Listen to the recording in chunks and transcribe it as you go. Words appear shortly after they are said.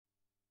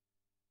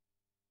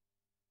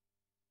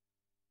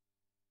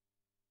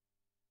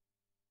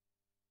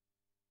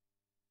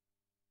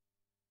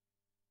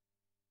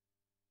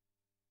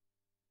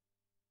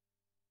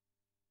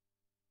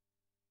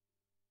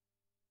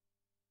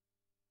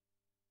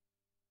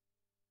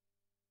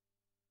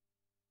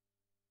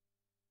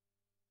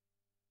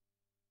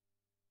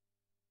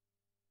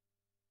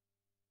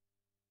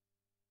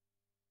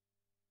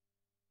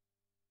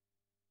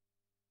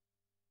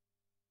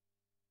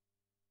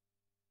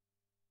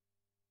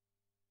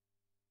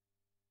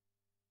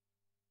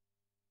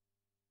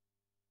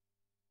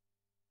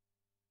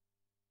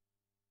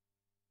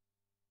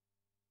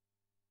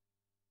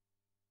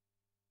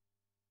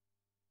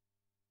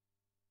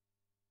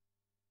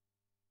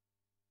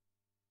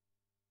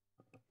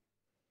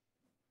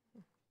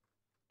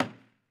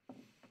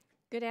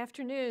Good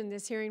afternoon.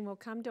 This hearing will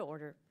come to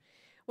order.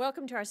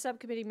 Welcome to our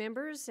subcommittee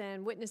members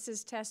and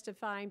witnesses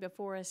testifying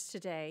before us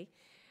today.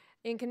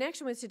 In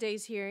connection with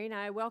today's hearing,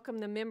 I welcome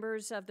the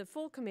members of the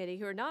full committee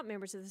who are not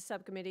members of the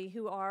subcommittee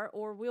who are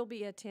or will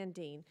be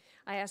attending.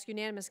 I ask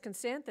unanimous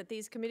consent that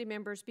these committee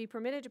members be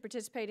permitted to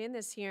participate in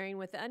this hearing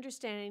with the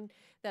understanding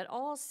that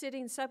all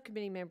sitting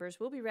subcommittee members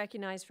will be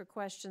recognized for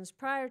questions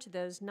prior to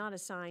those not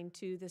assigned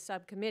to the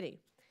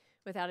subcommittee.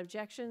 Without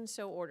objection,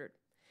 so ordered.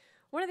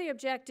 One of the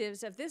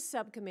objectives of this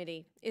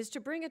subcommittee is to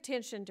bring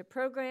attention to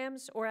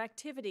programs or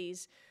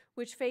activities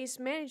which face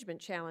management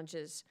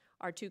challenges,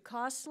 are too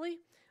costly,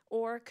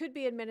 or could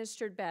be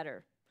administered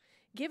better.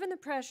 Given the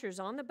pressures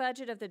on the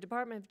budget of the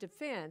Department of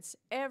Defense,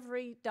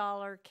 every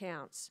dollar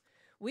counts.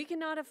 We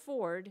cannot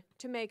afford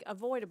to make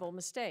avoidable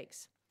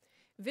mistakes.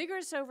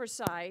 Vigorous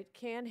oversight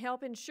can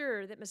help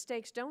ensure that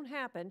mistakes don't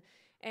happen,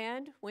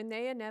 and when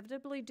they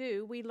inevitably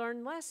do, we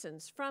learn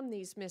lessons from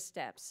these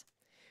missteps.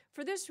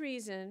 For this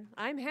reason,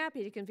 I'm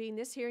happy to convene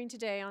this hearing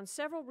today on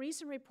several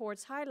recent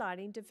reports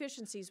highlighting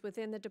deficiencies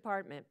within the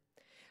department.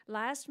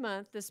 Last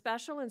month, the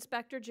Special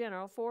Inspector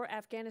General for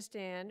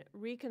Afghanistan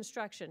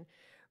Reconstruction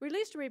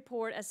released a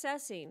report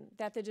assessing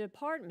that the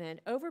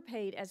department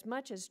overpaid as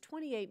much as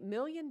 $28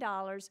 million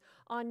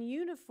on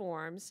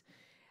uniforms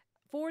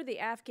for the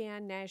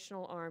Afghan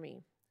National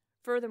Army.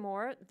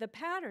 Furthermore, the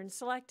pattern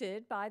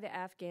selected by the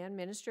Afghan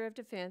Minister of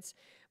Defense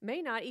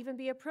may not even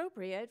be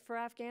appropriate for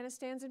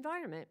Afghanistan's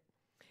environment.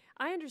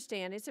 I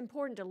understand it's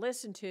important to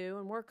listen to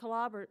and work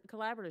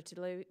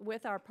collaboratively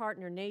with our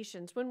partner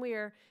nations when we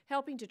are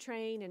helping to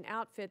train and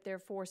outfit their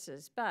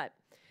forces, but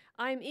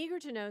I am eager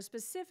to know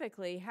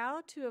specifically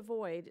how to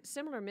avoid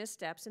similar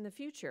missteps in the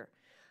future.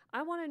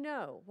 I want to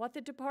know what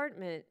the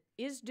department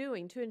is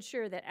doing to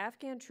ensure that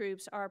Afghan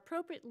troops are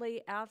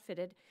appropriately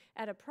outfitted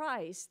at a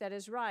price that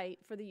is right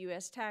for the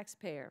U.S.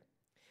 taxpayer.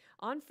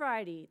 On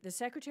Friday, the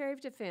Secretary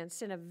of Defense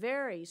sent a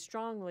very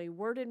strongly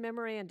worded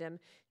memorandum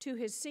to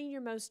his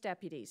senior-most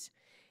deputies.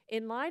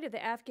 In light of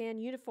the Afghan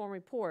uniform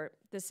report,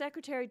 the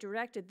Secretary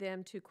directed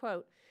them to,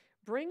 quote,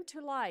 bring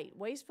to light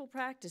wasteful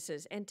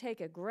practices and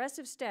take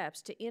aggressive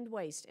steps to end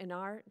waste in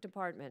our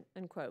department,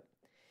 unquote.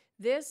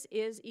 This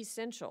is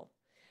essential.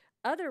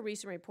 Other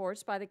recent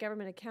reports by the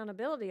Government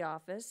Accountability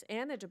Office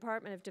and the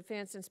Department of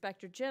Defense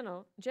Inspector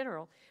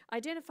General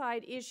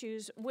identified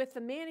issues with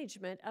the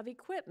management of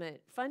equipment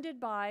funded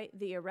by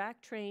the Iraq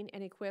Train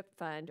and Equip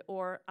Fund,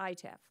 or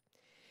ITEF.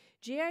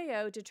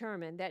 GAO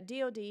determined that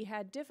DOD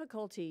had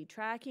difficulty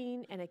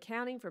tracking and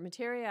accounting for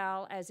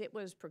material as it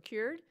was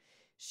procured,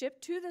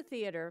 shipped to the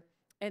theater,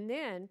 and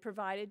then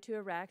provided to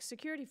Iraq's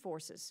security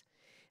forces.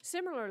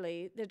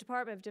 Similarly, the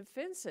Department of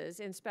Defense's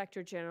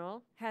Inspector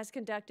General has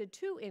conducted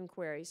 2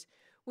 inquiries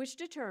which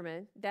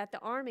determined that the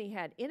Army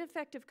had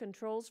ineffective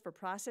controls for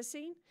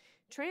processing,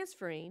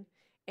 transferring,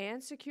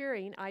 and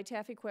securing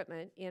ITEF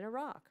equipment in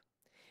Iraq.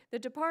 The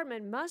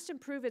department must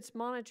improve its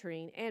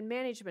monitoring and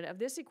management of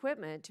this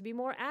equipment to be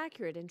more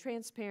accurate and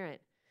transparent.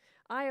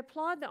 I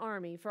applaud the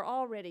Army for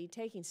already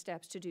taking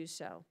steps to do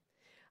so.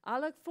 I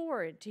look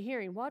forward to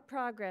hearing what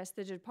progress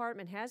the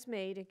department has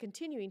made in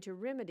continuing to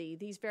remedy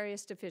these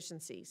various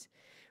deficiencies.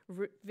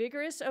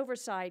 Vigorous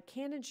oversight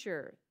can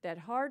ensure that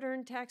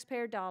hard-earned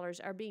taxpayer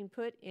dollars are being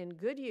put in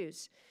good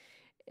use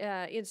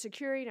in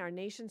securing our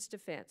nation's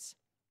defense.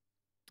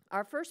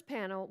 Our first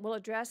panel will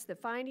address the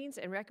findings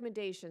and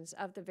recommendations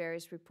of the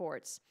various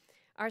reports.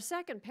 Our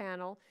second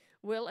panel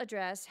will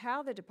address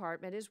how the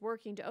department is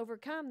working to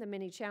overcome the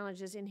many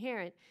challenges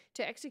inherent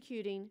to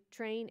executing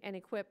train and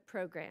equip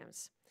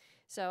programs.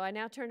 So I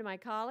now turn to my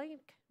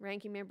colleague,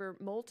 Ranking Member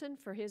Moulton,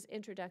 for his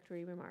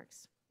introductory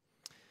remarks.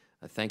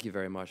 Thank you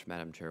very much,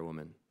 Madam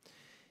Chairwoman.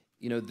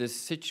 You know, this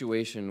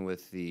situation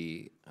with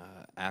the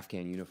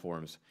Afghan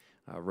uniforms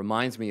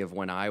reminds me of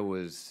when I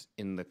was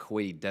in the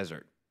Kuwaiti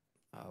desert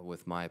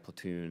with my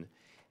platoon,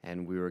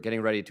 and we were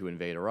getting ready to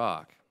invade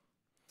Iraq.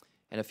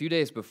 And a few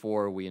days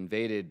before we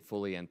invaded,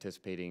 fully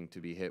anticipating to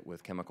be hit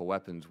with chemical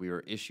weapons, we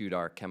were issued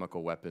our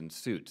chemical weapons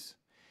suits.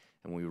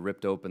 And when we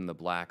ripped open the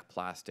black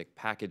plastic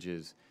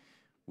packages,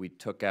 we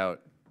took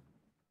out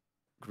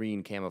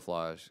green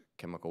camouflage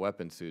chemical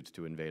weapon suits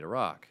to invade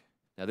Iraq.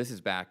 Now, this is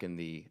back in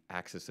the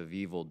Axis of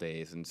Evil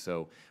days, and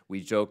so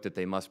we joked that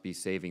they must be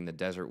saving the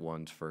desert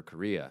ones for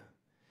Korea.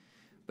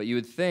 But you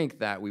would think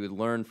that we would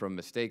learn from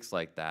mistakes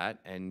like that,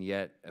 and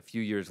yet a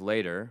few years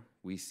later,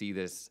 we see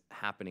this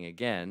happening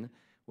again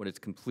when it's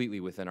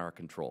completely within our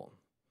control.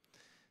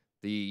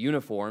 The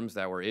uniforms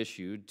that were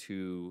issued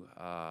to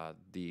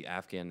the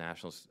Afghan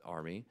National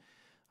Army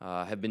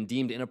have been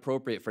deemed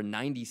inappropriate for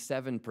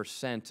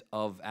 97%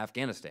 of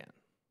Afghanistan.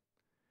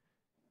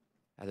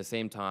 At the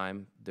same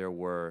time, there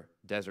were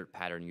desert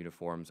pattern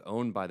uniforms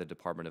owned by the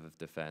Department of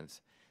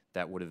Defense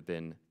that would have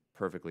been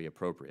perfectly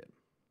appropriate.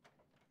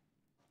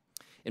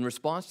 In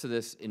response to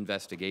this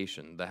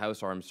investigation, the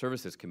House Armed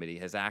Services Committee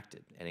has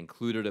acted and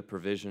included a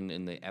provision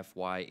in the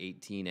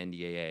FY18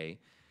 NDAA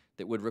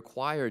that would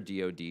require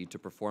DOD to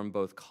perform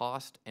both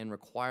cost and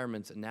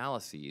requirements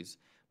analyses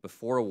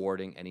before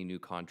awarding any new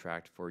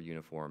contract for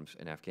uniforms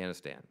in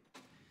Afghanistan.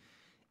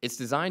 It's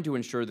designed to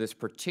ensure this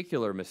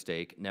particular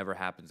mistake never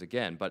happens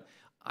again, but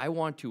I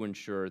want to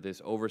ensure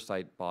this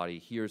oversight body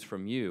hears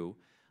from you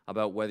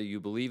about whether you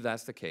believe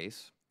that's the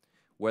case,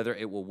 whether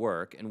it will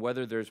work, and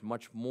whether there's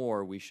much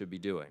more we should be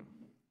doing.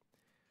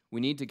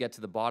 We need to get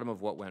to the bottom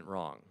of what went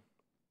wrong.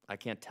 I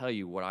can't tell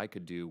you what I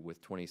could do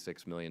with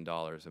 $26 million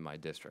in my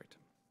district.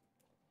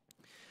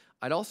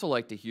 I'd also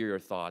like to hear your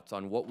thoughts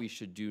on what we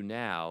should do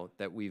now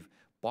that we've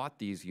bought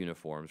these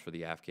uniforms for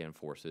the Afghan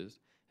forces,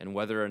 and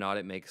whether or not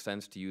it makes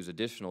sense to use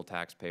additional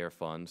taxpayer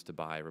funds to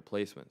buy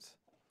replacements.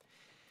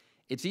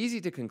 It's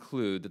easy to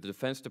conclude that the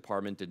Defense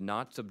Department did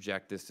not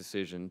subject this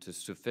decision to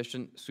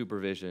sufficient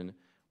supervision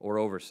or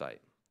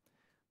oversight.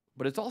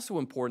 But it's also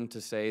important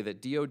to say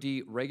that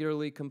DOD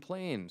regularly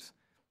complains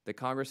that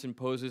Congress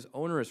imposes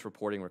onerous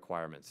reporting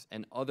requirements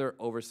and other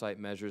oversight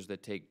measures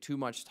that take too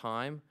much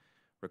time,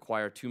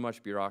 require too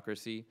much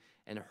bureaucracy,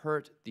 and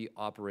hurt the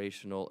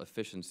operational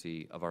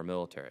efficiency of our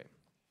military.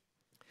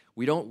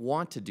 We don't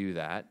want to do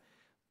that,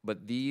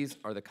 but these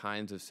are the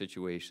kinds of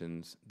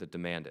situations that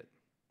demand it.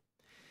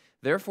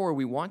 Therefore,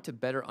 we want to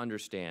better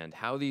understand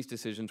how these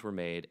decisions were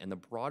made and the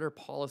broader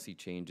policy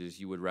changes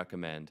you would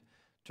recommend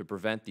to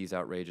prevent these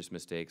outrageous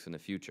mistakes in the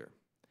future.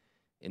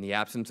 In the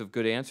absence of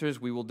good answers,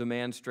 we will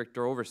demand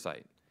stricter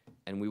oversight,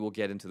 and we will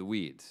get into the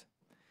weeds.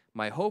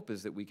 My hope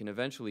is that we can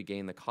eventually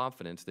gain the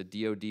confidence that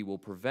DOD will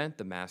prevent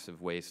the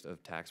massive waste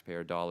of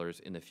taxpayer dollars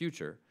in the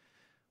future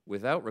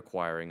without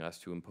requiring us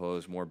to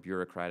impose more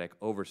bureaucratic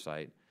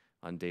oversight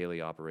on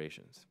daily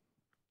operations.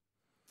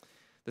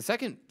 The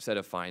second set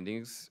of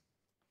findings,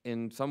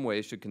 in some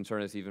ways, should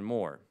concern us even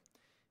more.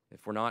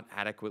 If we're not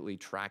adequately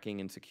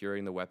tracking and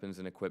securing the weapons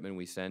and equipment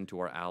we send to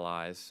our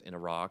allies in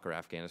Iraq or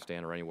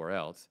Afghanistan or anywhere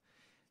else,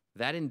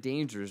 that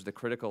endangers the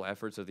critical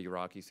efforts of the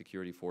Iraqi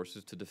security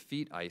forces to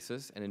defeat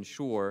ISIS and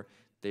ensure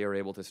they are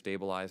able to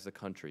stabilize the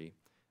country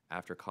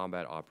after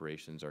combat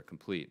operations are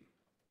complete.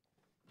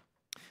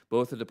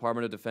 Both the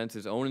Department of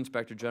Defense's own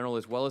Inspector General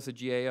as well as the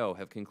GAO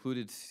have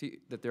concluded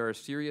that there are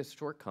serious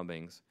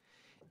shortcomings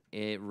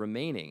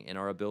remaining in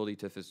our ability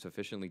to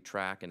sufficiently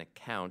track and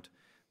account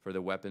for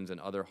the weapons and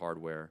other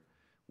hardware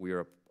we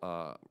are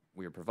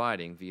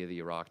providing via the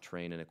Iraq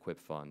Train and Equip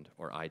Fund,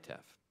 or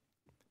ITEF.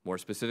 More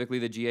specifically,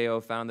 the GAO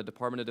found the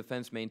Department of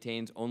Defense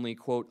maintains only,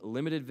 quote,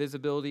 limited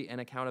visibility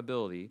and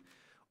accountability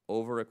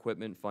over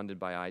equipment funded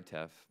by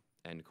ITEF,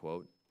 end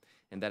quote,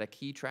 and that a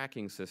key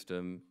tracking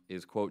system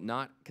is, quote,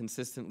 not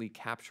consistently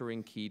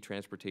capturing key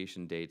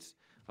transportation dates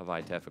of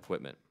ITEF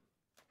equipment.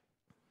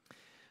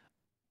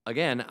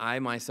 Again, I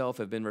myself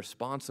have been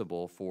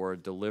responsible for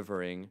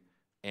delivering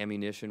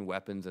ammunition,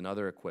 weapons, and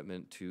other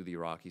equipment to the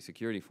Iraqi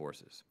security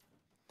forces.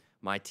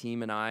 My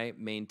team and I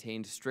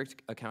maintained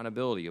strict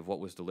accountability of what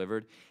was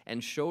delivered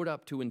and showed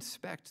up to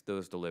inspect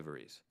those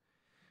deliveries.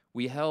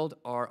 We held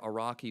our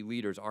Iraqi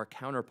leaders, our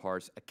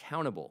counterparts,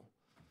 accountable.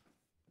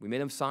 We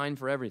made them sign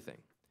for everything,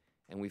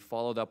 and we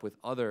followed up with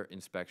other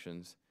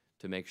inspections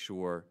to make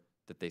sure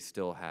that they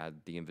still had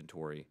the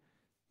inventory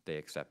they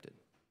accepted.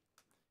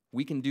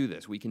 We can do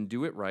this. We can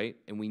do it right,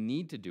 and we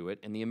need to do it,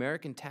 and the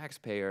American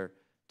taxpayer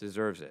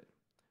deserves it,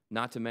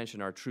 not to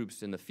mention our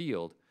troops in the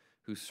field,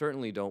 who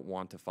certainly don't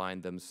want to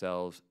find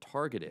themselves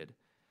targeted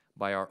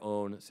by our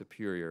own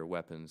superior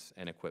weapons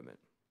and equipment.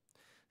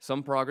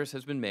 Some progress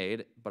has been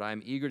made, but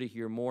I'm eager to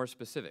hear more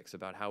specifics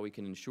about how we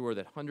can ensure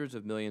that hundreds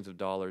of millions of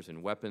dollars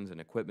in weapons and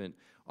equipment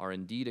are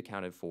indeed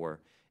accounted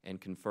for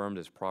and confirmed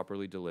as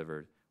properly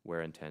delivered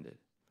where intended.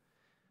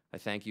 I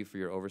thank you for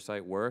your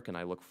oversight work, and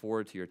I look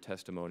forward to your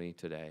testimony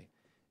today.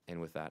 And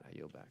with that, I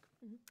yield back.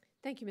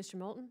 Thank you, Mr.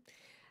 Moulton.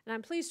 And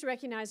I'm pleased to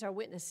recognize our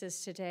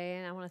witnesses today,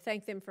 and I want to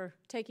thank them for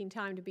taking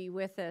time to be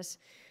with us.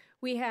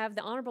 We have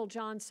the Honorable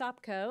John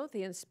Sopko,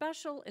 the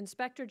Special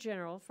Inspector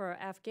General for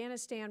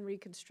Afghanistan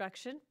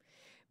Reconstruction,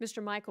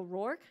 Mr. Michael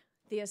Rourke,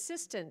 the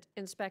Assistant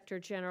Inspector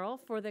General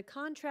for the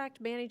Contract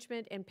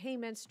Management and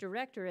Payments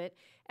Directorate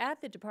at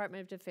the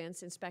Department of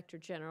Defense Inspector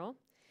General,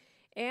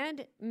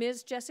 and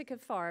Ms. Jessica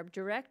Farb,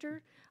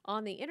 Director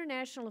on the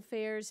International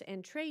Affairs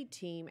and Trade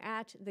Team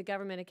at the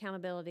Government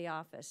Accountability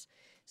Office.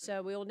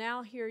 So we'll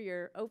now hear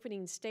your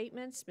opening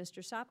statements. Mr.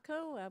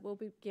 Sopko, we'll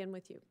begin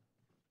with you.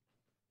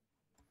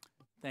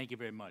 Thank you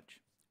very much.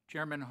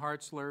 Chairman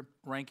Hartzler,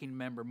 Ranking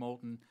Member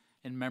Moulton,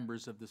 and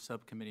members of the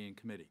subcommittee and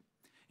committee.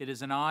 It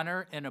is an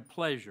honor and a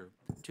pleasure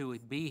to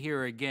be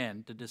here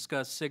again to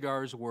discuss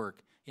SIGAR's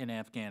work in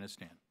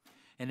Afghanistan,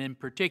 and in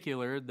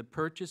particular, the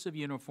purchase of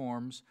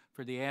uniforms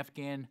for the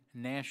Afghan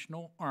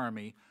National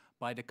Army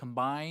by the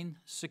Combined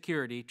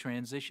Security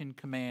Transition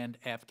Command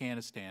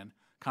Afghanistan,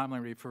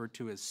 commonly referred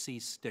to as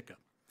CSTCA,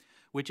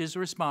 which is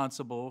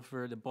responsible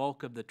for the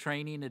bulk of the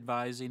training,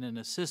 advising, and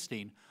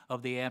assisting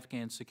of the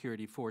Afghan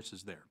security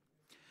forces there.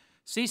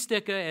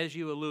 CSTCA, as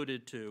you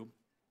alluded to,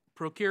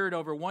 procured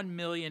over 1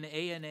 million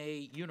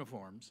ANA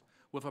uniforms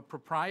with a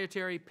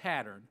proprietary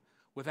pattern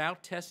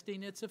without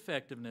testing its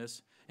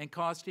effectiveness and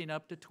costing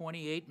up to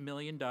 $28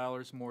 million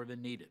more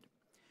than needed.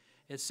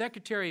 As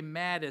Secretary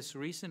Mattis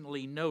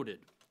recently noted,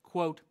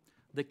 quote,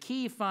 the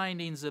key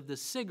findings of the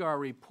SIGAR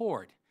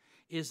report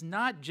is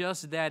not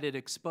just that it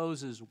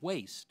exposes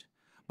waste,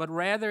 but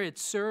rather it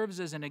serves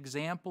as an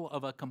example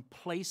of a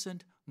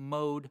complacent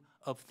mode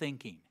of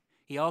thinking.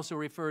 He also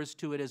refers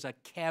to it as a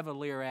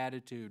cavalier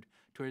attitude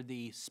toward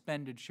the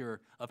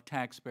expenditure of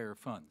taxpayer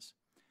funds.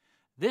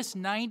 This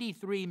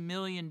 $93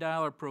 million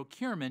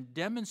procurement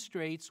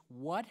demonstrates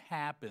what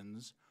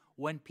happens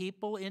when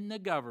people in the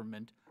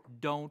government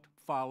don't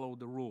follow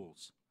the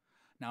rules.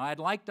 Now, I'd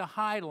like to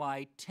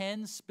highlight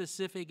 10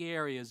 specific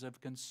areas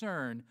of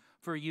concern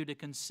for you to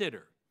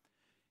consider.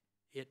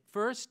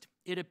 First,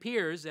 it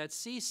appears that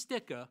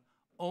CSTICA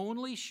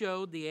only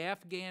showed the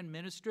Afghan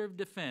Minister of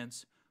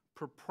Defense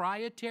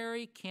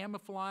proprietary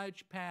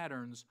camouflage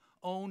patterns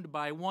owned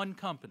by one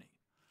company,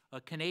 a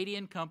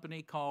Canadian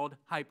company called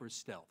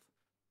Hyperstealth.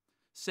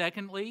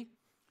 Secondly,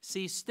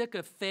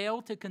 CSTICA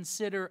failed to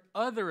consider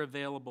other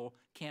available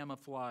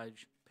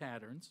camouflage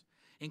patterns,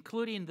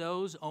 including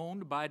those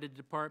owned by the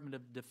Department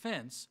of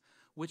Defense,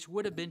 which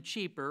would have been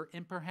cheaper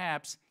and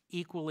perhaps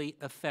equally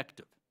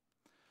effective.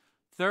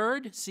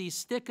 Third,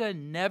 CSTICA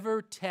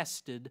never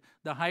tested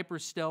the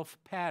Hyperstealth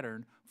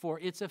pattern for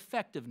its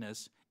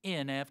effectiveness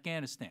in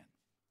Afghanistan.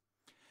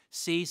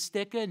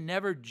 CSTICA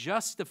never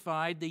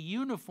justified the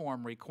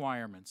uniform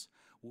requirements,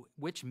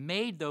 which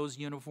made those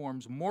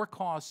uniforms more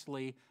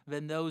costly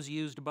than those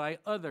used by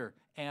other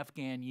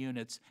Afghan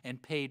units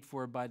and paid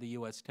for by the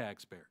U.S.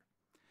 taxpayer.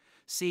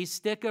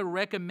 CSTICA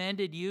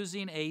recommended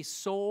using a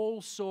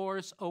sole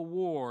source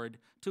award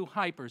to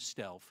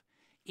Hyperstealth,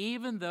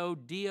 even though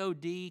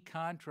DOD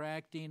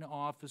contracting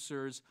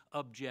officers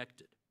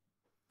objected.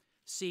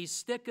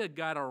 CSTICA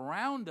got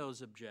around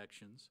those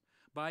objections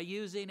by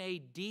using a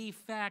de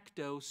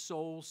facto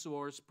sole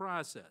source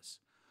process,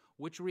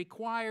 which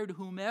required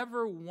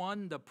whomever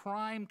won the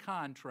prime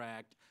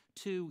contract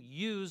to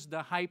use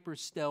the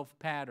Hyperstealth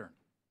pattern.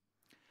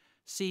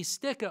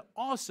 CSTICA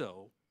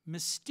also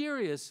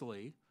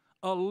mysteriously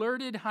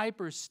alerted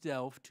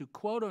Hyperstealth to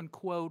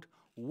quote-unquote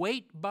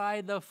wait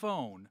by the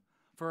phone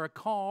for a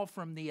call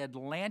from the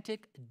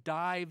Atlantic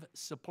Dive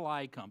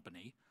Supply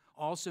Company,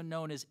 also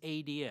known as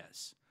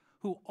ADS,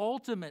 who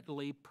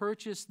ultimately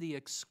purchased the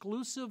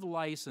exclusive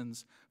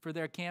license for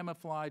their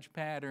camouflage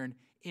pattern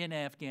in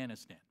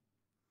Afghanistan.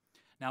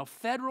 Now,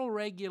 federal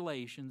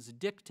regulations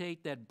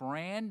dictate that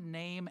brand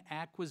name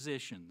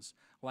acquisitions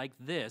like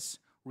this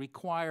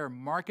require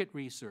market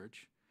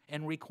research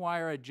and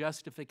require a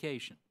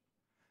justification.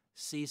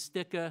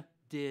 CSTICA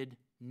did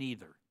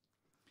neither.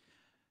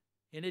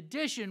 In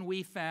addition,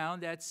 we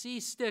found that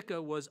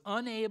CSTICA was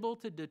unable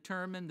to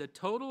determine the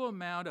total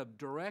amount of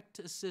direct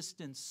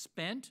assistance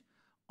spent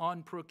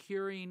on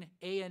procuring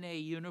A&A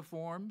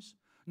uniforms,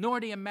 nor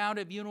the amount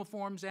of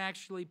uniforms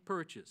actually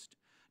purchased,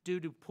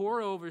 due to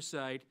poor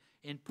oversight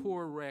and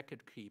poor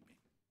record keeping.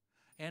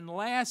 And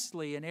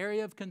lastly, an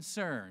area of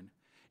concern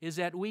is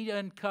that we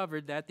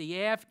uncovered that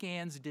the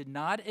Afghans did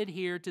not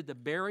adhere to the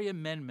Berry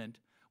Amendment,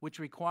 which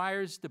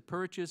requires the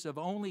purchase of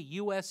only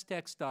U.S.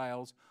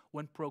 textiles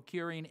when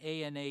procuring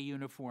A&A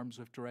uniforms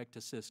with direct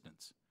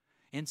assistance.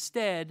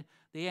 Instead,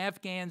 the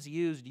Afghans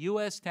used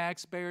U.S.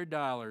 taxpayer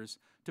dollars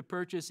to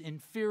purchase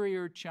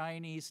inferior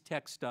Chinese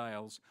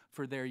textiles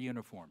for their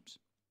uniforms.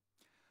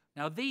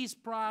 Now, these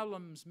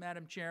problems,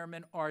 Madam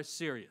Chairman, are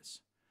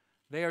serious.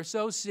 They are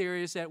so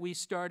serious that we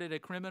started a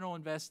criminal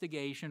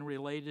investigation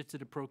related to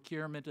the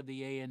procurement of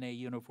the A&A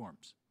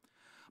uniforms.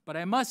 But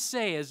I must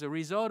say, as a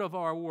result of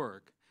our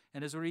work,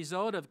 and as a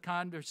result of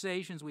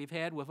conversations we've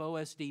had with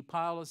OSD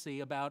policy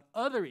about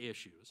other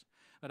issues,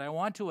 that I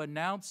want to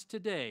announce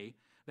today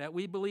that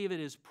we believe it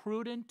is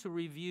prudent to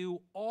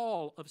review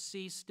all of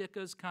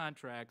CSTICA's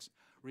contracts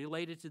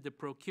related to the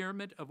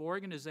procurement of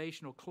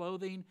organizational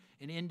clothing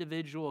and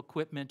individual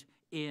equipment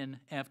in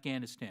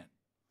Afghanistan.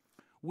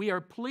 We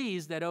are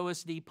pleased that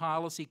OSD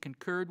policy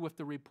concurred with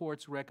the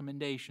report's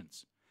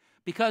recommendations,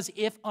 because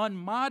if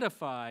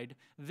unmodified,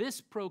 this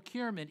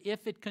procurement,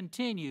 if it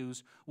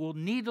continues, will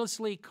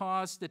needlessly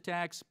cost the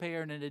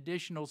taxpayer an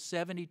additional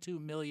 $72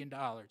 million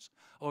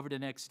over the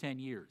next 10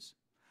 years.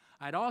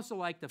 I'd also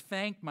like to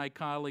thank my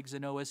colleagues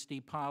in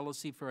OSD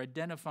policy for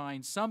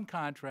identifying some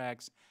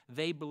contracts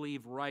they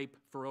believe ripe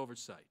for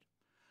oversight.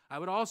 I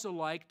would also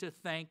like to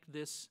thank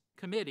this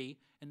committee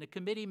and the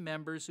committee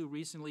members who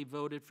recently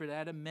voted for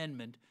that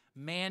amendment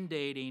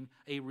mandating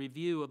a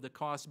review of the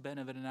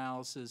cost-benefit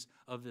analysis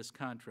of this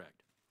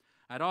contract.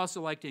 I'd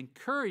also like to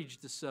encourage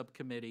the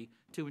subcommittee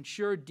to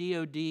ensure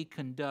DOD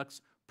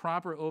conducts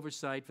proper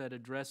oversight that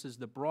addresses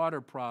the broader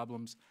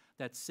problems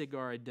that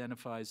SIGAR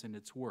identifies in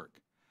its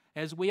work.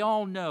 As we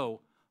all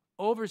know,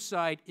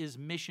 oversight is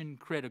mission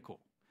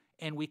critical,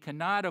 and we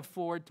cannot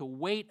afford to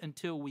wait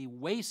until we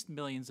waste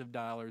millions of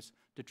dollars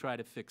to try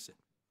to fix it.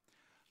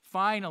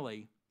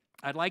 Finally,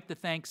 I'd like to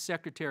thank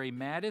Secretary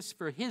Mattis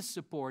for his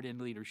support and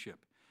leadership,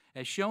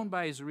 as shown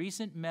by his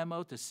recent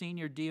memo to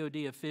senior DOD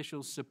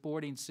officials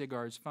supporting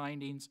SIGAR's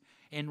findings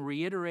and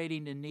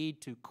reiterating the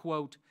need to,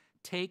 quote,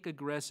 take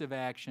aggressive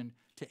action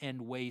to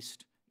end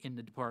waste in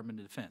the Department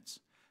of Defense.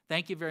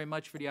 Thank you very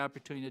much for the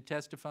opportunity to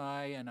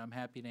testify, and I'm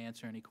happy to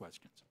answer any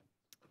questions.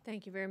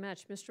 Thank you very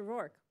much. Mr.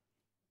 Rourke.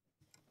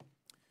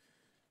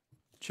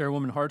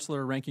 Chairwoman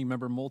Hartzler, Ranking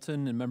Member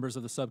Moulton, and members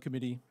of the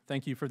subcommittee,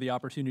 thank you for the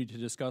opportunity to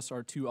discuss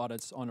our 2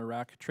 audits on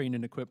Iraq Train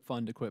and Equip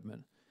Fund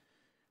equipment.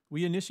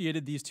 We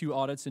initiated these 2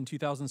 audits in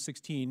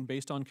 2016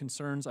 based on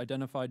concerns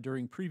identified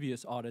during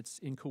previous audits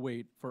in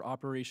Kuwait for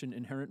Operation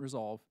Inherent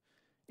Resolve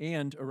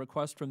and a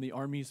request from the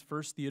Army's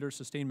 1st Theater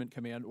Sustainment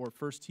Command, or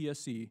 1st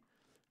TSC,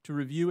 to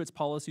review its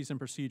policies and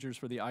procedures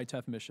for the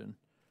ITEF mission.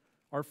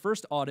 Our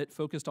first audit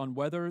focused on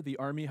whether the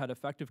Army had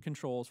effective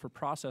controls for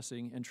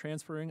processing and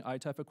transferring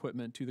ITEF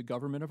equipment to the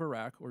government of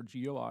Iraq, or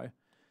GOI,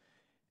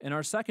 and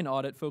our second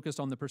audit focused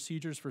on the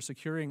procedures for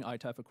securing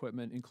ITEF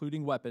equipment,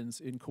 including weapons,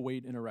 in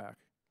Kuwait and Iraq.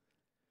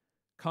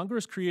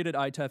 Congress created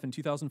ITEF in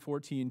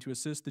 2014 to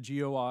assist the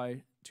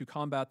GOI to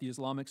combat the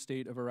Islamic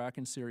State of Iraq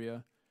and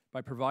Syria by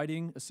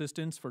providing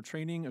assistance for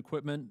training,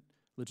 equipment,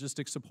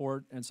 logistics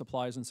support, and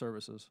supplies and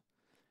services.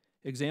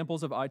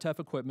 Examples of ITEF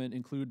equipment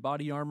include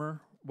body armor,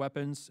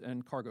 weapons,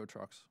 and cargo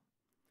trucks.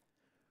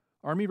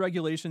 Army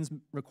regulations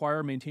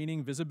require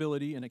maintaining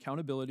visibility and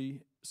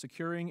accountability,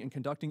 securing and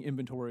conducting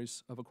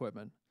inventories of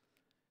equipment.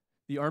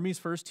 The Army's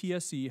 1st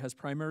TSC has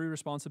primary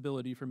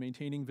responsibility for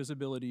maintaining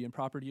visibility and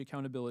property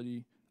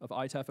accountability of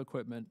ITEF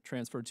equipment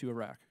transferred to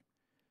Iraq.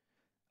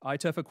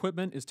 ITEF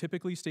equipment is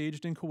typically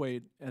staged in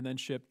Kuwait and then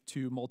shipped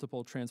to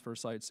multiple transfer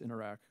sites in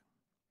Iraq.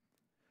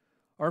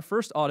 Our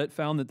first audit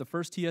found that the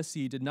 1st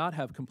TSC did not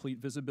have complete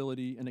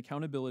visibility and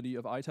accountability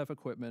of ITEF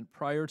equipment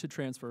prior to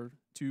transfer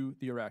to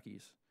the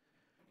Iraqis,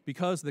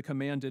 because the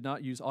command did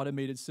not use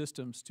automated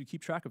systems to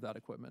keep track of that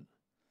equipment.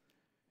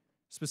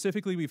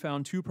 Specifically, we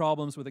found 2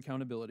 problems with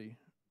accountability.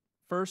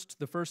 First,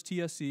 the 1st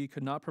TSC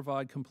could not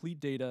provide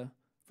complete data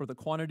for the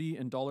quantity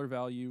and dollar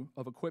value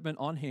of equipment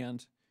on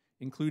hand,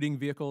 including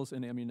vehicles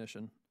and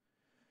ammunition.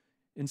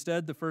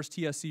 Instead, the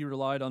 1st TSC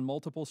relied on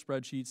multiple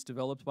spreadsheets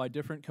developed by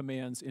different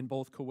commands in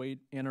both Kuwait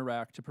and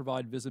Iraq to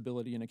provide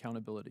visibility and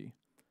accountability.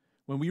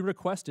 When we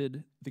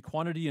requested the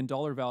quantity and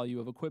dollar value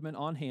of equipment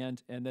on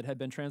hand and that had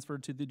been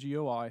transferred to the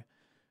GOI,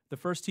 the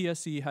 1st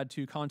TSC had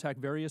to contact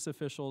various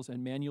officials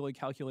and manually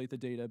calculate the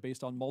data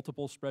based on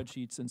multiple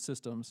spreadsheets and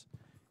systems,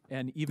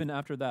 and even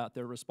after that,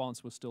 their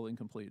response was still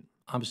incomplete.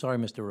 I'm sorry,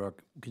 Mr.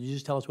 Rourke. Could you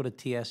just tell us what a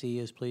TSE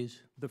is, please?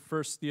 The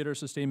 1st Theater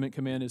Sustainment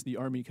Command is the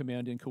Army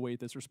command in Kuwait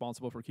that's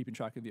responsible for keeping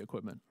track of the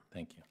equipment.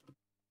 Thank you.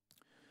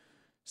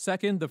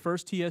 Second, the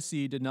 1st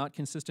TSC did not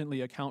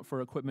consistently account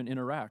for equipment in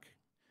Iraq.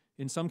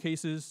 In some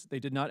cases, they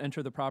did not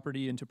enter the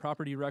property into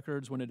property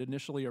records when it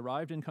initially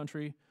arrived in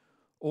country,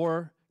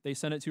 or they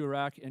sent it to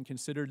Iraq and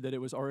considered that it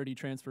was already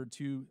transferred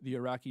to the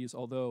Iraqis,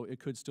 although it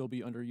could still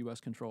be under U.S.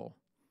 control.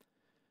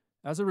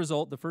 As a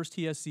result, the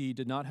 1st TSC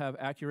did not have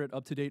accurate,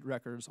 up-to-date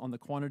records on the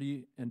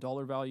quantity and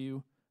dollar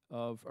value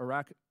of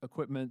Iraq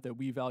equipment that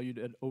we valued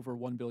at over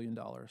 $1 billion.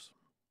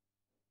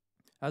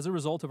 As a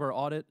result of our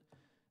audit,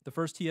 the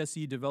 1st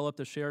TSC developed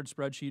a shared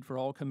spreadsheet for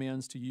all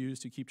commands to use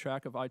to keep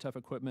track of ITEF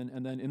equipment,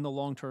 and then in the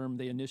long term,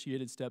 they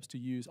initiated steps to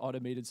use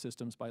automated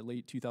systems by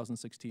late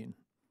 2016.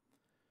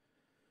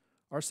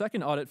 Our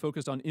second audit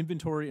focused on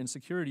inventory and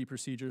security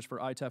procedures for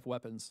ITEF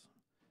weapons.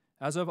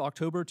 As of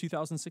October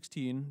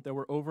 2016, there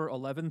were over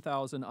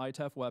 11,000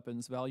 ITEF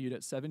weapons valued at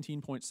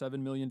 $17.7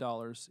 million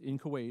in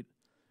Kuwait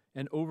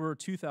and over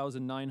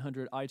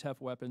 2,900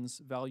 ITEF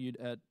weapons valued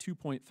at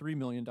 $2.3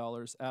 million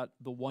at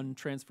the one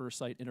transfer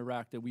site in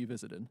Iraq that we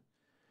visited.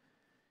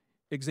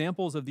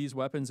 Examples of these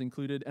weapons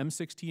included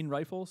M16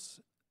 rifles,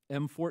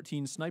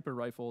 M14 sniper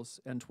rifles,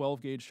 and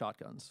 12-gauge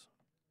shotguns.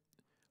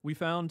 We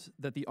found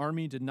that the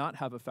Army did not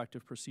have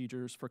effective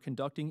procedures for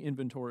conducting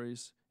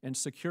inventories and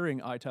securing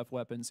ITEF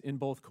weapons in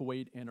both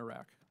Kuwait and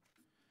Iraq.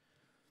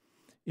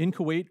 In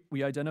Kuwait,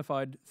 we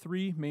identified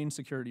 3 main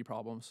security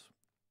problems.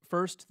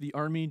 First, the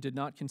Army did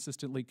not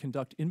consistently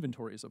conduct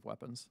inventories of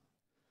weapons.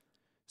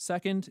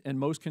 Second, and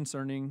most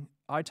concerning,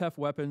 ITEF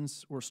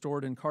weapons were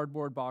stored in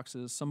cardboard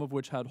boxes, some of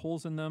which had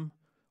holes in them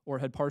or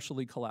had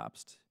partially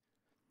collapsed.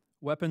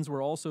 Weapons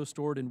were also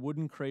stored in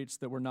wooden crates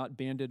that were not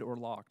banded or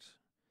locked.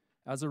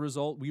 As a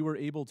result, we were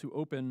able to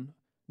open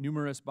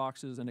numerous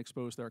boxes and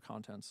expose their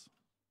contents.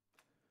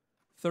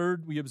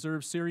 Third, we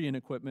observed Syrian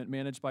equipment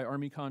managed by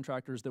Army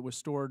contractors that was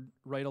stored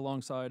right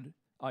alongside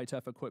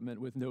ITEF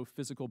equipment with no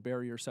physical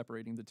barrier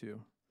separating the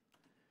two.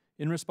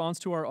 In response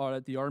to our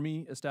audit, the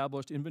Army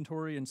established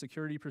inventory and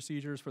security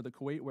procedures for the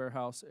Kuwait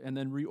warehouse and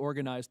then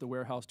reorganized the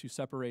warehouse to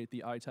separate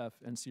the ITEF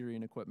and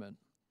Syrian equipment.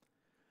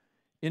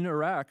 In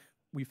Iraq,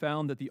 we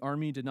found that the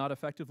Army did not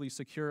effectively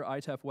secure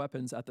ITEF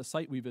weapons at the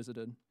site we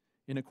visited,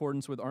 in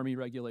accordance with Army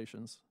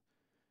regulations.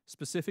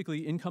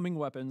 Specifically, incoming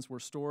weapons were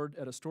stored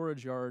at a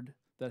storage yard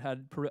that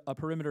had a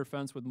perimeter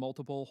fence with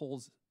multiple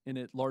holes in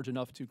it large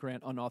enough to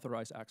grant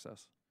unauthorized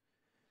access.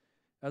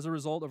 As a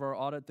result of our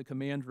audit, the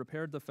command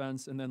repaired the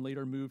fence and then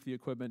later moved the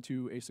equipment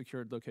to a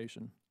secured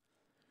location.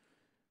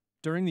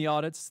 During the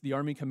audits, the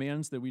Army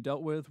commands that we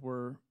dealt with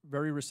were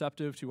very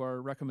receptive to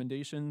our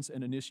recommendations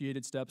and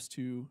initiated steps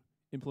to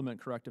implement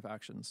corrective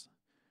actions.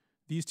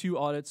 These 2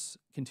 audits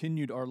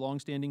continued our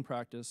longstanding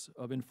practice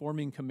of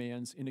informing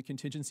commands in a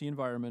contingency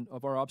environment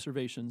of our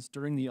observations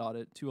during the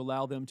audit to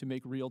allow them to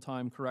make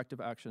real-time corrective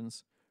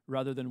actions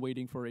rather than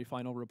waiting for a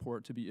final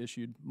report to be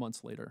issued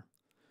months later.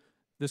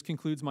 This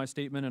concludes my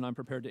statement, and I'm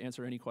prepared to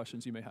answer any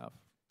questions you may have.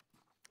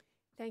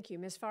 Thank you.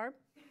 Ms. Farb?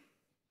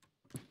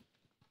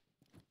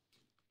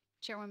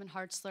 Chairwoman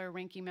Hartzler,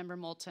 Ranking Member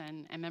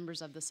Moulton, and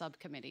members of the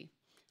subcommittee.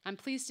 I'm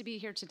pleased to be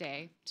here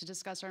today to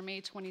discuss our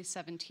May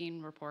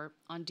 2017 report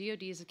on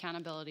DOD's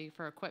accountability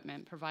for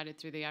equipment provided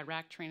through the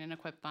Iraq Train and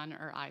Equip Fund,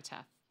 or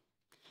ITEF.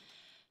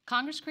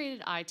 Congress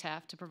created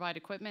ITEF to provide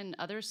equipment and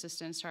other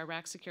assistance to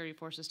Iraq security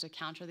forces to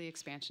counter the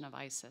expansion of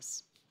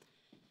ISIS.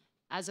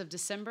 As of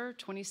December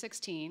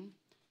 2016,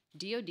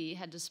 DOD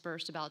had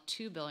dispersed about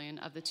 $2 billion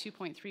of the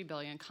 $2.3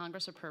 billion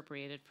Congress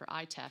appropriated for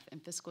ITEF in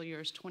fiscal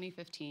years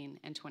 2015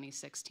 and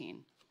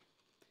 2016.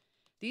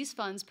 These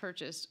funds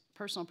purchased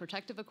personal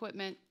protective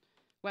equipment,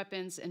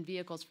 weapons, and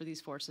vehicles for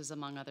these forces,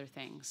 among other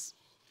things.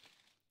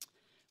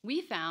 We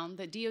found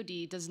that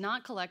DOD does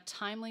not collect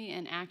timely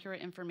and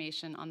accurate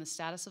information on the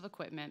status of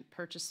equipment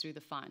purchased through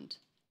the fund.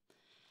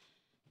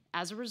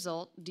 As a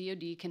result,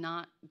 DOD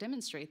cannot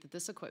demonstrate that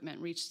this equipment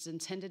reached its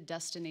intended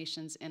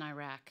destinations in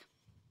Iraq.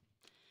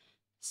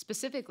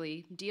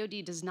 Specifically,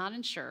 DOD does not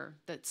ensure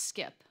that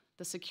SCIP,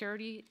 the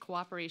Security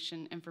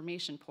Cooperation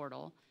Information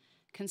Portal,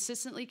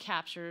 consistently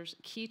captures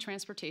key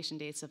transportation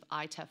dates of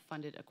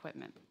ITEF-funded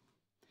equipment.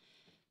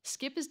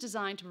 SCIP is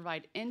designed to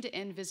provide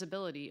end-to-end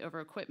visibility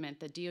over equipment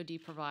that DOD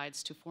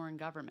provides to foreign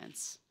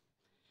governments.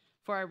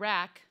 For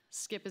Iraq,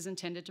 SCIP is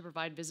intended to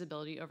provide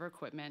visibility over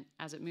equipment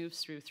as it moves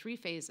through 3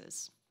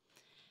 phases: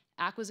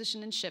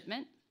 acquisition and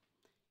shipment,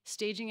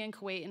 staging in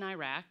Kuwait and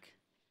Iraq,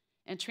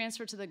 and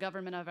transfer to the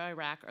government of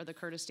Iraq or the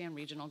Kurdistan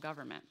Regional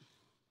Government.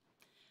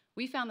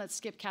 We found that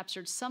SCIP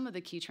captured some of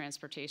the key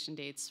transportation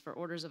dates for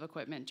orders of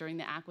equipment during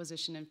the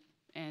acquisition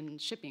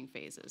and shipping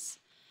phases.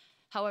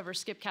 However,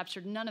 SCIP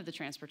captured none of the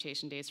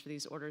transportation dates for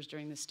these orders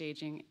during the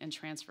staging and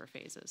transfer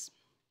phases.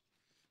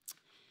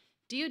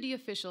 DOD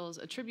officials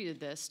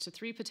attributed this to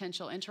 3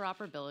 potential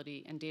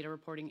interoperability and data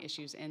reporting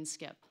issues in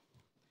SCIP.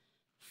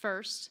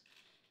 First,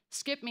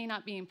 SCIP may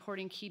not be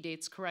importing key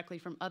dates correctly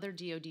from other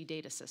DOD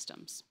data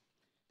systems.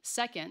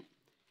 Second,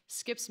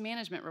 SCIP's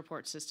management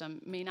report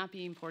system may not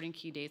be importing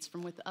key dates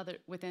from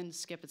within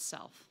SCIP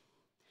itself.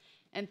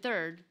 And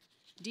third,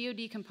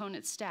 DOD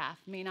component staff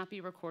may not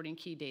be recording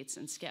key dates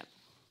in SCIP.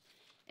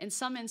 In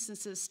some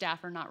instances,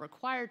 staff are not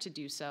required to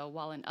do so,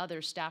 while in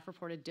others, staff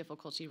reported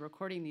difficulty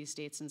recording these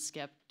dates in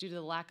SCIP due to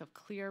the lack of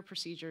clear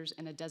procedures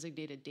in a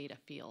designated data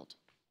field.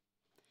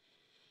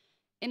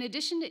 In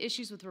addition to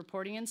issues with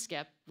reporting in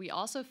SCIP, we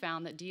also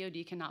found that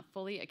DOD cannot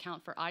fully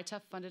account for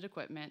ITEF-funded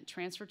equipment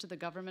transferred to the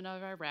government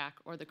of Iraq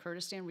or the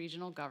Kurdistan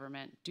Regional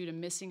Government due to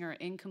missing or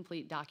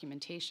incomplete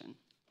documentation.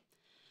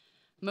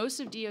 Most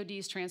of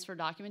DOD's transfer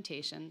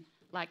documentation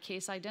lack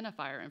case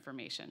identifier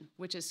information,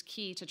 which is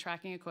key to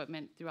tracking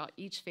equipment throughout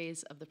each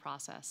phase of the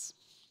process.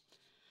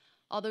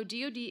 Although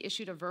DOD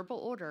issued a verbal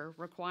order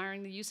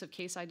requiring the use of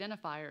case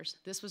identifiers,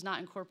 this was not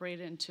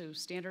incorporated into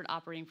standard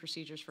operating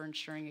procedures for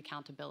ensuring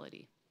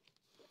accountability.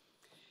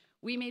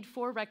 We made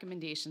 4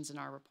 recommendations in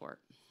our report.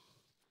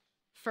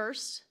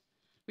 First,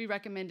 we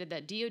recommended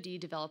that DOD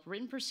develop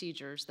written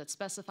procedures that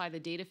specify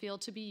the data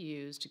field to be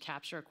used to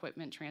capture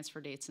equipment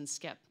transfer dates in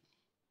SCIP.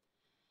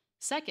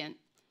 Second,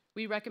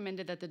 we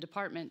recommended that the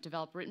department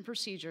develop written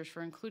procedures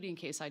for including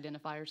case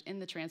identifiers in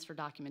the transfer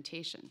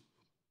documentation.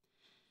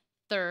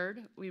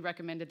 Third, we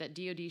recommended that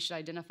DOD should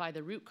identify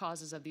the root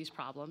causes of these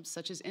problems,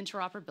 such as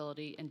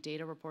interoperability and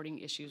data reporting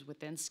issues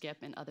within SCIP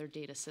and other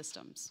data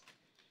systems.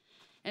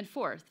 And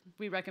fourth,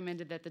 we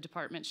recommended that the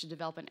department should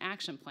develop an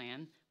action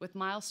plan with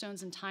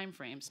milestones and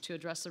timeframes to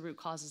address the root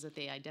causes that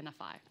they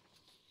identify.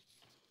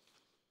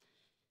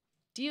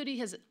 DOD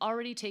has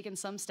already taken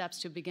some steps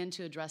to begin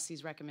to address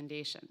these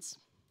recommendations.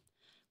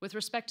 With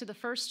respect to the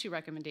first 2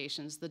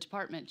 recommendations, the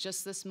department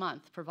just this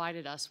month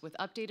provided us with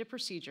updated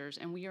procedures,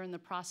 and we are in the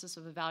process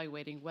of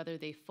evaluating whether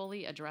they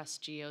fully address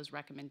GO's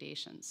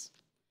recommendations.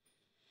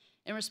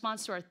 In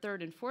response to our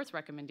 3rd and 4th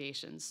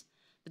recommendations,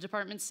 the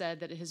department said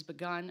that it has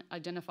begun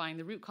identifying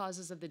the root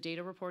causes of the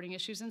data reporting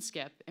issues in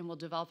SCIP and will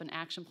develop an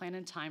action plan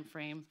and time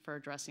frame for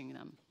addressing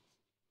them.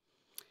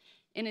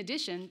 In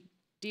addition,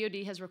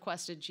 DOD has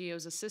requested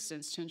GO's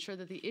assistance to ensure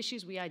that the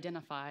issues we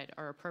identified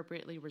are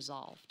appropriately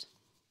resolved.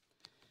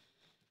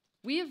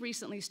 We have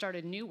recently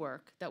started new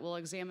work that will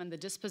examine the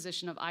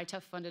disposition of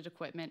ITEF-funded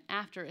equipment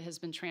after it has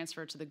been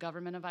transferred to the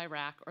government of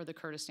Iraq or the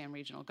Kurdistan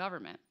Regional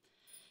Government.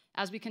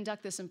 As we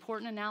conduct this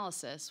important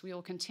analysis, we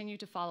will continue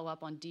to follow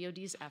up on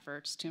DOD's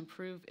efforts to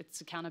improve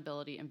its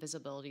accountability and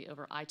visibility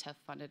over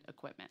ITEF-funded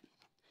equipment.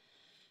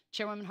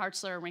 Chairwoman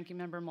Hartzler, Ranking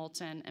Member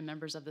Moulton, and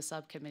members of the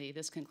subcommittee,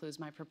 this concludes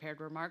my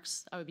prepared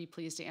remarks. I would be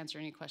pleased to answer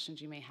any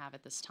questions you may have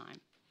at this time.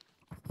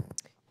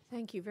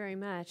 Thank you very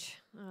much.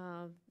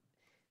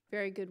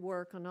 Very good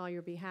work on all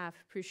your behalf.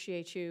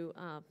 Appreciate you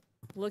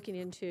looking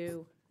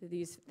into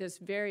this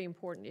very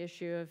important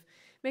issue of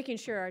making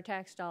sure our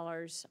tax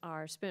dollars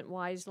are spent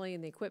wisely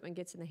and the equipment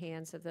gets in the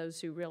hands of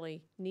those who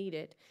really need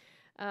it.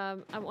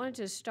 I wanted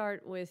to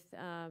start with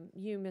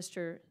you,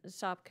 Mr.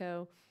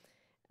 Sopko.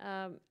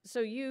 So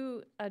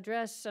you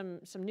addressed some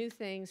new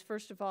things.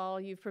 First of all,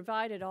 you've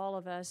provided all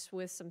of us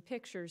with some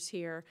pictures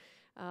here.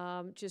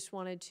 Just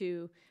wanted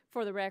to,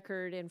 for the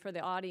record and for the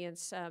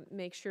audience,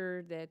 make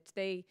sure that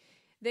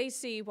they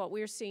see what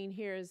we're seeing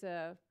here as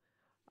a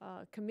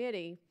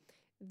committee.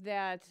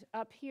 That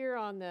up here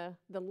on the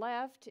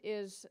left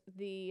is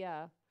the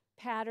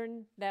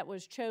pattern that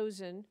was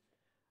chosen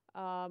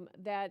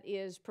that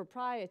is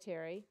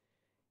proprietary.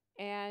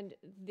 And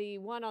the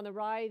one on the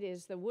right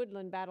is the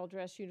woodland battle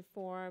dress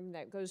uniform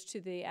that goes to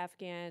the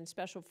Afghan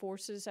Special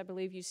Forces, I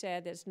believe you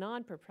said, that's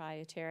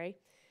non-proprietary.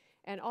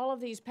 And all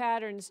of these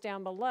patterns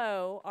down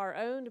below are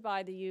owned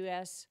by the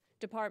U.S.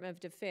 Department of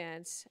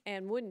Defense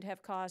and wouldn't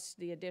have cost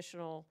the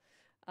additional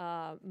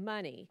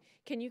money.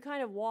 Can you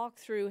kind of walk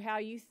through how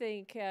you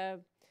think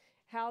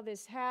how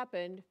this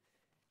happened,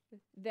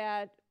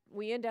 that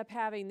we end up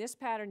having this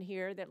pattern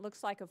here that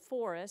looks like a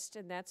forest,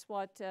 and that's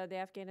what the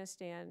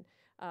Afghanistan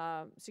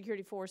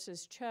security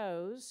forces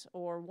chose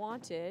or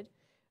wanted,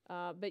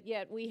 but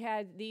yet we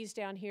had these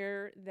down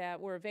here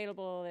that were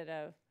available at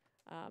a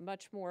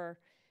much more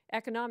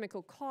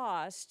economical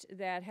cost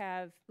that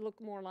look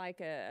more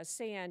like a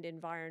sand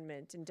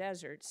environment and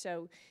desert.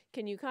 So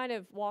can you kind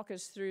of walk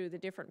us through the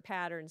different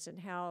patterns and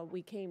how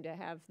we came to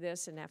have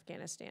this in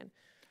Afghanistan?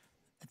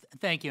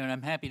 Thank you, and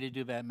I'm happy to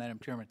do that, Madam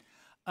Chairman.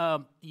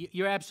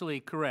 You're absolutely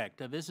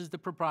correct. This is the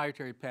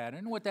proprietary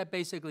pattern. What that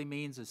basically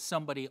means is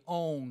somebody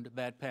owned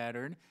that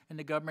pattern, and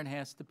the government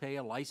has to pay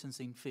a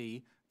licensing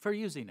fee for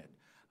using it.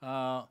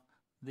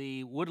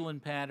 The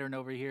woodland pattern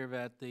over here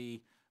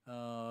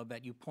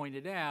that you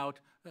pointed out,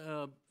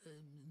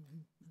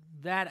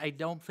 that I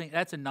don't think,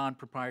 that's a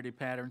non-proprietary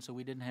pattern, so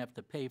we didn't have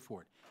to pay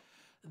for it.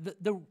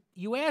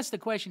 You asked the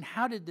question,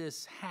 how did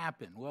this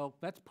happen? Well,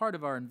 that's part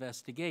of our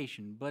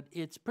investigation, but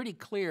it's pretty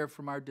clear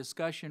from our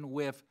discussion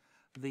with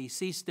the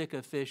CSTIC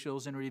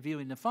officials in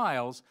reviewing the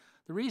files.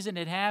 The reason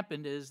it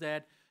happened is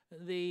that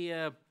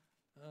the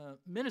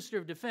Minister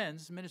of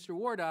Defense, Minister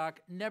Wardock,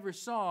 never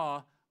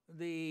saw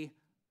the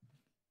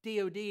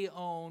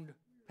DOD-owned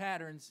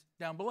patterns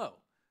down below.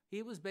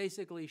 He was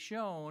basically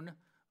shown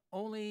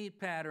only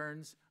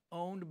patterns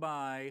owned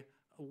by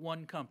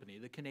one company,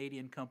 the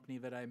Canadian company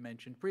that I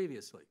mentioned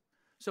previously.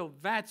 So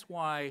that's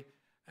why,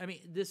 I mean,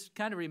 this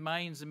kind of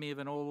reminds me of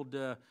an old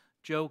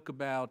joke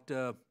about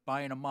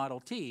buying a Model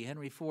T.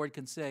 Henry Ford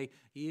can say,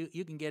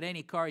 you can get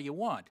any car you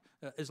want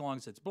as long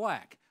as it's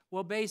black.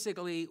 Well,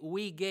 basically,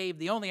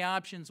 the only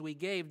options we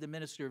gave the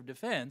Minister of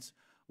Defense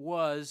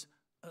was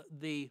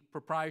the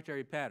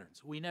proprietary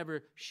patterns. We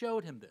never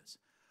showed him this.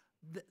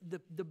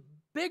 The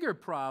bigger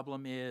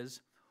problem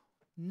is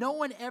no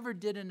one ever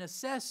did an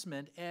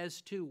assessment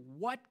as to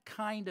what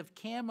kind of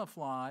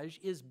camouflage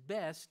is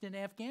best in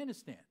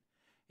Afghanistan.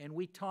 And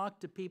we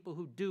talked to people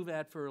who do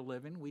that for a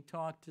living. We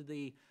talked to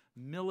the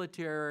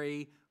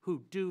military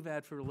who do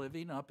that for a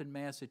living up in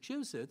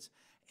Massachusetts,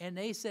 and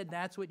they said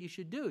that's what you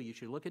should do. You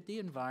should look at the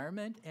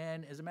environment,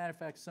 and as a matter of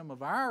fact, some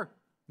of our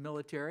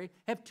military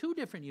have two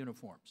different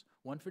uniforms,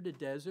 one for the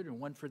desert and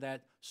one for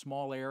that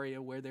small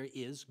area where there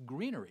is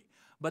greenery.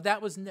 But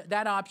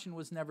that option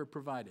was never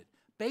provided.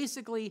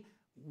 Basically,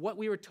 what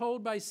we were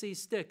told by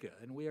CSTICA,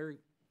 and we are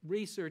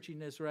researching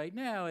this right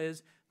now,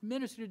 is the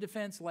Minister of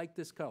Defense liked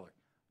this color,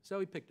 so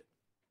he picked it.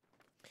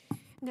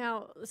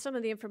 Now, some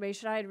of the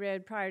information I had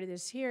read prior to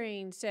this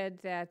hearing said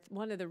that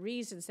one of the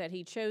reasons that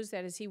he chose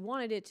that is he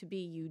wanted it to be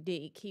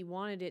unique. He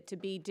wanted it to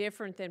be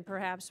different than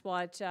perhaps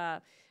what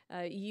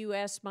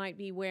U.S. might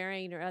be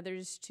wearing or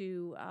others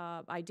to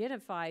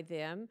identify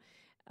them.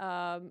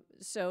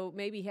 So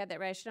maybe he had that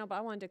rationale, but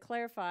I wanted to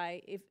clarify,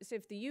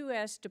 if the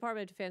U.S.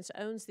 Department of Defense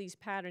owns these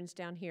patterns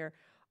down here,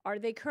 are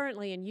they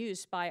currently in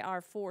use by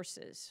our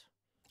forces?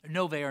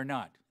 No, they are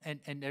not,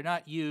 and they're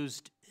not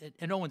used,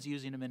 and no one's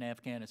using them in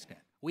Afghanistan.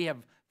 We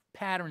have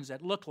patterns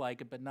that look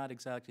like it, but not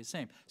exactly the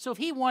same. So if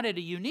he wanted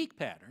a unique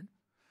pattern,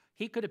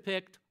 he could have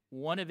picked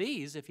one of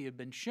these if he had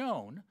been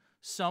shown.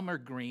 Some are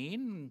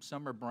green,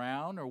 some are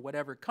brown, or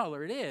whatever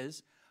color it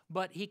is,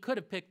 but he could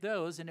have picked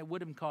those, and it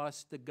wouldn't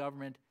cost the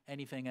government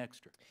anything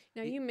extra.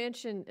 Now, you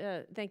mentioned,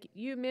 thank you,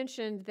 you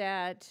mentioned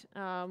that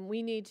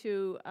we need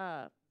to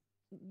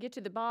get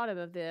to the bottom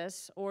of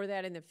this, or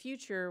that in the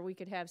future we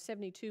could have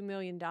 $72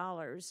 million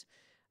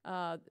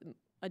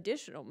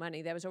additional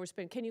money that was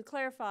overspent. Can you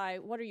clarify,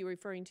 what are you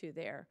referring to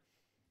there?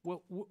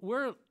 Well,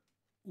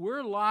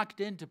 we're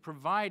locked into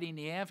providing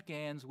the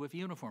Afghans with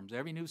uniforms.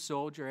 Every new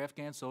soldier,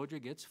 Afghan soldier,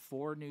 gets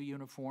 4 new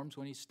uniforms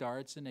when he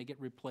starts, and they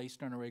get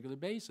replaced on a regular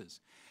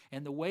basis.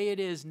 And the way it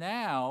is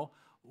now,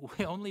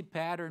 the only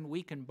pattern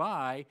we can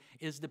buy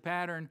is the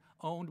pattern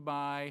owned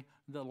by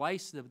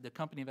the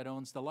company that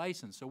owns the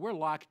license. So we're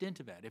locked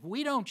into that. If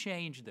we don't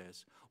change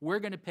this, we're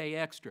going to pay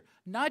extra,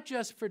 not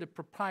just for the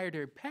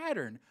proprietary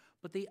pattern,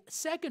 but the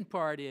second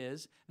part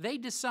is they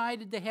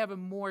decided to have a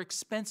more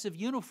expensive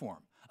uniform,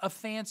 a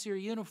fancier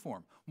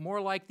uniform, more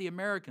like the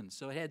Americans.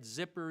 So it had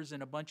zippers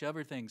and a bunch of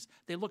other things.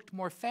 They looked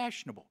more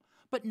fashionable.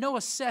 But no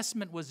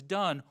assessment was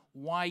done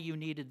why you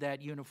needed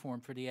that uniform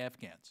for the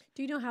Afghans.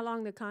 Do you know how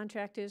long the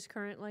contract is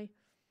currently?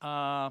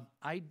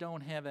 I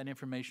don't have that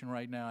information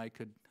right now. I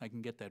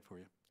can get that for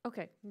you.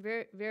 Okay,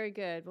 very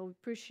good. Well, we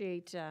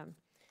appreciate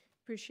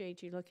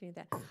you looking at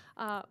that.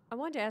 I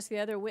wanted to ask the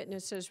other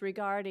witnesses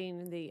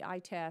regarding the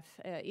ITAF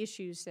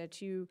issues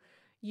that you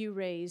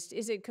raised.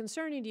 Is it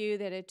concerning to you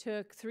that it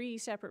took 3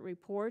 separate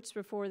reports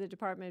before the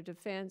Department of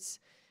Defense,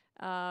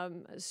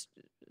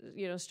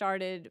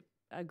 started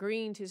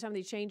agreeing to some of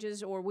these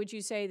changes, or would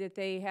you say that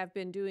they have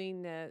been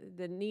doing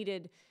the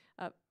needed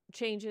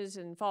changes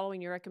and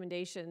following your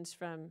recommendations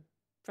from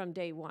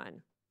day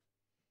one?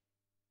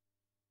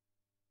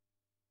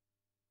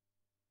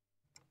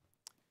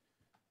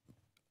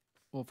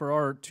 Well, for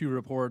our 2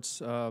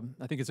 reports, I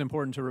think it's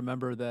important to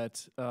remember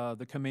that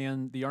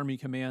the Army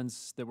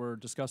commands that we're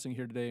discussing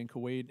here today in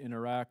Kuwait and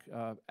Iraq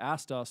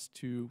asked us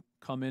to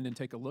come in and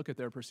take a look at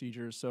their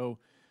procedures. So,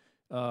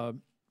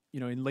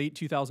 in late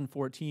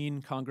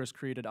 2014, Congress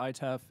created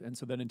ITEF, and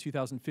so then in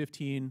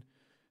 2015,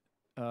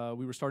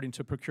 we were starting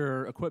to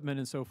procure equipment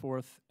and so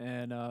forth.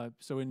 And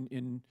so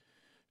in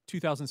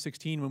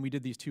 2016, when we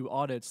did these 2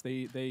 audits,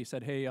 they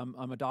said, "Hey,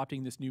 I'm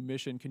adopting this new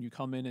mission. Can you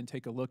come in and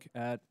take a look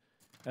at,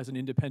 as an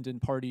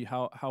independent party,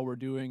 how we're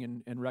doing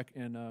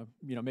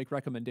and make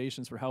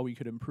recommendations for how we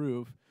could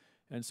improve?"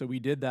 And so we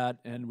did that,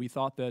 and we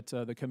thought that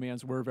the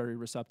commands were very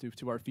receptive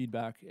to our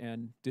feedback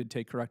and did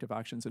take corrective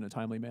actions in a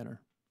timely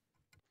manner.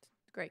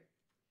 Great.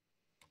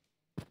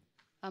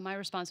 My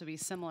response would be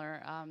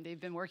similar. They've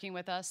been working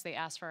with us. They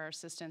asked for our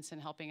assistance in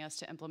helping us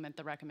to implement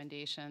the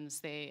recommendations.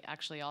 They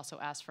actually also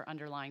asked for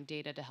underlying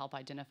data to help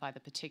identify the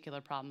particular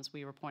problems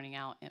we were pointing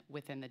out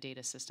within the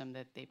data system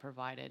that they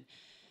provided.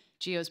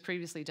 GEO's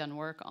previously done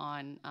work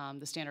on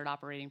the standard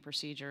operating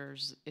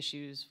procedures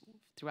issues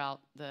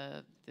throughout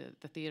the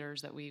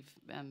theaters that we've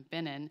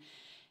been in,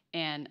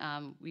 and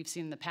we've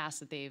seen in the past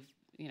that they've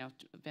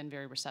been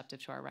very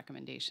receptive to our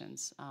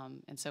recommendations,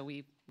 and so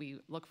we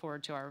look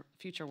forward to our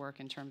future work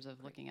in terms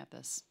of looking at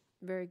this.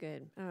 Very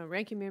good.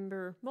 Ranking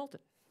Member Moulton.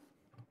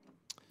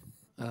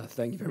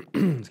 Thank you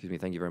very excuse me.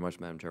 Thank you very much,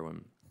 Madam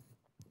Chairwoman.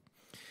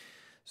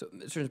 So,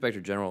 Mr. Inspector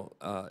General,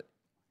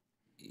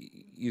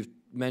 you've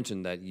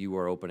mentioned that you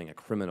are opening a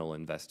criminal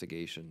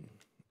investigation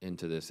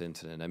into this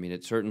incident. I mean,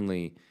 it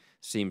certainly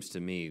seems to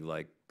me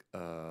like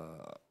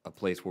a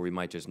place where we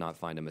might just not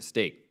find a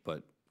mistake,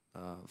 but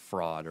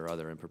fraud or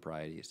other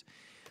improprieties.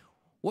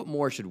 What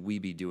more should we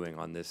be doing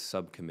on this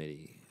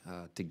subcommittee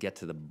to get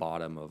to the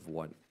bottom of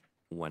what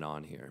went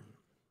on here?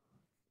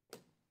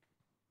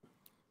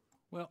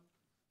 Well,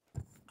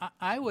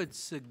 I would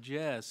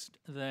suggest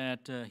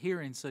that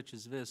hearings such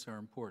as this are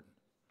important.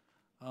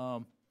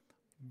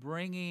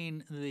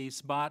 Bringing the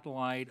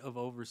spotlight of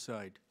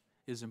oversight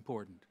is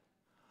important.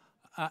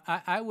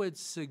 I would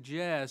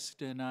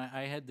suggest, and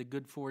I had the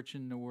good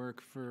fortune to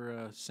work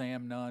for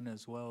Sam Nunn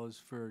as well as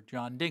for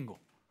John Dingell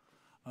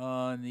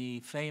on the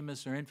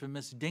famous or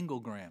infamous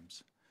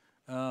Dingellgrams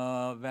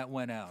that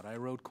went out. I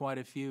wrote quite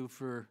a few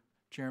for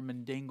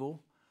Chairman Dingell.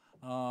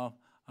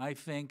 I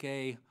think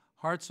a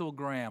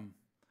Hartzellgram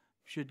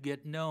should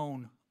get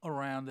known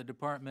around the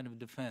Department of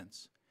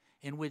Defense,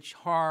 in which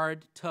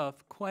hard,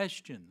 tough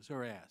questions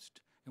are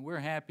asked. And we're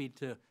happy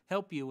to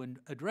help you in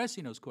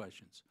addressing those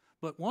questions.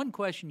 But one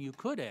question you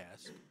could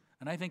ask,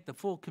 and I think the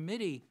full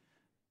committee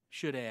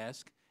should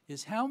ask,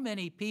 is how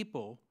many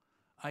people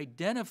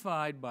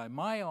identified by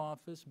my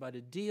office, by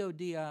the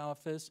DOD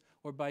office,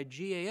 or by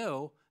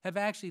GAO have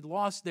actually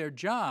lost their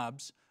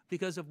jobs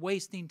because of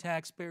wasting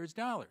taxpayers'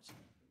 dollars?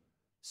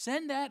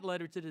 Send that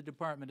letter to the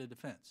Department of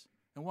Defense.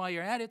 And while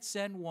you're at it,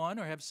 send one,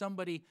 or have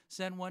somebody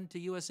send one to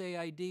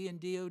USAID and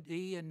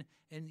DOD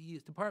and the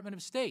Department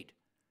of State.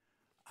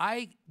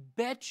 I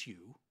bet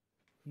you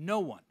no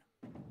one.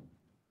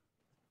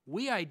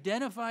 We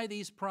identify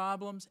these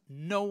problems,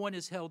 no one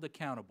is held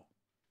accountable.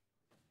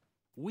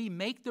 We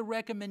make the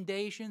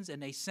recommendations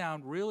and they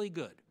sound really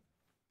good.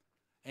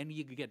 And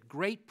you get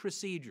great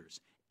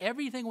procedures.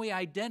 Everything we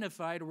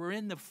identified were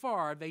in the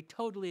FAR, they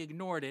totally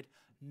ignored it.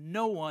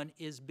 No one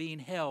is being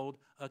held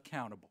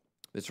accountable.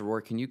 Mr.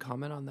 Rohr, can you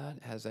comment on that?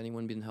 Has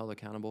anyone been held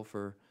accountable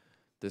for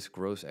this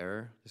gross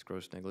error, this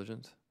gross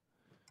negligence?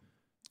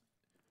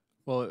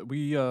 Well,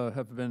 we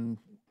have been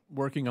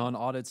working on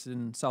audits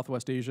in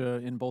Southwest Asia,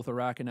 in both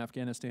Iraq and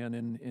Afghanistan,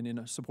 and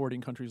in supporting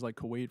countries like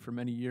Kuwait for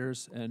many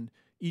years. And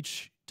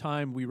each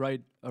time we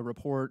write a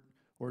report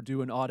or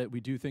do an audit, we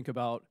do think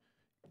about,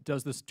 do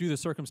the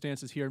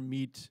circumstances here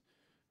meet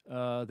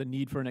the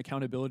need for an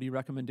accountability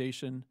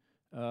recommendation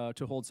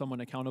to hold someone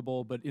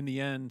accountable? But in the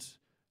end,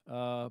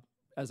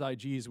 as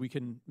IGs, we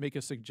can make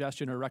a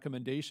suggestion or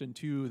recommendation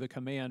to the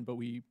command, but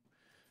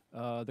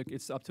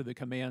it's up to the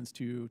commands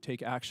to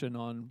take action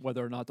on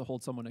whether or not to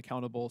hold someone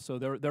accountable. So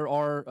there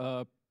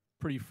are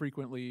pretty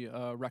frequently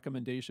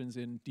recommendations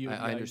in DOD.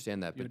 I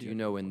understand that, but do you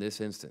know in this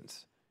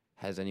instance,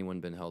 has anyone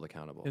been held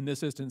accountable? In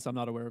this instance, I'm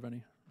not aware of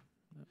any.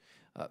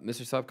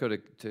 Mr.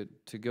 Sopko,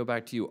 to go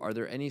back to you, are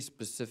there any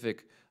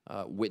specific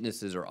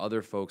witnesses or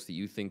other folks that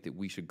you think that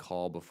we should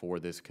call before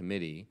this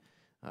committee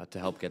to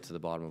help get to the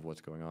bottom of what's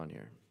going on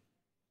here?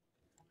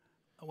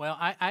 Well,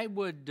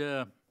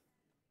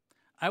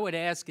 I would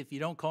ask if you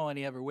don't call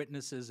any other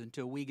witnesses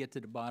until we get to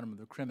the bottom of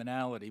the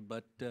criminality,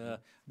 but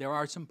there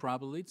are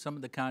probably some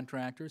of the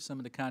contractors, some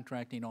of the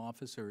contracting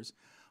officers,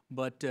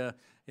 but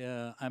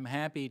I'm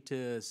happy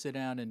to sit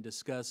down and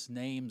discuss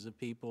names of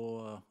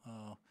people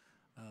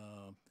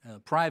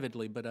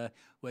privately, but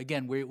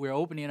again, we're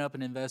opening up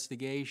an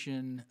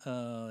investigation.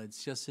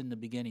 It's just in the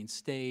beginning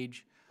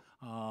stage,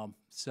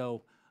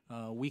 so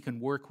we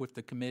can work with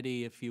the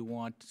committee if you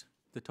want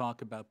to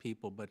talk about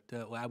people, but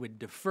I would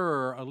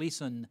defer, at least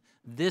in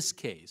this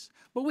case.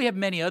 But we have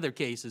many other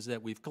cases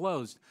that we've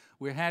closed.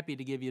 We're happy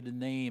to give you the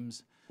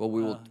names, Well,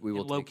 we will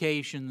and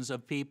locations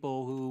of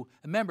people who,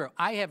 remember,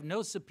 I have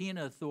no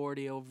subpoena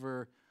authority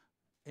over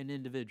an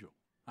individual.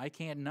 I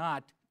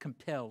cannot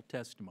compel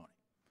testimony.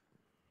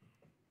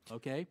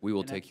 Okay? We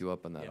will take you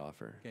up on that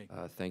offer. Okay.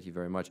 Thank you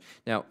very much.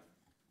 Now,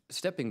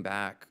 stepping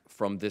back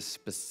from this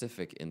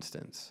specific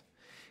instance,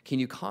 can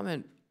you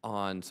comment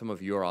on some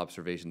of your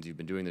observations? You've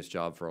been doing this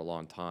job for a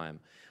long time,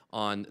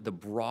 on the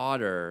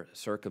broader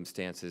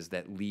circumstances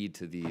that lead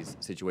to these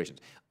situations.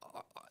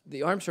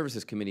 The Armed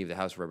Services Committee of the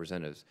House of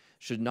Representatives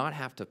should not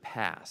have to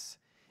pass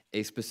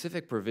a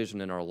specific provision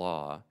in our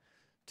law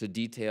to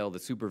detail the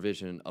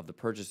supervision of the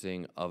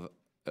purchasing of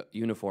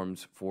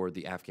uniforms for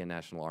the Afghan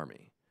National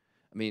Army.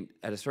 I mean,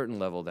 at a certain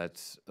level,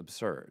 that's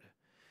absurd.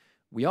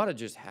 We ought to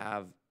just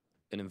have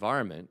an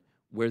environment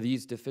where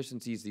these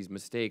deficiencies, these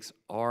mistakes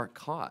are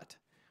caught,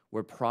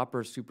 where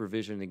proper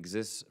supervision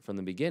exists from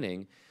the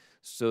beginning,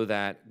 so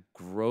that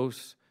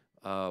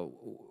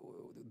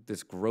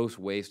this gross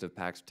waste of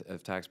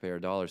taxpayer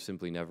dollars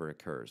simply never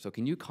occurs. So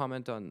can you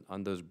comment on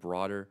the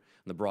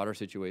broader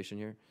situation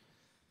here?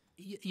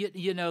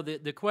 You know,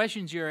 the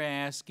questions you're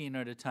asking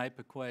are the type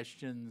of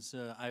questions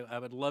I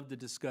would love to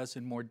discuss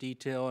in more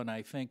detail, and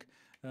I think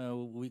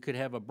we could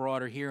have a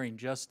broader hearing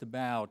just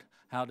about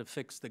how to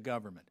fix the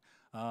government.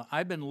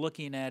 I've been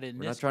looking at it in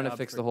We're this not trying to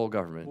fix the whole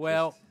government.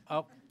 Well,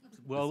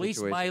 well, at least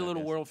situation, my I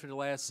little guess. world for the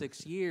last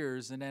 6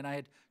 years, and then I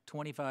had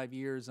 25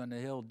 years on the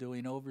Hill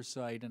doing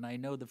oversight, and I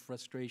know the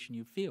frustration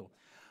you feel.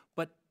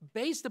 But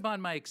based upon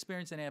my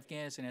experience in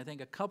Afghanistan, I think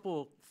a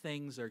couple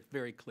things are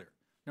very clear.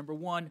 Number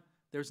one,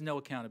 there's no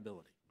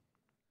accountability.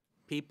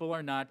 People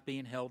are not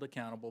being held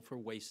accountable for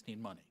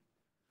wasting money.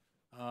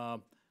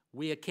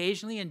 We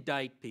occasionally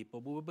indict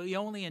people, but we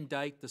only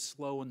indict the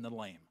slow and the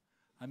lame.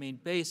 I mean,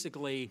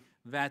 basically,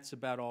 that's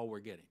about all we're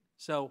getting.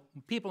 So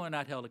people are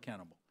not held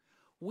accountable.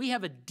 We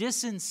have a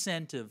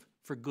disincentive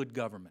for good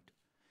government.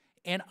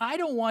 And I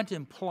don't want to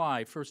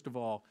imply, first of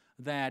all,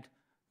 that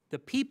the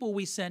people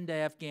we send to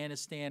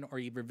Afghanistan are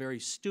either very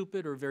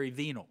stupid or very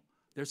venal.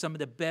 They're some of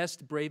the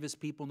best,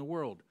 bravest people in the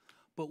world.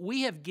 But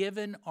we have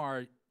given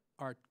our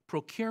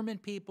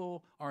procurement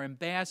people, our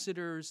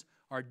ambassadors,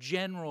 our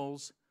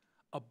generals,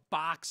 a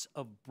box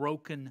of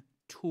broken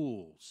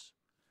tools.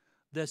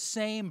 The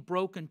same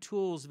broken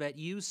tools that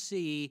you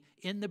see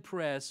in the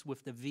press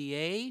with the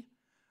VA,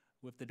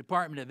 with the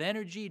Department of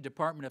Energy,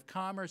 Department of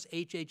Commerce,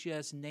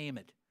 HHS, name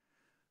it.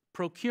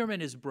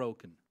 Procurement is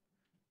broken.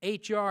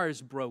 HR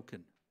is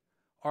broken.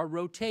 Our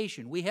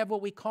rotation. We have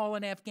what we call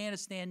in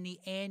Afghanistan the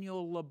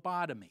annual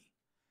lobotomy.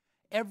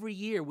 Every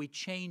year we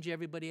change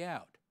everybody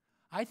out.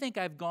 I think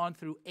I've gone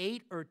through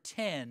 8 or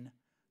 10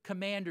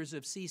 commanders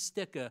of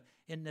C-STICA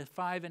in the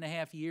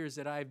 5.5 years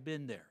that I've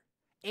been there.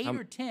 8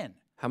 or 10.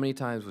 How many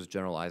times was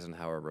General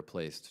Eisenhower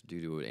replaced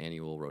due to an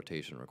annual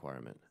rotation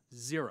requirement?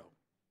 0.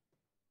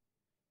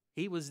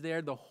 He was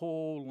there the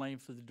whole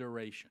length of the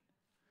duration.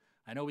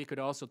 I know we could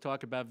also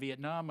talk about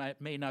Vietnam.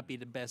 It may not be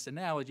the best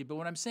analogy, but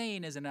what I'm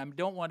saying is, and I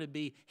don't want to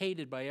be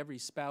hated by every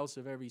spouse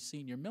of every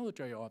senior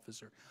military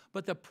officer,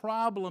 but the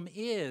problem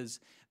is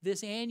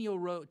this annual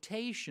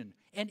rotation,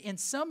 and in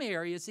some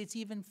areas it's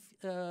even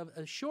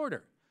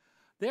shorter.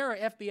 There are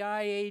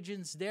FBI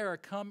agents, there are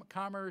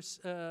commerce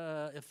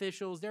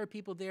officials, there are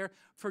people there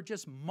for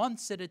just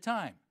months at a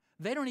time.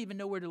 They don't even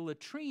know where the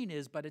latrine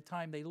is by the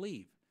time they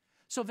leave.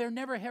 So they're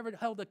never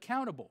held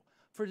accountable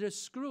for their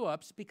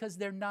screw-ups because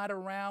they're not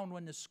around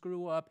when the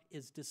screw-up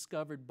is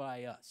discovered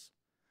by us,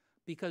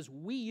 because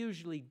we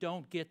usually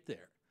don't get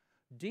there.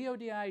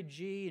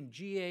 DODIG and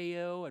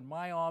GAO and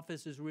my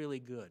office is really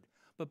good,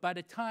 but by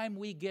the time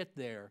we get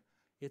there,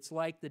 it's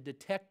like the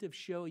detective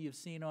show you've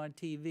seen on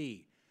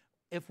TV.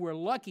 If we're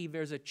lucky,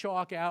 there's a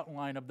chalk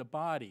outline of the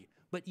body,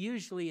 but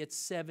usually it's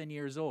 7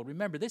 years old.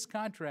 Remember, this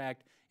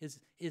contract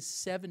is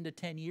 7 to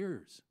 10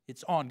 years.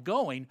 It's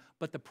ongoing,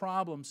 but the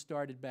problem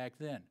started back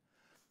then.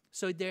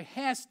 So there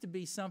has to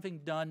be something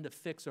done to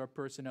fix our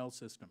personnel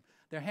system.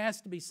 There has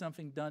to be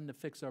something done to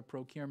fix our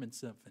procurement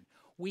system.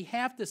 We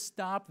have to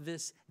stop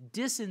this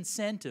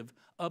disincentive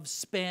of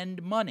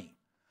spend money.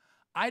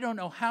 I don't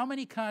know how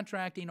many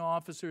contracting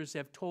officers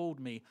have told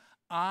me,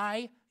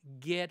 I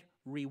get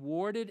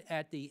rewarded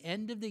at the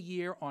end of the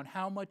year on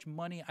how much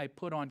money I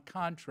put on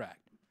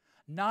contract,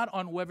 not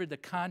on whether the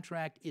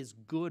contract is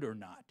good or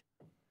not.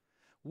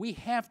 We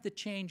have to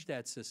change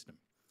that system.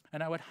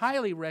 And I would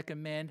highly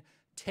recommend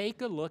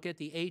take a look at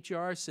the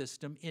HR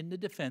system in the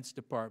Defense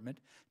Department,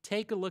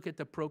 take a look at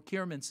the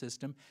procurement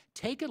system,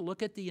 take a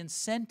look at the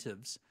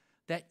incentives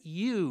that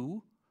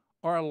you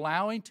are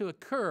allowing to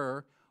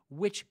occur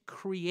which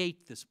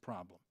create this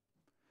problem.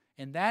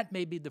 And that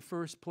may be the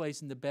first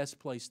place and the best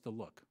place to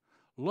look.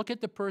 Look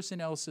at the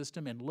personnel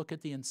system and look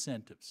at the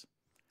incentives.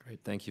 Great,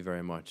 thank you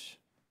very much.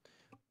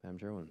 Madam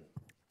Chairwoman.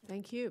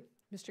 Thank you.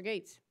 Mr.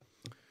 Gates.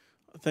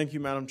 Thank you,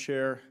 Madam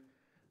Chair.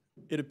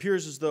 It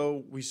appears as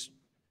though we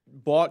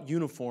bought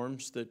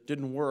uniforms that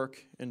didn't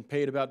work and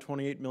paid about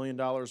 $28 million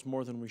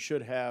more than we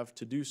should have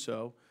to do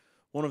so.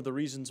 One of the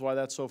reasons why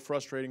that's so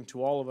frustrating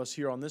to all of us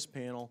here on this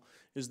panel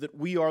is that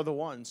we are the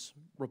ones,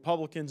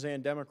 Republicans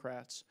and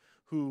Democrats,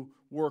 who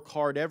work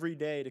hard every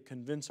day to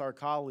convince our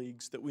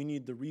colleagues that we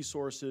need the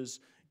resources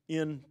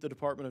in the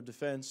Department of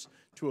Defense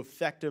to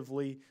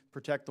effectively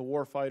protect the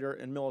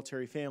warfighter and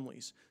military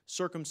families.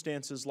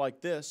 Circumstances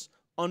like this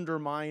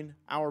undermine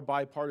our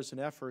bipartisan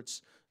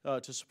efforts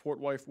to support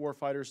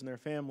warfighters and their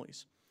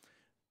families.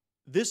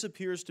 This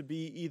appears to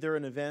be either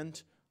an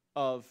event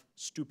of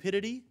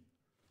stupidity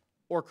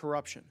or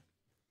corruption.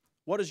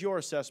 What is your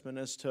assessment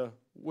as to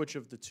which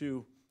of the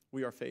two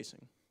we are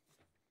facing?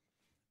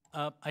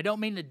 I don't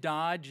mean to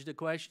dodge the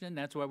question.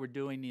 That's why we're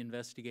doing the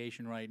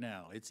investigation right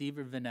now. It's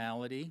either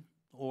venality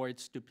or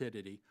it's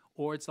stupidity,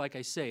 or it's like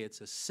I say,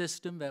 it's a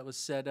system that was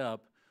set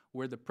up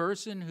where the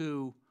person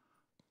who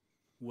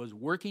was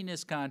working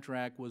this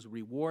contract was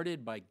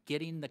rewarded by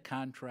getting the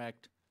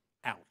contract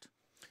out.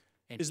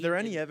 And is there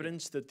any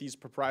evidence that these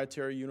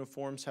proprietary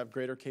uniforms have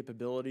greater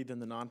capability than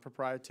the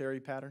non-proprietary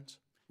patterns?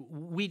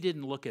 We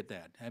didn't look at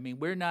that. I mean,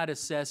 we're not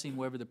assessing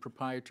whether the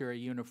proprietary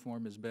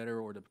uniform is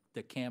better or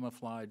the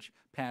camouflage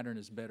pattern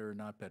is better or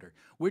not better.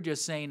 We're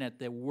just saying that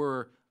there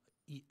were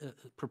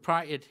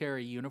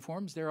proprietary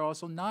uniforms. There are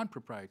also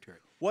non-proprietary.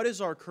 What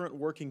is our current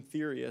working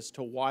theory as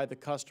to why the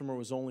customer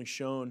was only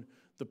shown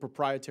the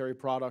proprietary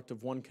product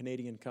of one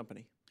Canadian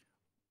company?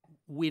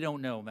 We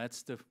don't know.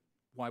 That's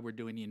why we're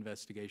doing the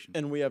investigation.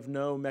 And we have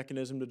no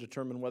mechanism to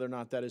determine whether or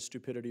not that is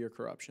stupidity or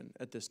corruption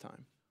at this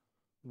time?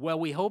 Well,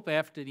 we hope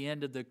after the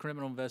end of the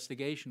criminal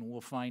investigation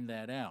we'll find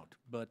that out.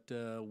 But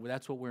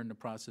that's what we're in the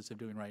process of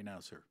doing right now,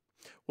 sir.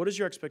 What is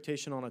your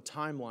expectation on a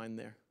timeline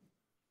there?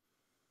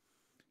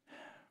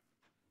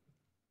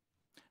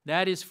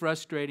 That is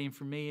frustrating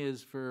for me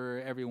as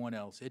for everyone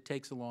else. It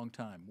takes a long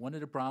time. One of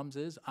the problems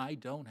is I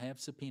don't have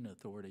subpoena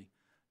authority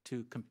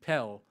to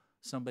compel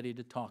somebody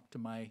to talk to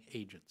my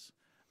agents.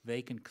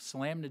 They can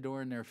slam the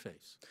door in their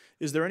face.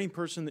 Is there any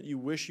person that you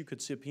wish you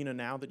could subpoena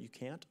now that you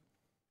can't?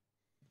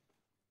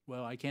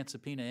 Well, I can't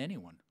subpoena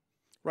anyone.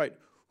 Right.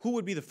 Who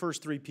would be the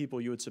first three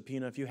people you would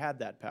subpoena if you had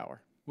that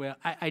power? Well,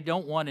 I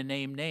don't want to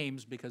name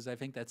names because I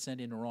think that's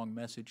sending the wrong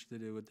message to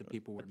do with the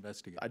people we're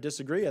investigating. I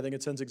disagree. I think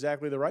it sends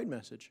exactly the right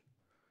message.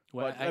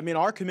 Well, but, I mean,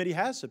 our committee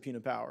has subpoena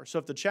power. So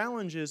if the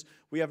challenge is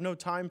we have no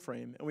time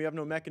frame and we have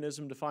no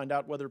mechanism to find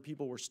out whether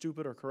people were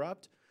stupid or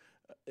corrupt,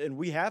 and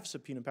we have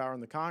subpoena power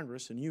in the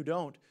Congress and you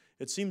don't,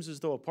 it seems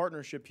as though a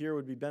partnership here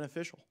would be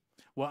beneficial.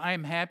 Well, I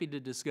am happy to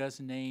discuss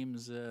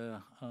names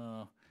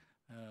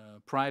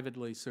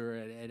privately, sir,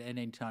 at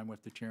any time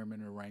with the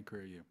chairman or ranker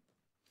or you.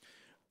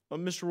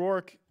 Mr.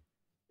 Rourke,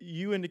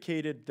 you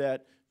indicated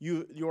that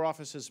your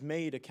office has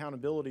made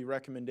accountability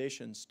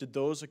recommendations. Did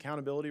those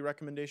accountability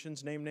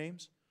recommendations name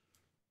names?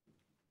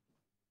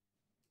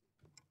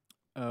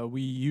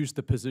 We use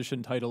the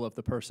position title of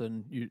the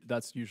person.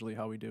 That's usually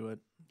how we do it.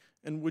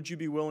 And would you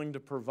be willing to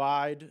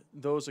provide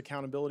those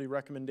accountability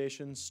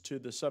recommendations to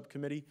the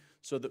subcommittee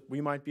so that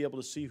we might be able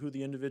to see who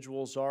the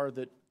individuals are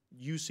that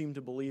you seem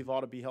to believe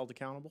ought to be held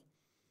accountable?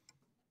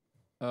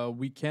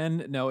 We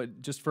can. Now,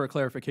 just for a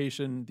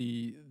clarification,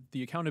 the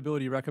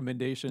accountability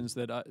recommendations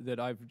that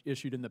I've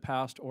issued in the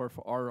past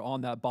are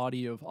on that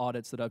body of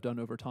audits that I've done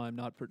over time,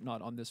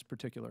 not on this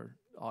particular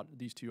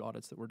these two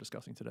audits that we're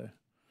discussing today.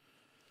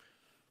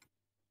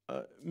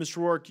 Mr.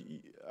 Rourke,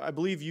 I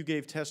believe you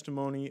gave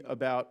testimony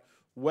about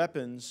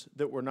weapons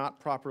that were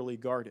not properly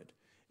guarded.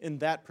 In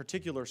that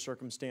particular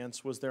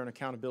circumstance, was there an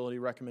accountability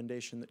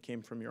recommendation that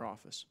came from your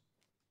office?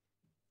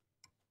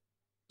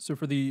 So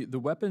for the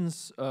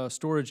weapons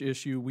storage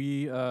issue,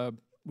 we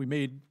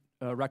made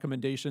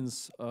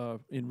recommendations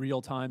in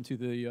real time to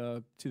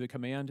the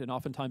command, and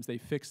oftentimes they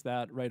fix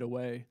that right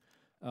away.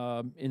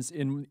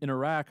 In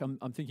Iraq,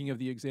 I'm thinking of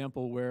the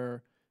example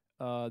where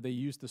they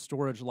used the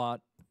storage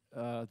lot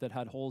that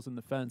had holes in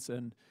the fence,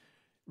 and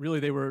really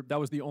that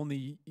was the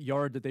only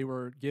yard that they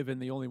were given,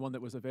 the only one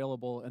that was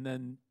available. And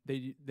then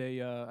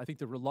I think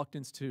the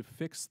reluctance to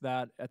fix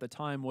that at the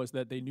time was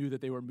that they knew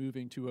that they were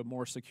moving to a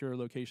more secure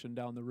location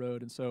down the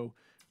road, and so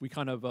we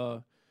kind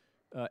of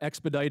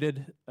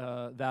expedited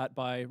that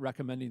by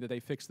recommending that they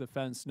fix the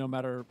fence, no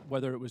matter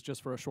whether it was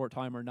just for a short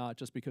time or not,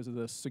 just because of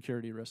the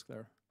security risk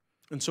there.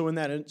 And so in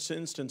that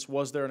instance,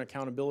 was there an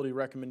accountability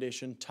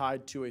recommendation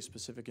tied to a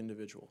specific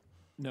individual?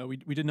 No,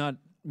 we did not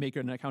make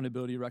an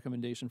accountability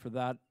recommendation for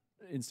that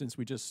instance.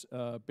 We just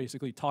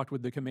basically talked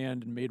with the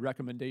command and made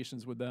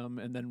recommendations with them,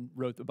 and then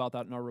wrote about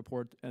that in our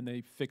report, and they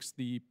fixed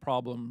the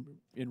problem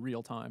in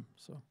real time.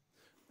 So,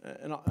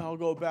 and I'll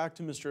go back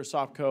to Mr.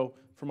 Osopko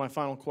for my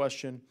final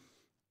question.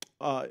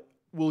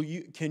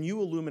 Can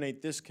you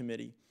illuminate this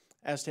committee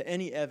as to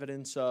any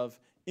evidence of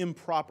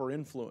improper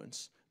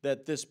influence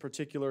that this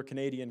particular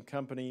Canadian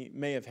company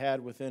may have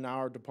had within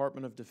our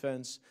Department of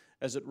Defense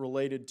as it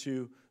related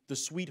to the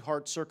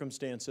sweetheart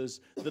circumstances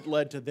that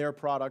led to their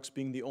products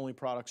being the only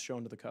products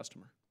shown to the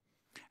customer.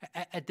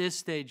 At this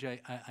stage,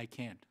 I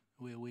can't.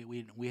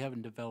 We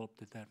haven't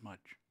developed it that much.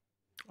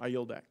 I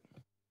yield back.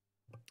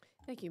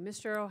 Thank you.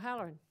 Mr.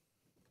 O'Halloran.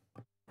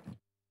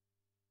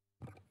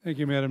 Thank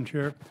you, Madam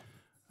Chair.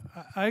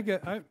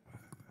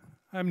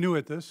 I'm new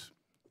at this,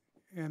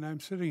 and I'm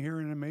sitting here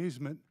in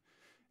amazement,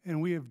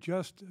 and we have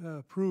just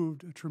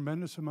approved a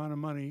tremendous amount of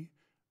money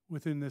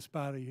within this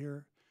body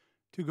here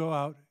to go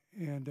out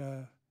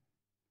and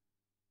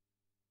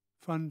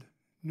fund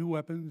new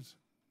weapons,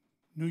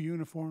 new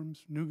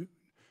uniforms, new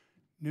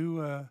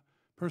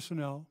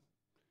personnel,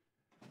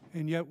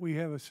 and yet we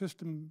have a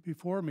system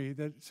before me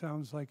that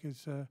sounds like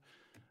it's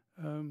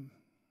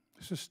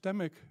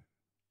systemic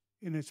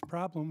in its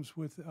problems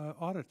with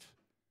audits.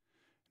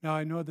 Now,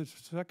 I know that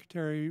the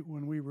Secretary,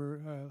 when we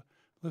were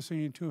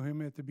listening to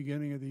him at the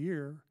beginning of the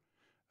year,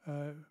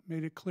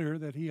 made it clear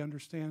that he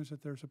understands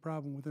that there's a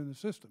problem within the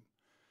system.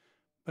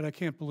 But I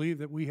can't believe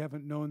that we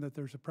haven't known that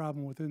there's a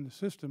problem within the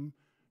system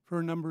for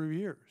a number of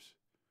years.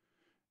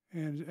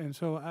 And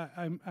so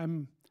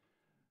I'm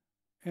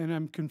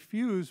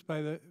confused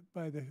by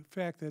the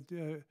fact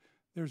that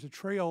there's a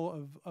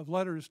trail of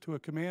letters to a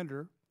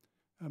commander.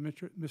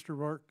 Mr.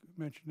 Rourke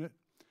mentioned it.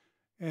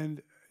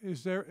 And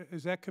is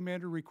that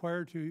commander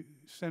required to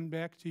send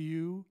back to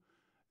you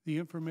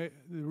the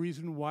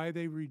reason why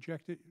they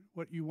rejected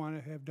what you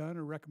want to have done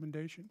or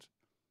recommendations?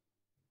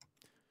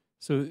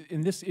 So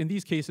in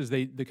these cases,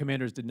 the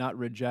commanders did not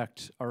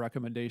reject our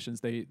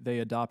recommendations. They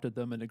adopted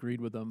them and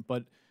agreed with them.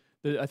 But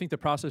I think the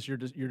process you're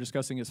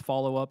discussing is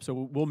follow-up.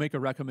 So we'll make a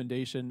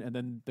recommendation, and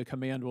then the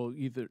command will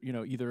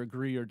either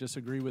agree or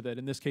disagree with it.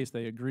 In this case,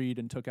 they agreed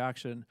and took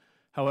action.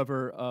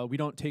 However, we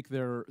don't take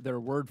their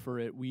word for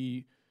it.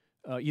 We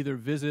either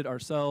visit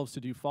ourselves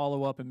to do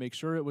follow-up and make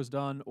sure it was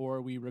done,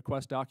 or we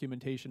request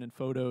documentation and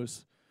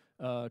photos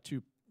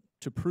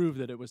to prove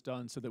that it was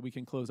done so that we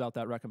can close out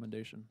that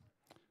recommendation.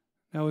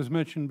 Now, it was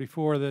mentioned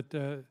before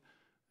that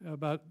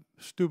about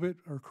stupid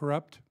or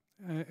corrupt,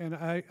 and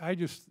I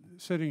just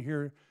sitting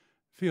here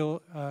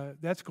feel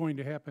that's going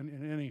to happen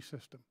in any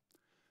system.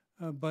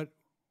 But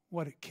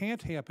what it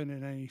can't happen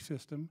in any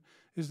system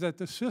is that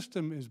the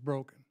system is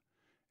broken,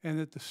 and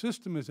that the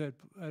system is at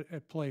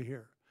play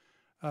here.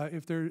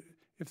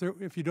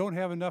 If you don't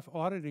have enough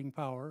auditing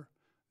power,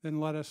 then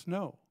let us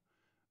know.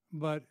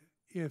 But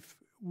if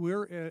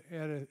we're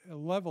at a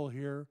level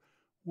here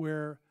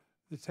where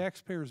the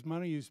taxpayers'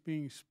 money is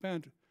being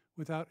spent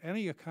without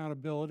any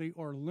accountability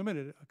or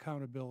limited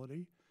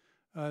accountability,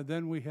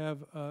 then we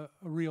have a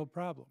real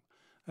problem.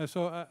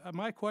 So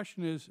my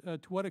question is, to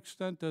what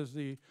extent does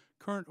the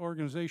current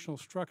organizational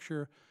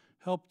structure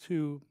help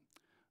the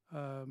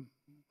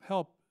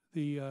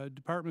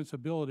department's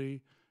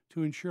ability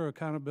to ensure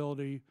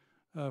accountability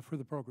for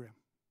the program?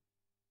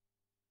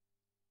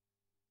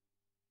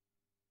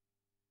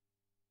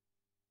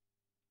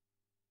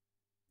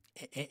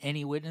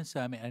 Any witness?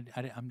 I mean,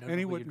 I'm not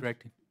Any really witness.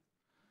 directing.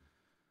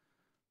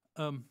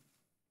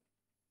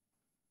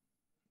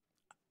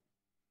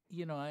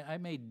 You know, I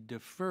may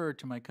defer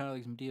to my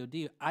colleagues from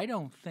DOD. I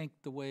don't think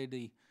the way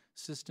the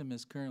system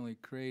is currently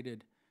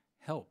created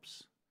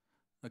helps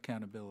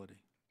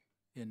accountability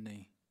in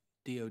the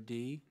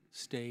DOD,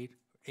 state,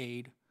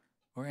 aid,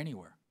 or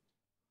anywhere.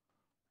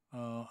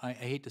 I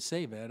hate to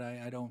say that.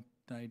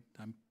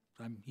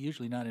 I'm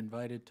usually not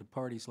invited to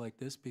parties like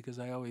this because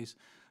I always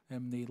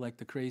am like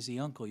the crazy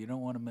uncle. You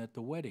don't want them at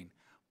the wedding.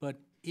 But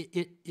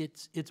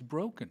it's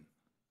broken.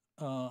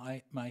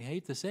 I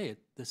hate to say it.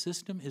 The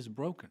system is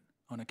broken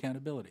on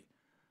accountability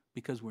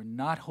because we're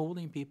not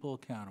holding people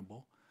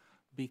accountable,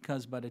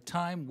 because by the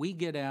time we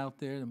get out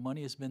there, the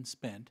money has been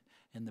spent,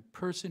 and the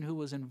person who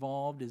was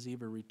involved is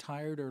either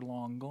retired or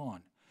long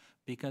gone,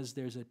 because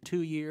there's a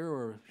 2-year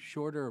or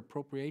shorter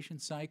appropriation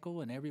cycle,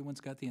 and everyone's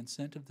got the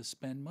incentive to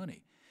spend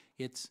money.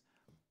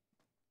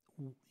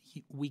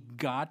 We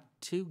got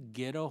to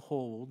get a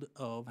hold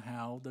of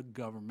how the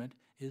government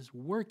is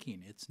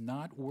working. It's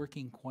not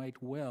working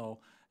quite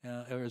well,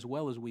 or as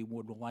well as we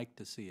would like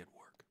to see it work.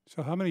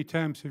 So how many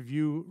times have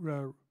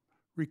you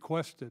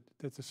requested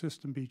that the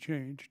system be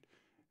changed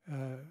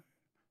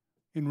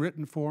in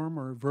written form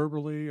or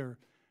verbally, or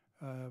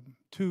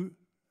to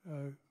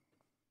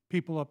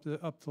people up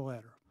the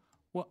ladder?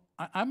 Well,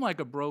 I'm like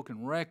a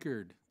broken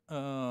record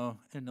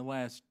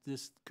in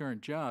this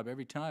current job.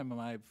 Every time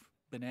I've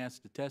been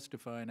asked to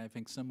testify, and I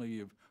think some of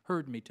you have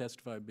heard me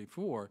testify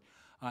before,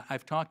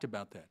 I've talked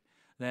about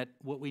that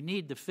what we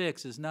need to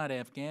fix is not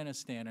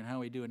Afghanistan and how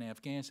we do in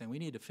Afghanistan. We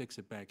need to fix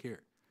it back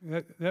here.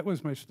 That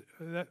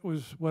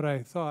was what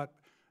I thought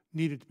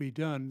needed to be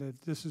done, that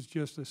this is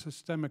just a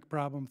systemic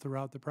problem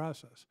throughout the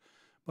process.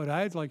 But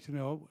I'd like to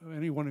know,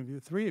 any one of you,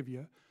 3 of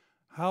you,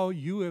 how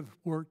you have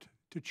worked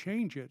to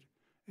change it,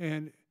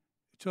 and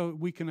so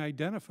we can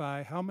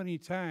identify how many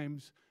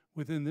times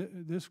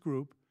within this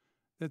group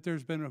that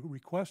there's been a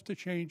request to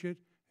change it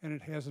and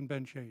it hasn't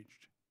been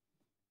changed.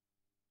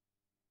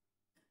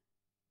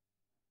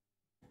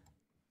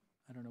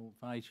 I don't know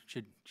if I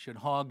should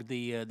hog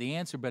the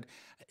answer, but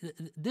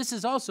this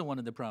is also one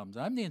of the problems.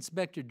 I'm the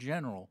Inspector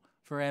General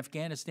for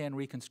Afghanistan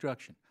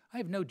reconstruction. I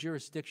have no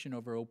jurisdiction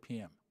over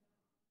OPM.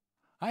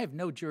 I have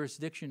no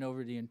jurisdiction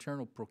over the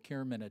internal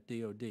procurement at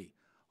DOD,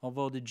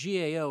 although the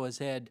GAO has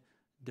had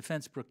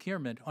defense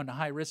procurement on the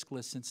high-risk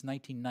list since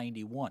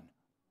 1991.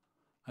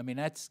 I mean,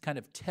 that's kind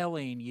of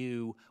telling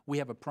you we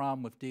have a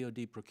problem with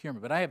DOD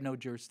procurement, but I have no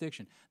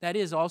jurisdiction. That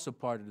is also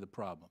part of the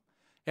problem.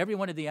 Every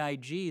one of the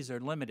IGs are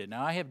limited.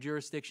 Now, I have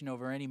jurisdiction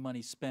over any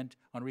money spent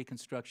on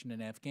reconstruction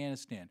in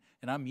Afghanistan,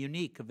 and I'm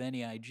unique of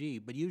any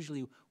IG, but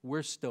usually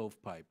we're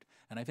stovepiped,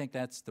 and I think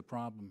that's the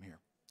problem here.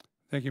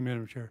 Thank you,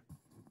 Madam Chair.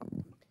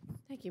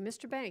 Thank you.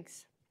 Mr.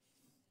 Banks.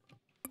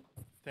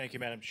 Thank you,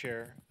 Madam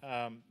Chair.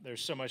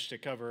 There's so much to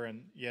cover,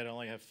 and yet I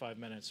only have 5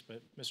 minutes.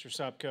 But Mr.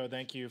 Sopko,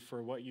 thank you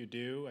for what you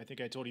do. I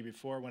think I told you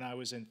before, when I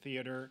was in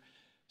theater,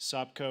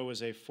 Sopko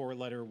was a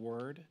 4-letter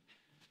word.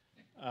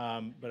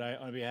 But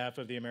on behalf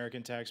of the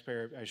American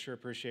taxpayer, I sure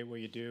appreciate what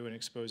you do in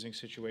exposing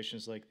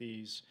situations like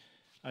these.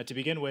 To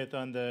begin with,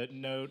 on the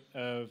note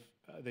of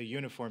the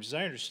uniforms, as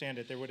I understand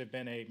it, there would have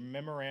been a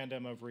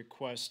memorandum of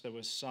request that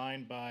was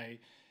signed by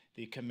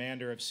the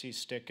commander of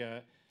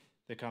CSTICA,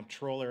 the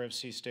comptroller of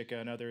CSTICA,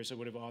 and others that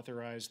would have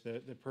authorized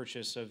the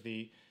purchase of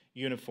the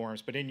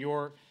uniforms. But in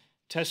your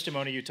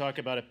testimony, you talk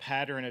about a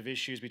pattern of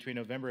issues between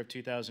November of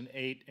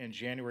 2008 and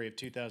January of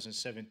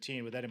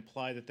 2017. Would that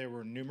imply that there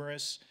were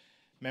numerous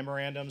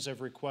memorandums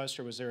of request,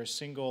 or was there a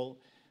single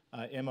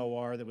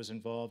MOR that was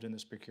involved in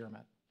this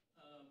procurement?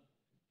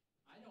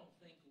 I don't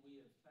think we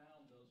have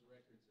found those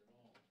records at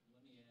all. Let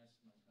me ask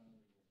my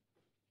colleague here.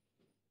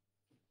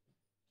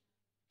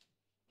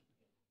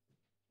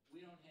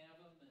 We don't have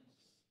them, and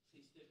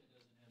CSTICA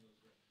doesn't have those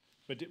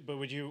records. But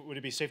would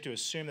it be safe to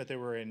assume that there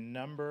were a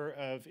number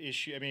of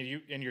issues? I mean,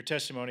 you, in your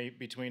testimony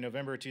between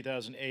November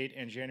 2008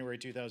 and January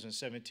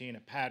 2017, a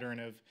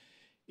pattern of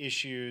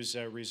issues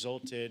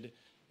resulted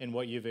in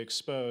what you've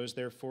exposed.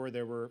 Therefore,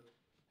 there were,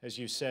 as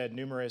you said,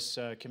 numerous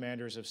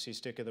commanders of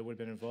CSTICA that would have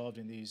been involved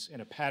in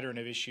a pattern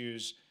of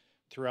issues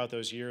throughout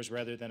those years,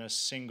 rather than a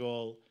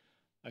single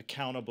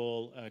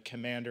accountable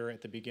commander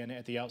at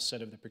the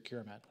outset of the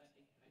procurement.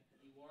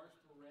 You are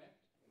correct,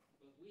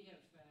 but we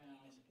have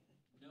found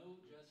no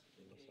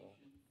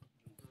justification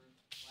for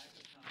lack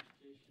of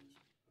competition.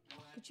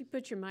 Could you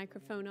put your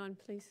microphone on,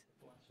 please?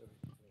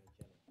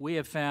 We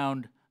have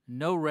found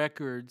no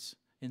records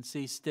in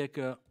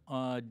CSTICA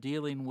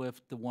dealing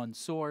with the one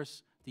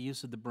source, the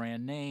use of the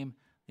brand name,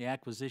 the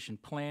acquisition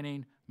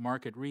planning,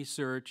 market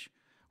research,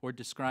 or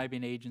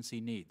describing agency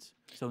needs.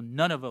 So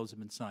none of those have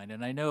been signed.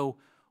 And I know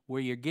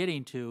where you're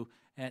getting to.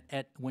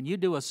 When you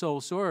do a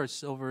sole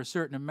source over a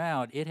certain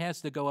amount, it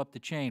has to go up the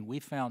chain. We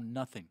found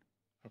nothing.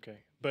 Okay,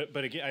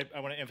 but again,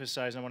 I want to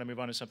emphasize, I want to move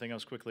on to something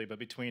else quickly, but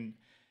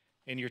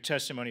in your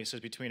testimony, it says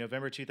between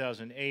November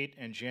 2008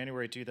 and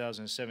January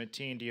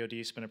 2017,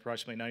 DOD spent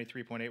approximately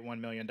 $93.81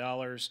 million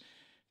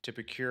to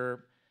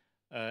procure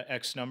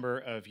X number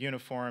of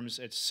uniforms,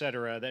 et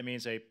cetera. That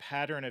means a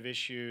pattern of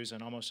issues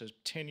and almost a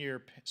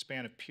 10-year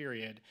span of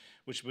period,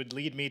 which would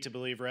lead me to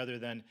believe, rather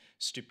than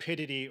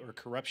stupidity or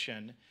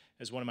corruption,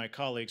 as one of my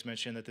colleagues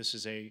mentioned, that this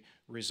is a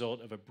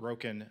result of a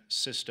broken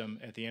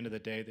system at the end of the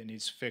day that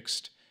needs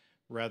fixed,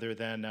 rather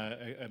than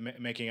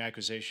making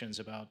accusations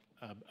about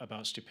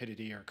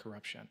stupidity or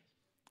corruption.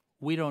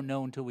 We don't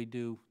know until we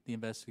do the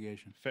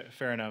investigation.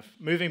 Fair enough.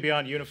 Moving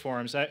beyond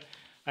uniforms,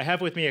 I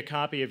have with me a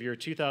copy of your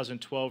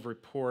 2012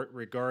 report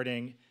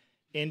regarding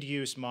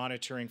end-use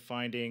monitoring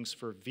findings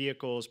for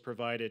vehicles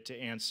provided to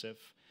ANSIF.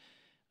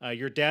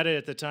 Your data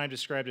at the time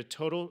described a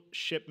total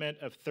shipment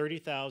of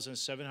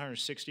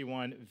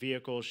 30,761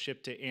 vehicles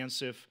shipped to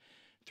ANSIF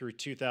through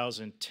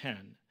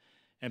 2010.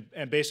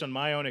 And based on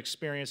my own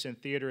experience in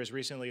theater as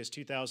recently as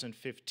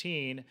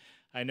 2015,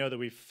 I know that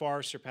we've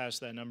far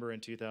surpassed that number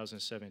in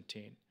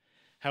 2017.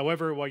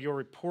 However, while your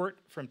report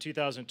from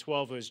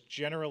 2012 was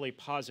generally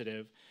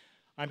positive,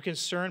 I'm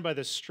concerned by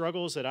the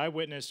struggles that I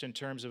witnessed in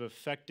terms of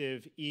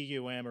effective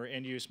EUM, or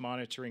end-use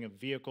monitoring of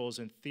vehicles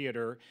in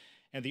theater,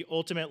 and the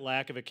ultimate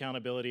lack of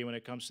accountability when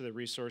it comes to the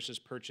resources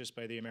purchased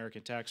by the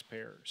American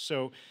taxpayer.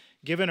 So,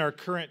 given our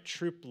current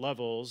troop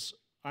levels,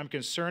 I'm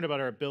concerned about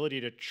our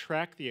ability to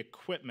track the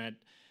equipment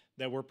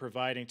that we're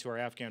providing to our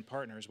Afghan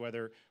partners,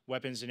 whether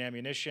weapons and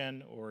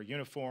ammunition or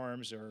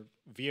uniforms or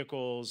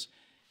vehicles,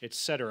 et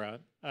cetera.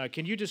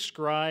 Can you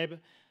describe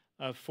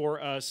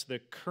for us the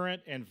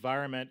current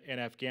environment in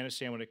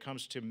Afghanistan when it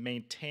comes to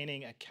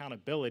maintaining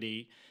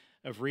accountability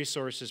of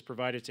resources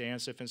provided to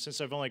ANSIF? And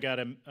since I've only got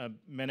a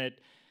minute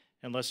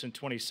and less than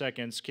 20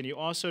 seconds, can you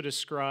also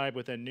describe,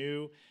 with a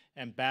new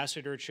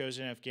ambassador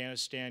chosen in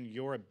Afghanistan,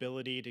 your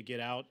ability to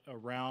get out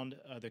around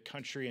the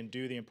country and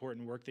do the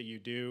important work that you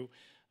do,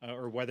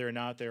 or whether or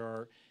not there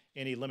are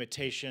any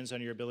limitations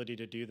on your ability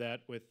to do that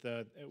with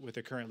the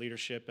current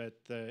leadership at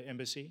the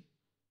embassy?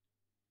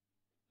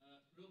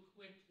 Real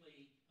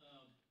quickly,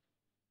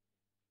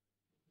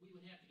 we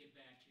would have to get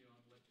back to you on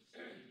what the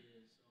state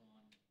is on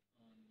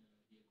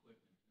the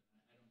equipment.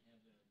 I don't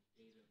have the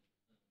data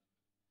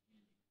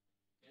handy.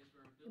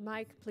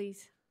 Mike,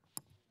 please.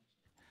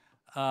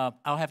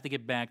 I'll have to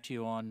get back to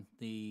you on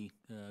the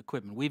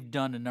equipment. We've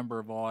done a number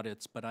of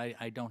audits, but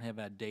I don't have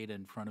that data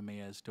in front of me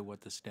as to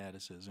what the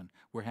status is, and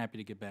we're happy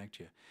to get back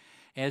to you.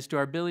 As to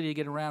our ability to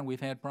get around,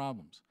 we've had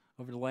problems.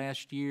 Over the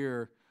last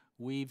year,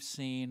 we've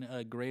seen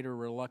a greater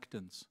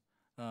reluctance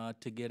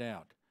to get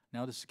out.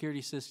 Now, the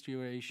security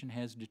situation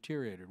has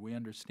deteriorated. We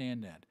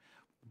understand that,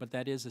 but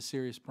that is a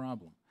serious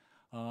problem.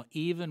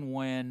 Even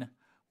when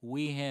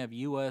we have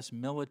U.S.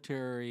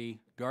 military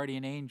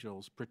guardian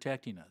angels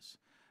protecting us,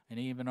 and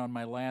even on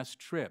my last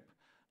trip,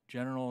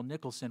 General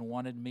Nicholson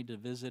wanted me to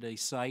visit a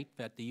site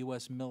that the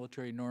U.S.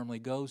 military normally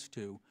goes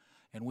to,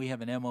 and we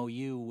have an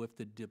MOU with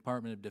the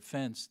Department of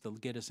Defense to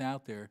get us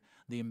out there.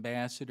 The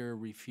ambassador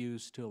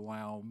refused to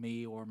allow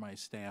me or my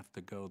staff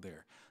to go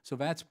there. So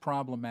that's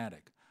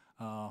problematic.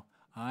 There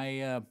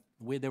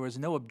was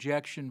no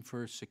objection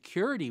for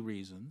security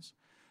reasons.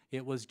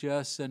 It was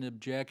just an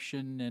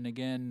objection, and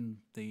again,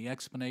 the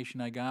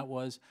explanation I got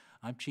was,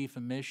 I'm chief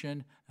of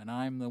mission, and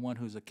I'm the one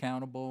who's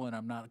accountable, and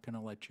I'm not going to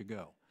let you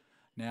go.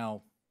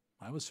 Now,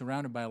 I was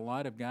surrounded by a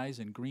lot of guys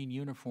in green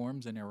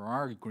uniforms, and there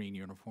are green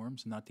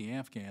uniforms, not the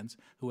Afghans,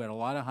 who had a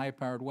lot of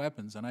high-powered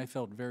weapons, and I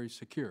felt very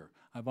secure.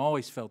 I've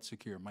always felt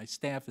secure. My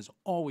staff has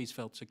always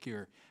felt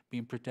secure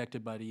being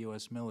protected by the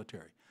U.S.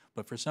 military.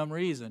 But for some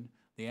reason,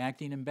 the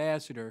acting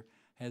ambassador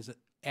has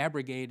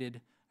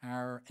abrogated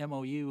our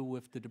MOU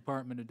with the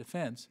Department of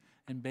Defense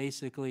and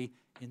basically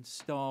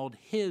installed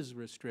his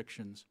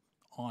restrictions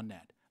on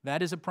that.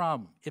 That is a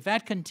problem. If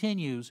that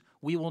continues,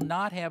 we will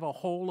not have a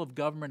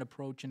whole-of-government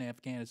approach in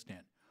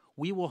Afghanistan.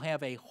 We will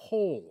have a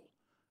hole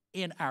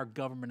in our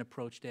government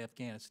approach to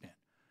Afghanistan.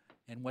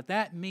 And what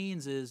that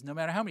means is no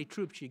matter how many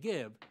troops you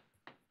give,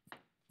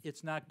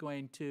 it's not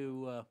going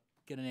to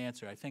get an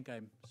answer. I think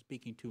I'm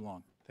speaking too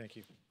long. Thank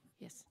you.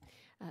 Yes.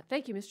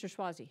 Thank you, Mr.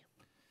 Swazi.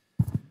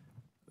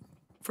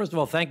 First of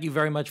all, thank you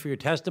very much for your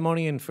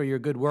testimony and for your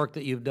good work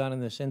that you've done in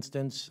this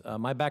instance.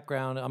 My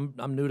background,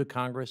 I'm new to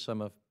Congress.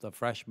 I'm a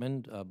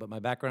freshman, but my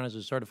background is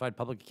a certified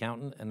public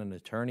accountant and an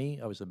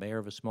attorney. I was the mayor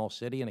of a small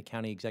city and a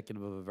county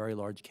executive of a very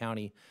large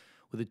county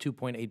with a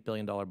 $2.8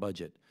 billion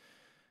budget.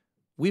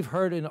 We've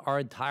heard in our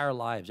entire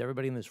lives,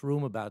 everybody in this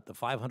room, about the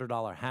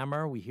 $500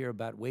 hammer. We hear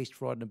about waste,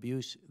 fraud, and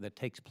abuse that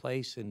takes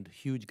place in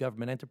huge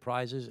government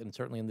enterprises and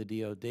certainly in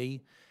the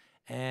DOD.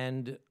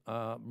 And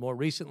more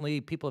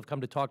recently, people have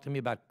come to talk to me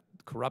about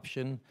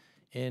corruption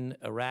in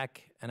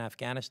Iraq and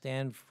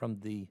Afghanistan from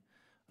the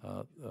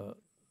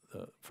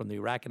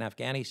Iraq and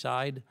Afghani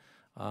side.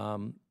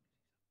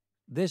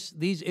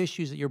 These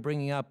issues that you're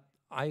bringing up,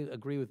 I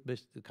agree with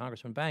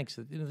Congressman Banks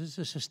that this is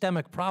a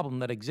systemic problem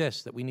that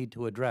exists that we need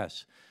to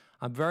address.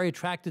 I'm very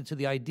attracted to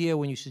the idea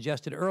when you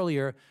suggested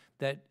earlier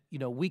that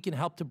we can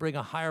help to bring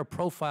a higher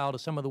profile to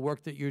some of the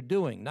work that you're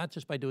doing, not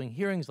just by doing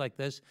hearings like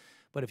this,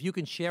 but if you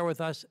can share with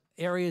us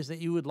areas that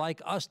you would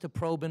like us to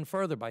probe in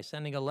further by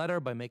sending a letter,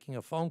 by making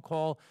a phone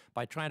call,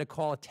 by trying to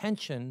call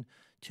attention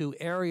to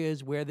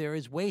areas where there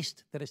is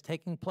waste that is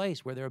taking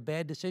place, where there are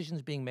bad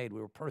decisions being made,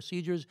 where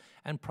procedures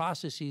and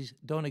processes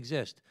don't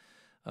exist.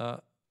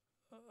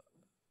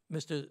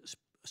 Mr.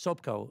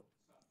 Sopko,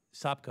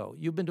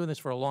 you've been doing this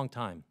for a long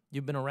time.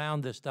 You've been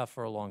around this stuff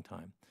for a long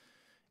time.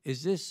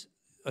 Is this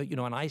an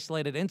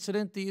isolated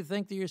incident, do you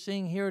think, that you're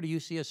seeing here, or do you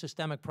see a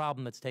systemic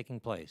problem that's taking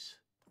place?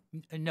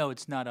 No,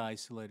 it's not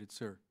isolated,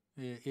 sir.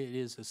 It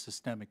is a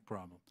systemic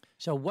problem.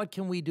 So what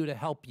can we do to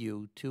help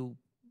you to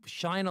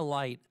shine a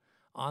light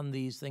on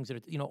these things that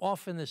are,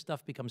 often this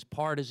stuff becomes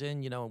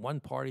partisan, and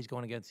one party's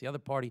going against the other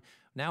party.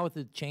 Now with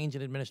the change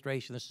in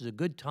administration, this is a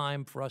good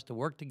time for us to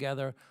work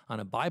together on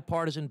a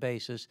bipartisan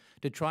basis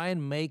to try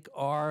and make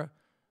our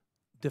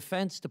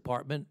Defense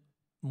Department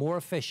more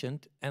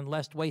efficient and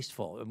less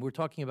wasteful. And we're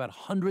talking about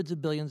hundreds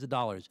of billions of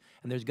dollars.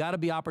 And there's got to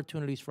be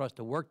opportunities for us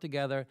to work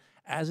together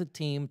as a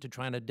team to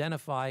try and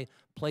identify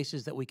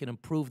places that we can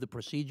improve the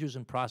procedures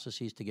and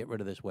processes to get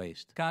rid of this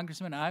waste.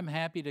 Congressman, I'm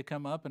happy to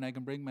come up, and I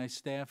can bring my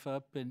staff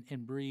up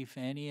and brief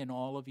any and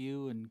all of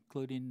you,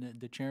 including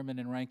the chairman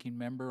and ranking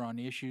member, on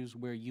issues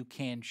where you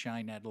can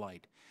shine that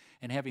light.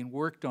 And having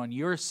worked on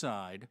your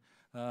side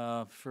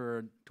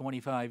for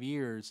 25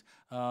 years,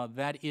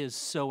 that is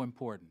so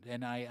important.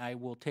 And I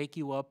will take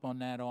you up on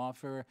that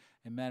offer.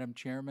 And Madam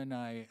Chairman,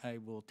 I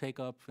will take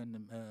up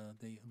and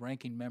the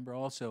ranking member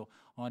also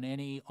on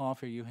any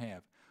offer you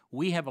have.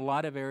 We have a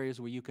lot of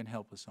areas where you can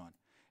help us on.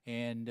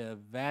 And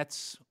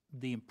that's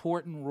the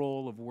important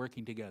role of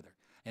working together.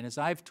 And as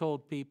I've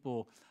told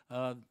people,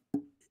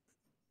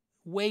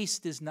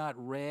 waste is not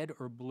red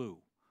or blue.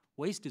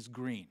 Waste is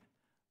green.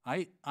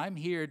 I'm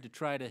here to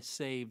try to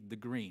save the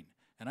green.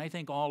 And I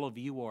think all of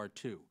you are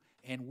too.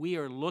 And we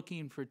are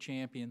looking for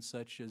champions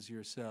such as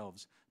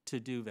yourselves to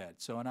do that.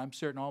 So, and I'm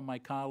certain all my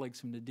colleagues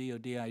from the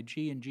DOD,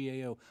 IG, and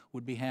GAO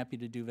would be happy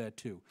to do that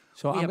too.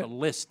 So we have a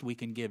list we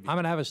can give you. I'm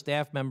going to have a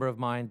staff member of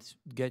mine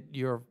get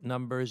your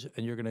numbers,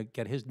 and you're going to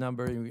get his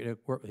number.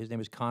 His name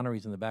is Connor.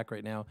 He's in the back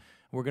right now.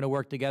 We're going to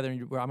work together,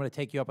 and I'm going to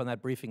take you up on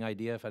that briefing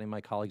idea. If any of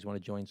my colleagues want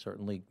to join,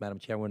 certainly, Madam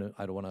Chairwoman,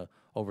 I don't want to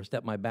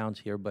overstep my bounds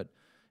here, but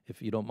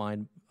if you don't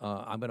mind,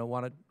 I'm going to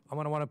want to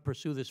want to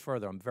pursue this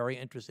further. I'm very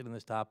interested in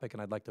this topic,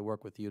 and I'd like to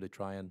work with you to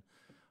try and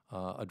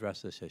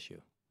address this issue.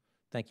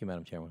 Thank you,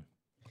 Madam Chairman.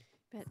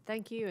 But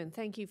thank you, and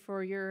thank you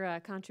for your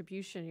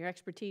contribution, your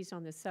expertise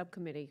on this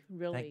subcommittee.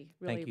 Really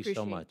thank you appreciate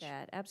so much.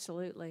 that.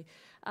 Absolutely.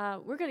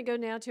 We're going to go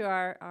now to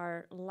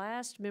our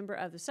last member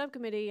of the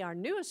subcommittee, our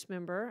newest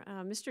member,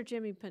 Mr.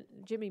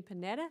 Jimmy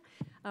Panetta.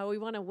 We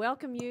want to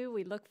welcome you.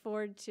 We look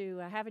forward to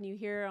having you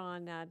here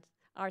on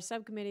our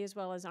subcommittee as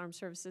well as Armed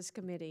Services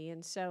Committee.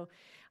 And so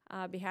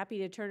I'd be happy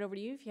to turn it over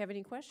to you if you have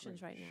any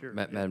questions right now. Sure.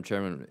 Madam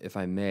Chairman, if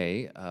I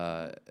may,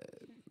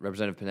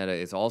 Representative Panetta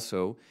is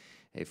also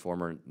a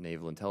former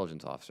naval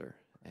intelligence officer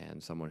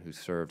and someone who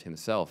served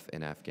himself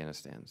in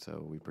Afghanistan.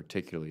 So we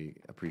particularly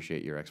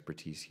appreciate your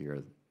expertise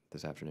here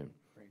this afternoon.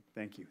 Great,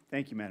 thank you.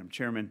 Thank you, Madam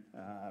Chairman,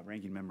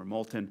 Ranking Member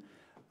Moulton,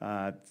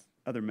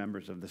 other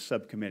members of the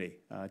subcommittee.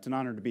 It's an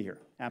honor to be here,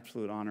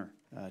 absolute honor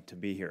to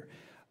be here.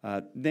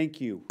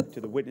 Thank you to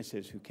the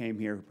witnesses who came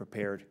here, who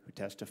prepared, who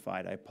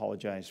testified. I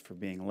apologize for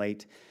being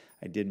late.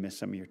 I did miss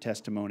some of your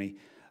testimony.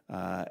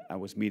 I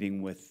was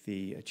meeting with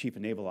the Chief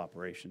of Naval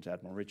Operations,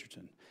 Admiral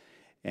Richardson.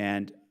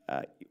 And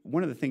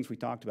one of the things we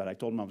talked about, I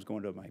told him I was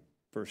going to my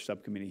first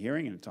subcommittee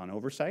hearing, and it's on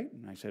oversight.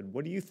 And I said,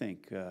 "What do you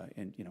think?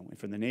 And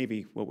from the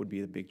Navy, what would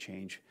be the big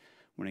change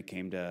when it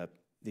came to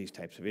these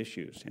types of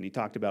issues?" And he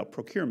talked about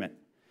procurement.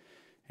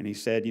 And he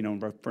said,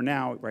 for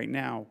now, right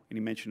now, and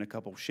he mentioned a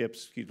couple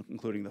ships,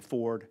 including the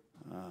Ford,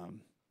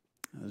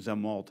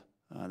 Zumwalt,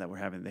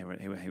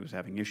 that he was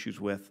having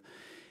issues with.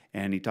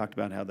 And he talked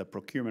about how the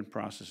procurement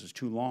process is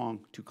too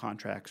long, two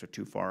contracts are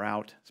too far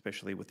out,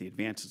 especially with the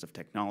advances of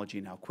technology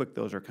and how quick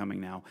those are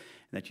coming now,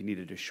 and that you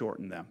needed to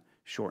shorten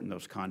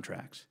those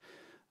contracts.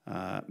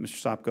 Mr.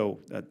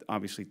 Sopko,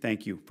 obviously,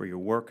 thank you for your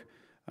work.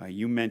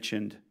 You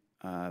mentioned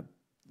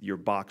your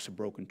box of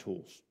broken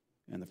tools,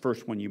 and the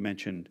first one you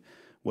mentioned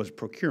was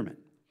procurement.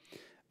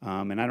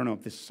 And I don't know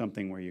if this is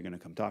something where you're going to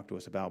come talk to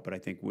us about, but I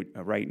think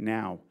right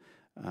now,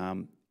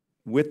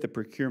 with the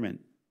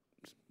procurement,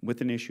 with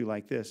an issue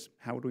like this,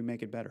 how would we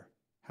make it better?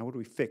 How would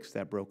we fix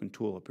that broken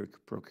tool of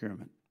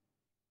procurement?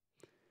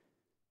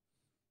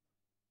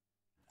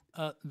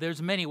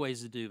 There's many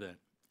ways to do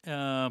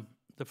that.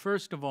 The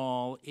first of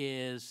all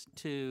is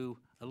to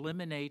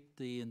eliminate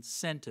the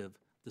incentive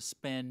to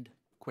spend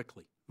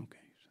quickly. Okay.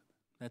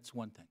 That's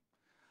one thing.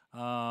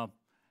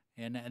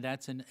 And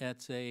that's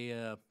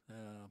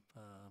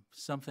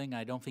something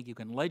I don't think you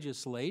can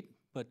legislate,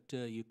 but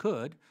you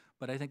could.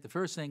 But I think the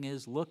first thing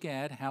is look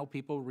at how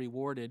people are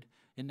rewarded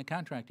in the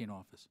contracting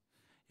office.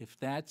 If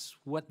that's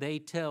what they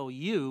tell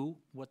you,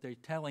 what they're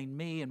telling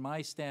me and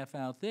my staff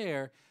out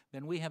there,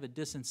 then we have a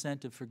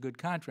disincentive for good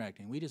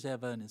contracting. We just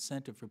have an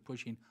incentive for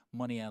pushing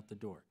money out the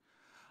door.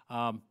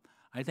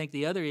 I think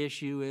the other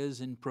issue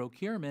is in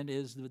procurement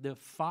is the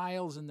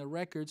files and the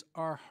records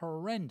are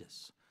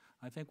horrendous.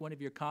 I think one of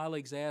your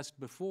colleagues asked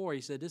before,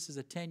 he said, this is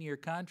a 10-year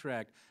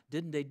contract.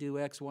 Didn't they do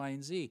X, Y,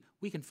 and Z?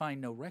 We can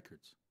find no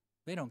records.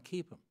 They don't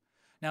keep them.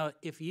 Now,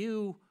 if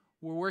you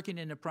were working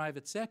in the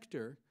private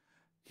sector,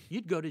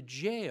 you'd go to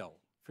jail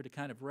for the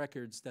kind of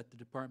records that the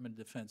Department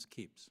of Defense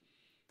keeps.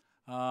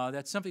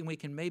 That's something we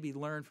can maybe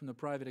learn from the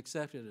private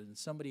sector. And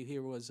somebody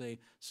here was a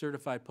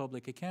certified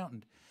public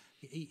accountant.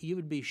 You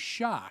would be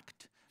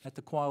shocked at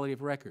the quality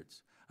of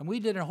records. And we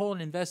did a whole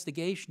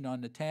investigation on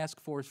the Task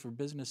Force for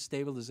Business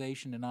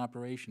Stabilization and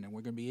Operation, and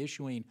we're going to be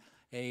issuing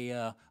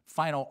a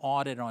final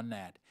audit on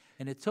that.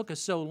 And it took us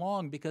so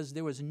long because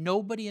there was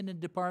nobody in the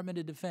Department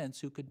of Defense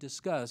who could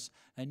discuss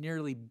a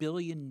nearly $1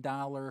 billion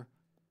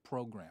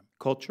program.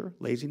 Culture,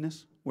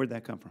 laziness, where'd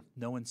that come from?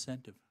 No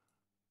incentive.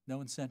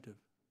 No incentive.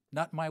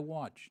 Not my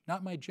watch,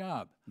 not my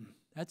job.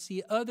 That's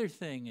the other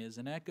thing is,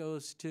 and that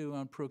goes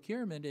to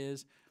procurement,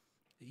 is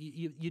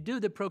you do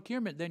the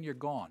procurement, then you're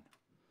gone.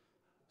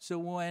 So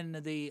when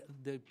the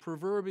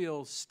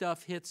proverbial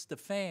stuff hits the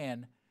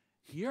fan,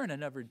 you're in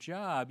another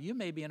job. You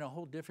may be in a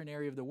whole different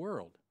area of the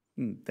world.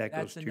 That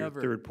goes to your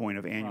third point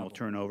of annual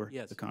turnover,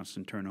 yes. The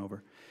constant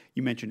turnover.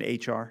 You mentioned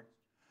HR.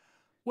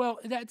 Well,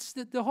 that's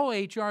the whole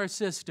HR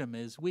system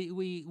is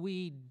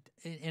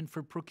and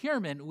for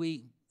procurement,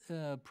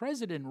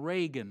 President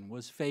Reagan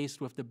was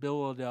faced with the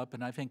build-up,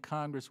 and I think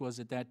Congress was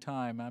at that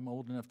time. I'm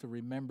old enough to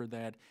remember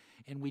that.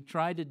 And we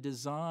tried to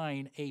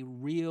design a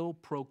real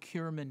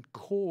procurement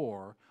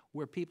core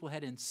where people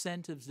had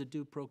incentives to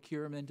do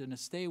procurement and to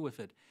stay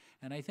with it.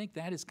 And I think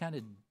that is kind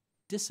of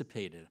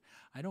dissipated.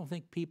 I don't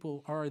think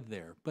people are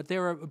there. But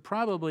there are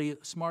probably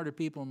smarter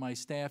people in my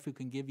staff who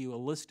can give you a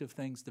list of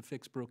things to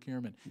fix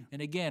procurement.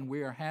 And again,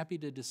 we are happy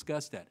to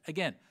discuss that.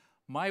 Again,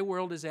 my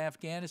world is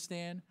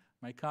Afghanistan.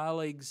 My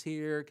colleagues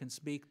here can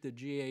speak the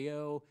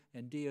GAO,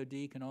 and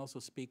DOD can also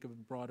speak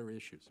of broader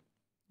issues.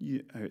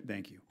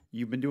 Thank you.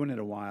 You've been doing it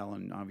a while,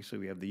 and obviously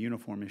we have the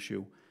uniform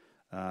issue.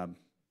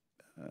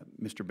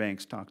 Mr.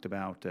 Banks talked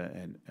about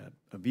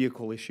a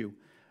vehicle issue.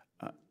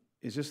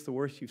 Is this the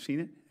worst you've seen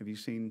it? Have you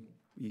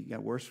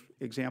got worse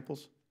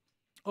examples?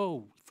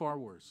 Oh, far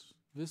worse.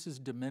 This is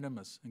de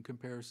minimis in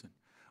comparison.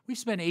 We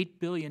spent $8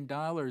 billion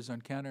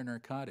on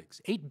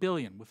counter-narcotics, $8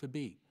 billion with a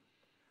B.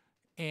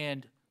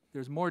 And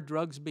There's more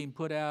drugs being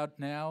put out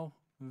now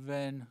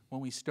than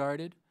when we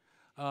started.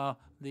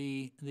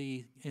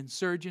 The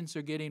insurgents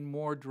are getting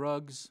more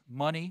drugs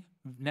money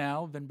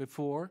now than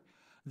before.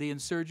 The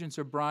insurgents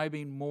are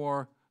bribing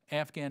more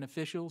Afghan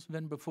officials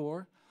than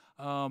before.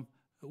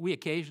 We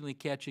occasionally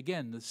catch,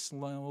 again, the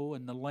slow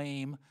and the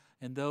lame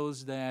and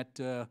those that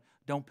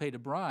don't pay the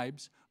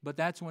bribes, but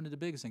that's one of the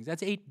biggest things.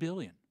 That's $8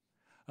 billion.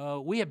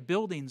 We have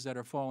buildings that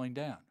are falling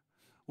down.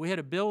 We had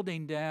a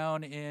building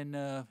down in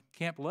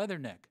Camp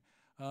Leatherneck,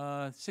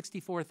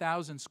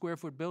 64,000 square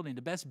foot building,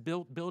 the best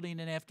built building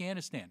in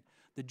Afghanistan.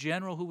 The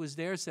general who was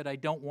there said, I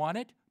don't want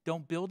it,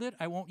 don't build it,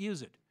 I won't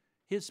use it.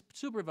 His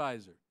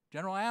supervisor,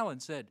 General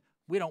Allen, said,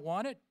 we don't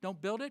want it, don't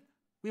build it,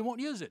 we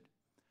won't use it.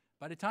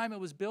 By the time it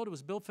was built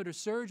for the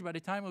surge. By the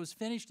time it was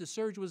finished, the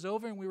surge was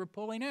over and we were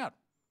pulling out.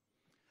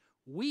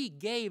 We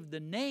gave the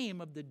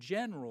name of the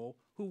general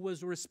who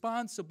was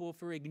responsible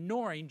for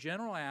ignoring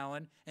General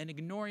Allen and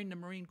ignoring the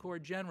Marine Corps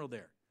general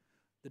there.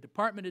 The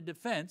Department of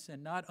Defense,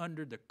 and not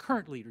under the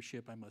current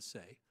leadership, I must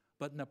say,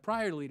 but in the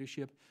prior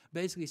leadership,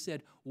 basically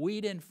said,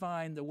 we didn't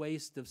find the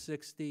waste of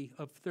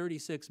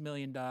 $36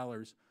 million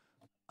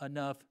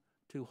enough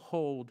to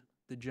hold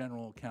the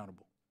general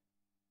accountable.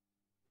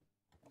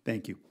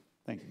 Thank you.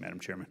 Thank you, Madam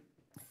Chairman.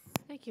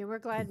 Thank you. We're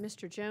glad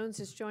Mr. Jones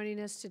is joining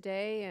us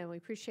today, and we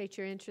appreciate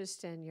your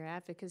interest and your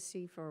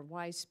advocacy for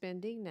wise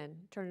spending, and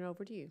turn it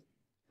over to you.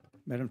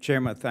 Madam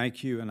Chairman,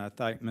 thank you, and I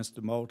thank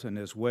Mr. Moulton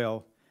as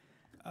well.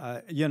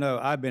 You know,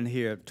 I've been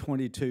here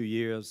 22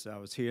 years. I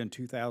was here in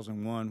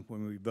 2001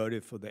 when we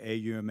voted for the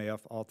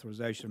AUMF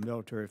authorization of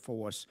military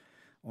force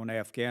on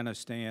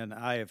Afghanistan.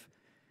 I have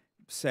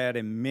sat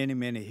in many,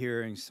 many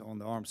hearings on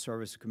the Armed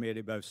Services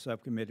Committee, both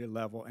subcommittee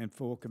level and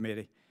full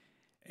committee.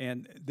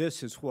 And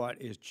this is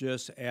what is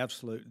just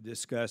absolutely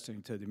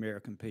disgusting to the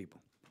American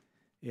people.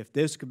 If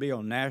this could be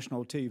on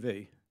national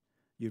TV,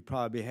 you'd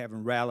probably be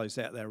having rallies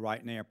out there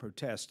right now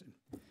protesting,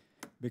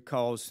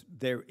 because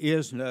there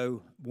is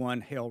no one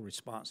held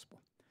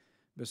responsible.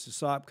 Mr.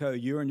 Sopko,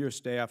 you and your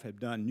staff have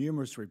done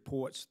numerous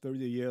reports through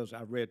the years.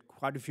 I've read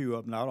quite a few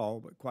of them, not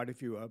all, but quite a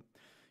few of them.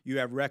 You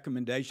have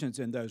recommendations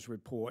in those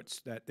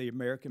reports that the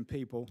American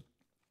people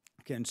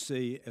can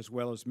see, as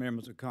well as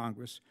members of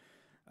Congress.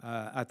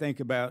 I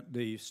think about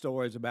the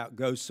stories about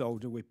Ghost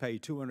Soldier. We pay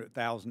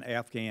 200,000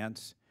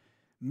 Afghans.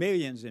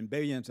 Millions and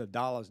billions of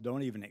dollars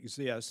don't even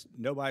exist.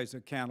 Nobody's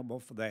accountable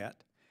for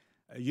that.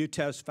 You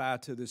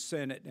testified to the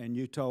Senate, and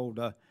you told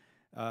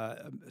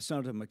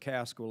Senator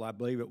McCaskill, I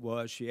believe it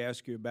was, she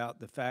asked you about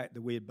the fact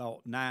that we had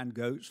bought 9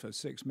 goats for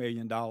 $6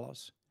 million.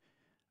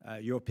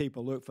 Your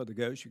people look for the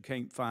goats. You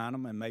can't find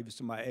them, and maybe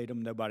somebody ate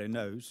them. Nobody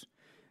knows.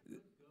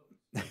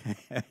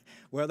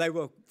 Well, they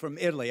were from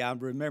Italy. I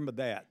remember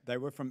that. They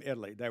were from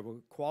Italy. They were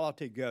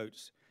quality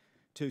goats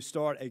to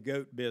start a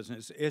goat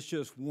business. It's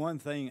just one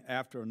thing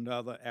after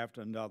another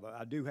after another.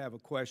 I do have a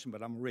question,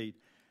 but I'm going to read.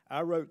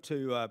 I wrote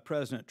to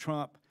President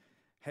Trump,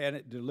 had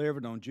it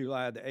delivered on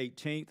July the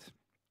 18th.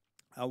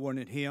 I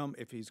wanted him,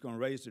 if he's going to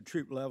raise the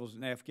troop levels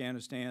in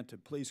Afghanistan, to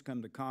please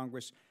come to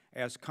Congress,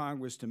 ask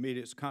Congress to meet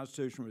its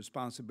constitutional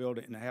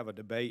responsibility and have a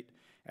debate.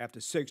 After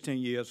 16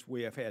 years,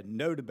 we have had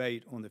no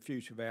debate on the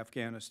future of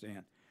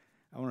Afghanistan.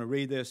 I want to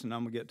read this, and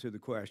I'm going to get to the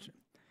question.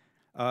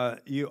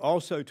 You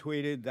also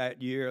tweeted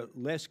that year,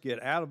 let's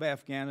get out of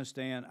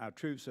Afghanistan. Our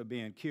troops are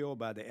being killed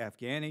by the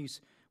Afghanis.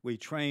 We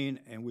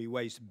train, and we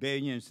waste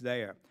billions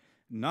there.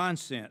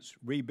 Nonsense.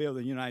 Rebuild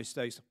the United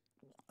States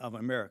of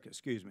America,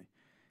 excuse me.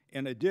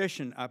 In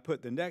addition, I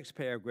put the next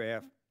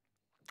paragraph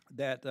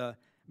that,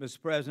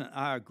 Mr. President,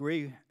 I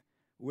agree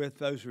with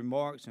those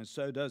remarks, and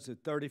so does the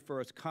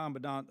 31st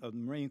Commandant of the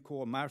Marine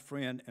Corps, my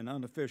friend and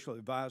unofficial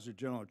advisor,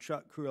 General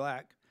Chuck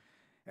Krulak.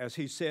 As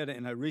he said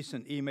in a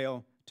recent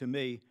email to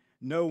me,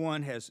 no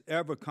one has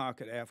ever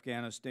conquered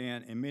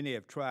Afghanistan, and many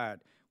have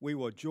tried. We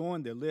will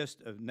join the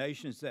list of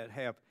nations that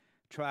have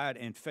tried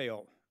and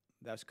failed.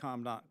 That's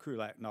Commandant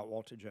Krulak, not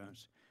Walter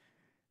Jones.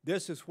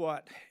 This is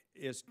what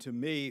is, to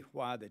me,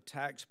 why the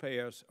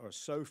taxpayers are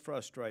so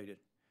frustrated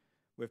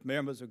with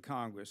members of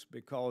Congress,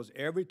 because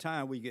every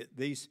time we get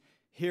these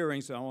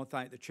hearings, and I want to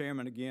thank the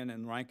chairman again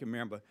and ranking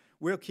member,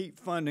 we'll keep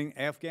funding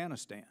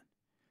Afghanistan.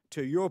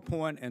 To your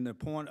point and the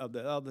point of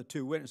the other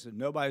 2 witnesses,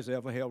 nobody's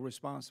ever held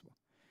responsible.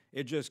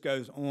 It just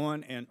goes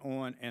on and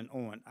on and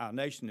on. Our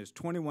nation is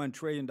 $21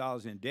 trillion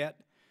in debt.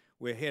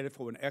 We're headed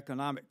for an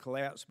economic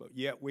collapse, but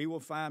yet we will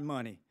find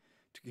money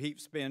to keep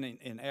spending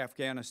in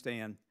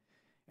Afghanistan.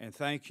 And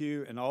thank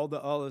you and all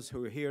the others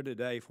who are here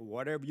today for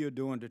whatever you're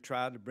doing to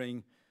try to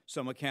bring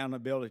some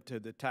accountability to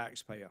the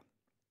taxpayer.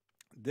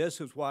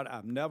 This is what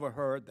I've never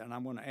heard, and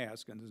I'm going to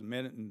ask, and there's a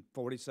minute and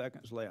 40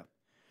 seconds left.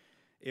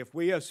 If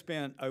we have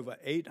spent over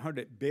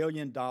 $800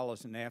 billion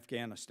in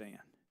Afghanistan,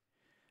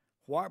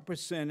 what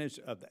percentage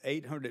of the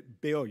 $800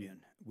 billion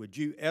would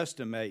you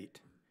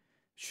estimate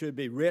should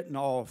be written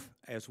off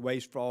as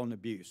waste, fraud, and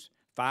abuse?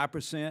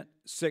 5%,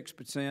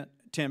 6%,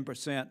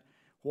 10%?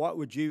 What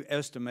would you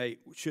estimate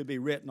should be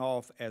written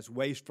off as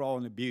waste, fraud,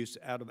 and abuse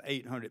out of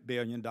 $800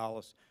 billion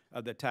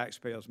of the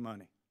taxpayers'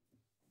 money?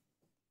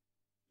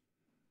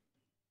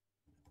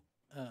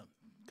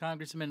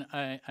 Congressman,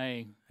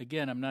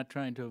 again, I'm not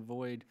trying to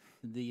avoid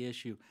the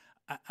issue.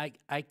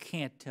 I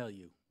can't tell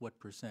you what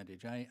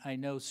percentage. I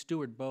know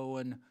Stuart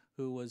Bowen,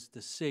 who was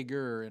the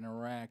SIGER in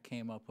Iraq,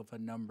 came up with a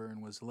number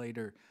and was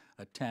later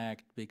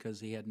attacked because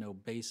he had no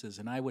basis,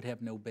 and I would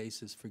have no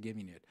basis for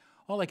giving it.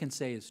 All I can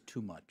say is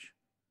too much,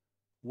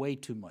 way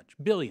too much,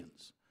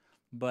 billions.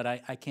 But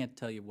I can't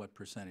tell you what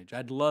percentage.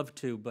 I'd love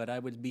to, but I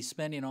would be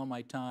spending all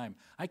my time.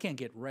 I can't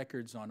get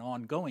records on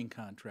ongoing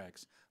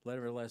contracts, let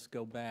alone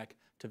go back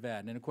to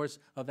that. And of course,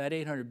 of that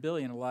 $800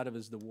 billion, a lot of it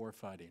is the war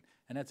fighting,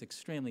 and that's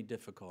extremely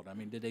difficult. I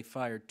mean, did they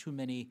fire too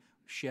many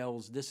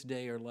shells this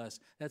day or less?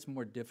 That's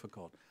more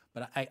difficult.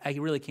 But I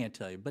really can't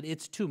tell you. But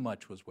it's too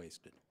much was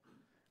wasted.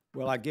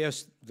 Well, I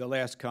guess the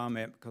last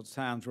comment, because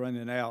time's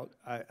running out,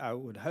 I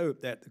would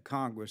hope that the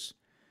Congress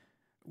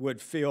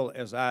would feel,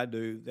 as I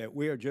do, that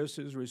we are just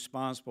as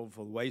responsible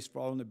for waste,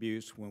 fraud, and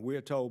abuse when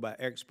we're told by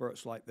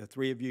experts like the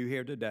three of you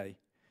here today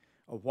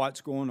of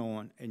what's going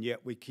on, and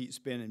yet we keep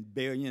spending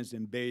billions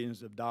and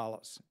billions of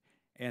dollars,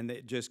 and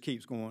it just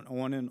keeps going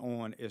on and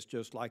on. It's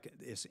just like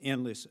it's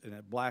endless in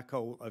a black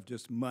hole of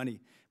just money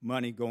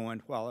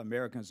going while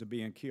Americans are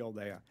being killed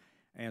there.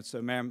 And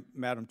so,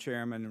 Madam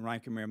Chairman and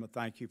Ranking Member,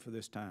 thank you for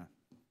this time.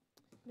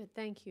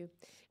 Thank you.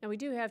 Now, we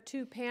do have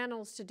two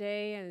panels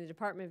today, and the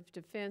Department of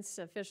Defense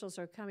officials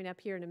are coming up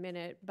here in a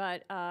minute,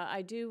 but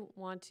I do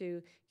want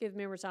to give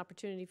members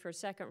opportunity for a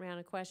second round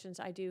of questions.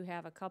 I do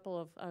have a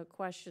couple of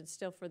questions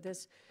still for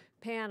this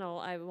panel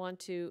I want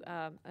to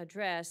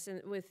address.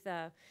 And with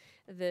the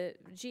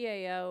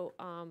GAO,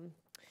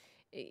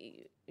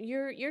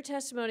 your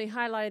testimony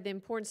highlighted the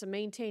importance of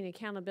maintaining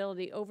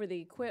accountability over the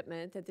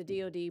equipment that the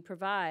DOD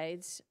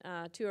provides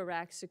to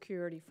Iraq's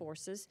security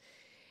forces.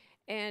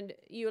 And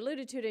you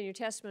alluded to it in your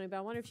testimony, but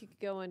I wonder if you could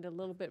go into a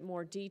little bit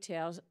more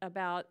details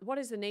about what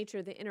is the nature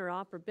of the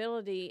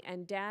interoperability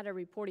and data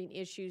reporting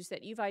issues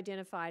that you've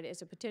identified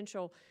as a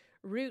potential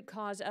root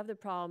cause of the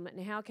problem,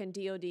 and how can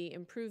DOD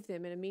improve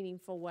them in a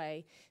meaningful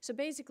way. So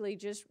basically,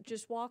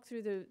 just walk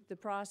through the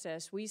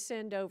process. We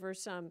send over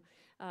some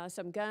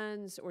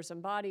guns or some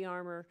body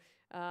armor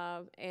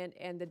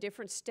and the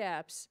different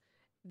steps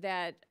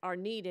that are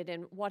needed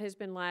and what has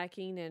been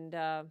lacking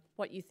and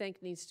what you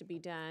think needs to be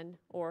done,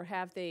 or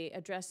have they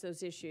addressed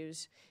those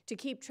issues to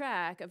keep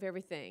track of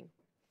everything?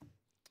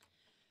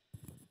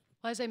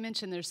 Well, as I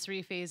mentioned, there's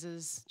three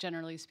phases,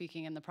 generally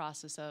speaking, in the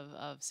process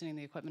of sending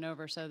the equipment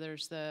over. So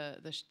there's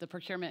the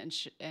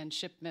procurement and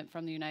shipment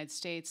from the United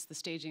States, the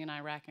staging in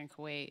Iraq and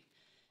Kuwait,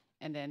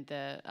 and then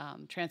the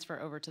transfer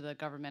over to the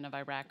government of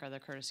Iraq or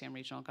the Kurdistan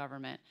Regional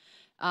Government.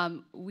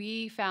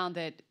 We found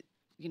that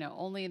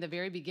only in the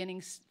very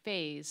beginning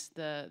phase,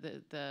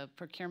 the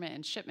procurement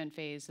and shipment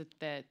phase,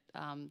 that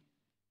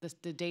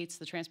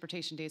the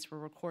transportation dates were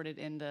recorded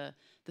in the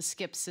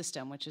SCIP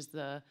system, which is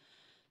the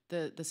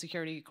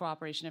Security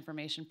Cooperation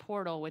Information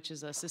Portal, which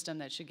is a system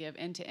that should give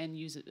end-to-end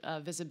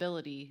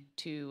visibility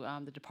to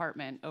the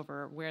department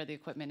over where the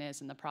equipment is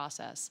in the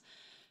process.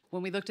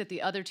 When we looked at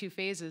the other two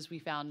phases, we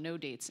found no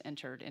dates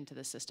entered into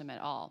the system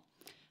at all.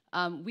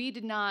 We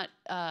did not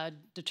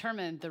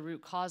determine the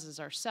root causes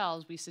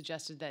ourselves. We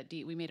suggested that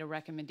we made a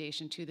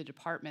recommendation to the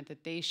department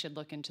that they should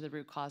look into the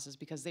root causes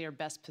because they are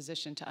best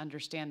positioned to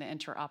understand the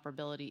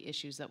interoperability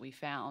issues that we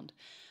found.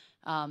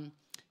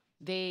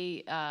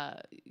 They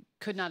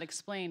could not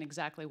explain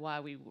exactly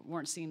why we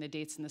weren't seeing the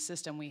dates in the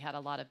system. We had a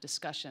lot of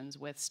discussions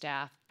with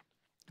staff,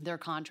 their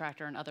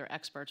contractor, and other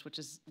experts, which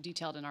is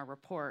detailed in our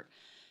report.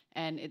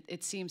 And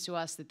it seems to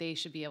us that they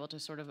should be able to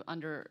sort of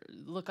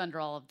look under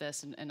all of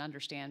this and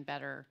understand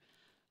better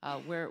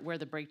where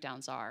the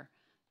breakdowns are.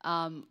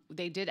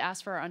 They did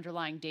ask for our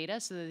underlying data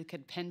so that they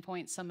could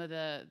pinpoint some of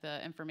the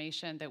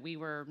information that we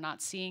were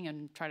not seeing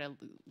and try to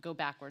go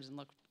backwards and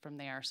look from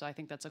there. So I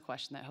think that's a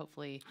question that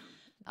hopefully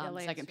the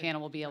second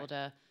panel will be able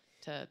to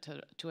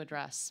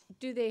address.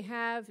 Do they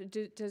have,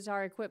 does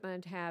our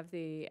equipment have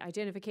the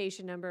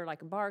identification number,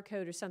 like a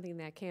barcode or something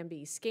that can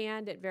be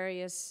scanned at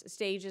various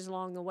stages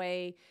along the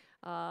way,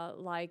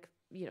 like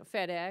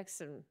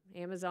FedEx and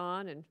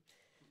Amazon and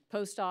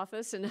Post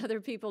Office and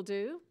other people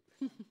do?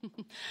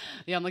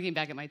 Yeah, I'm looking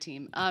back at my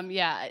team.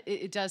 Yeah,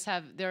 it does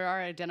have, there are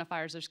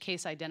identifiers, there's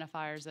case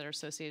identifiers that are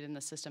associated in the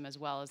system as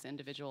well as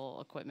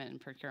individual equipment and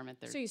procurement.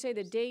 So you say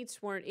the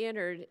dates weren't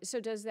entered, so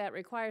does that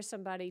require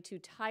somebody to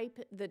type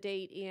the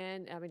date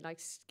in, I mean like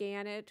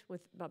scan it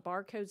with a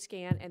barcode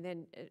scan and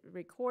then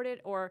record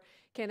it, or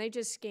can they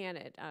just scan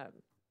it?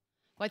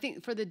 Well, I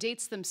think for the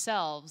dates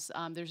themselves,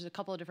 there's a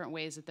couple of different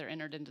ways that they're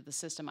entered into the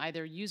system.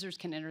 Either users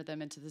can enter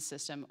them into the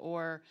system,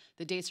 or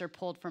the dates are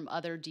pulled from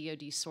other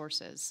DOD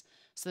sources.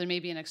 So there may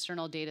be an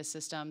external data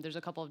system. There's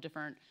a couple of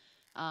different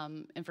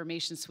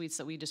information suites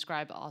that we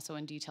describe also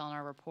in detail in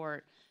our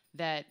report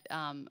that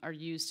are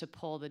used to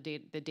pull the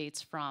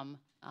dates from.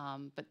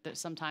 But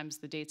sometimes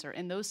the dates are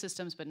in those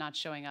systems but not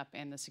showing up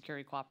in the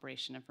Security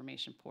Cooperation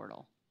Information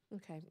Portal.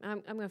 Okay,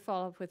 I'm going to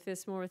follow up with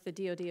this more with the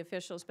DOD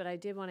officials, but I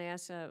did want to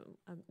ask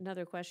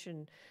another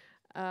question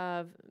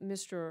of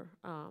Mr.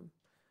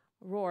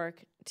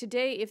 Rourke,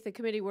 today if the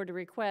committee were to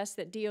request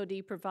that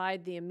DOD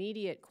provide the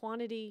immediate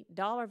quantity,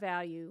 dollar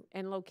value,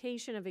 and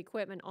location of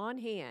equipment on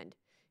hand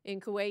in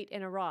Kuwait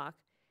and Iraq,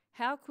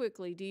 how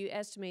quickly do you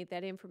estimate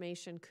that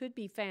information could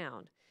be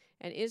found?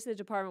 And is the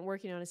department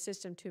working on a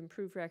system to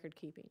improve record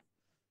keeping?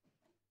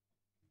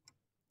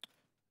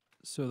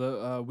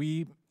 So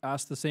we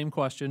asked the same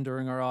question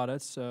during our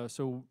audits.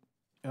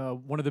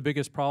 One of the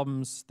biggest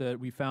problems that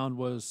we found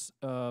was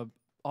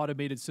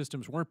automated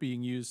systems weren't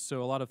being used,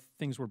 so a lot of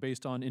things were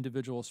based on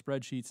individual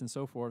spreadsheets and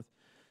so forth.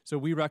 So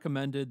we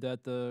recommended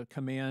that the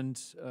command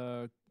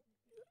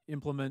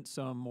implement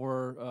some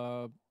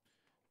more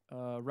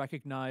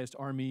recognized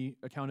Army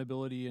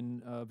accountability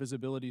and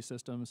visibility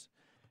systems.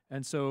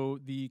 And so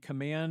the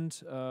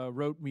command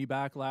wrote me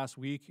back last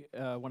week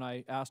when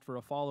I asked for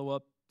a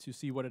follow-up to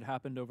see what had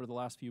happened over the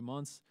last few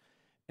months.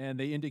 And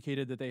they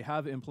indicated that they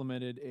have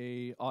implemented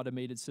a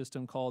automated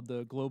system called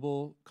the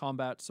Global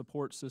Combat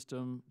Support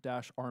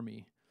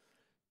System-Army.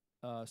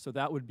 So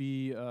that would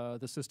be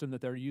the system that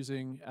they're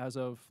using as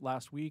of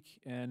last week,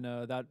 and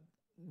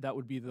that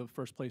would be the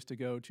first place to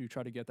go to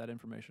try to get that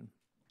information.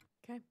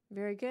 Okay,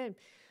 very good.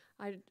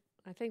 I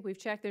think we've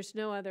checked. There's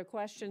no other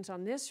questions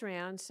on this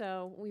round,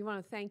 so we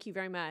want to thank you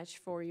very much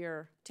for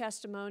your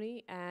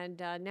testimony.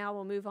 And now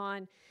we'll move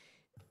on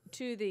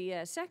to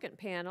the second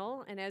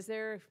panel. And as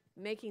they're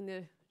making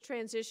the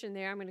transition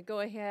there, I'm going to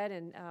go ahead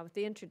and with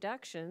the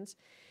introductions.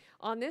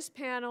 On this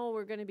panel,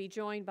 we're going to be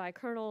joined by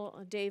Colonel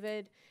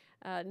David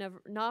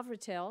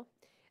Navratil,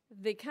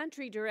 the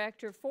Country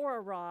Director for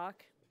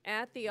Iraq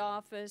at the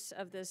Office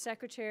of the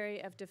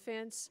Secretary of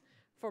Defense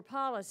for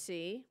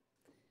Policy,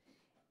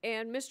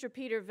 and Mr.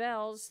 Peter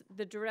Vels,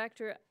 the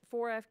Director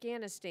for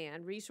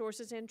Afghanistan,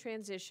 Resources and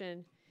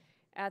Transition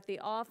at the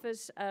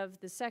Office of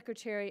the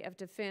Secretary of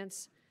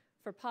Defense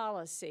for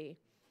Policy.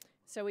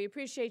 So we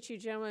appreciate you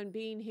gentlemen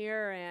being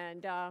here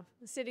and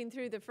sitting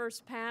through the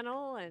first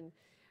panel, and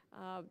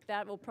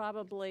that will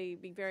probably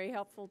be very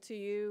helpful to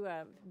you,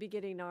 be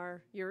getting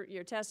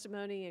your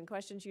testimony and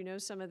questions. You know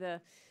some of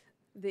the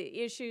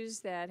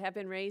issues that have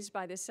been raised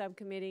by this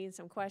subcommittee and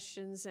some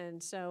questions,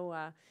 and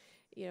so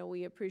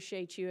we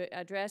appreciate you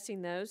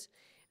addressing those.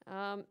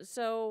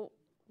 So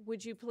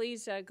would you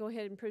please go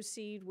ahead and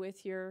proceed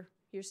with your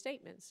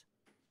statements?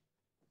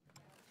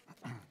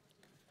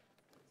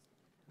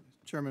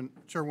 Chairwoman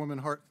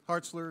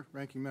Hartzler,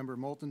 Ranking Member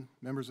Moulton,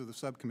 members of the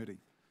subcommittee,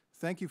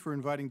 thank you for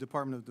inviting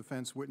Department of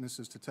Defense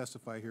witnesses to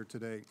testify here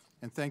today,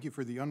 and thank you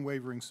for the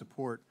unwavering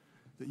support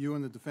that you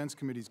and the defense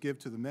committees give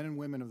to the men and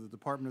women of the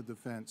Department of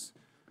Defense,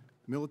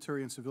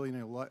 military and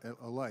civilian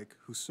alike,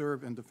 who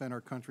serve and defend our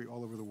country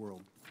all over the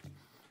world.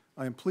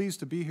 I am pleased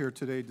to be here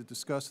today to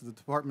discuss the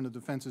Department of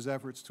Defense's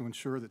efforts to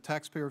ensure that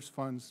taxpayers'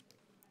 funds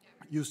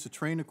used to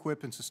train,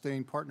 equip, and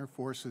sustain partner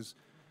forces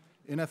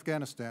in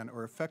Afghanistan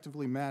are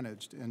effectively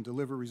managed and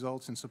deliver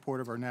results in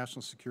support of our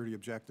national security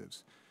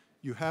objectives.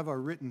 You have our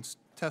written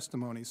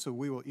testimony, so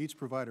we will each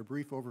provide a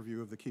brief overview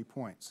of the key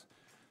points.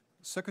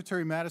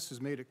 Secretary Mattis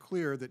has made it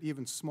clear that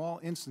even small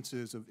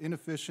instances of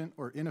inefficient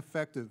or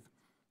ineffective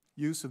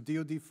use of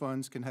DOD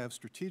funds can have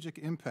strategic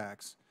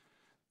impacts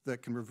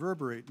that can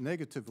reverberate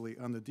negatively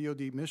on the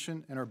DOD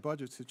mission and our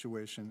budget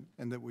situation,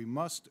 and that we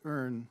must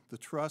earn the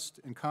trust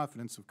and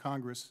confidence of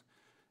Congress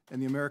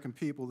and the American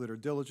people that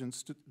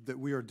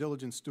we are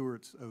diligent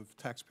stewards of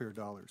taxpayer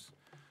dollars.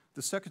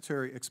 The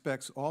Secretary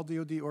expects all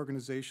DOD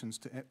organizations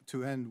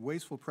to end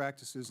wasteful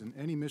practices in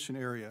any mission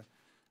area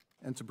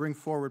and to bring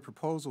forward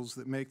proposals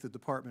that make the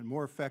department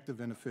more effective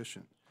and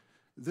efficient.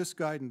 This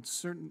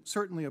guidance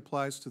certainly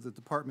applies to the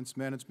department's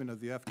management of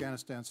the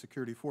Afghanistan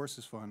Security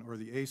Forces Fund, or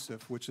the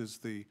ASIF, which is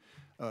the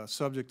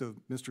subject of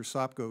Mr.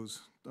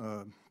 Sopko's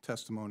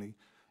testimony,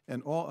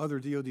 and all other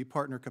DOD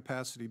partner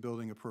capacity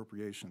building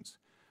appropriations.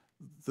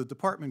 The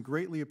department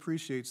greatly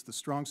appreciates the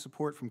strong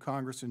support from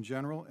Congress in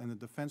general and the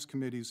defense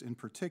committees in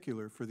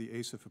particular for the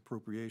ASIF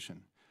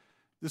appropriation.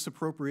 This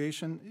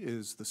appropriation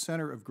is the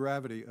center of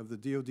gravity of the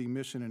DOD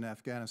mission in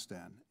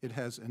Afghanistan. It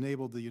has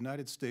enabled the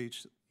United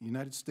States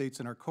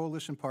and our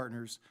coalition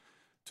partners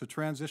to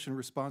transition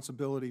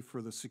responsibility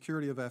for the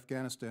security of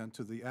Afghanistan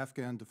to the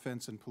Afghan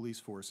defense and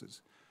police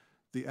forces.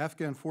 The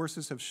Afghan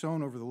forces have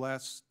shown over the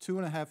last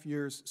 2.5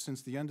 years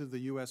since the end of the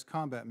U.S.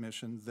 combat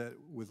mission that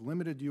with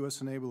limited U.S.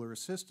 enabler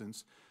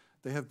assistance,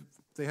 they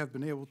have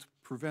been able to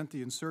prevent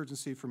the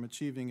insurgency from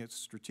achieving its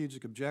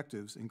strategic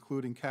objectives,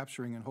 including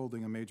capturing and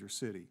holding a major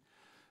city.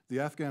 The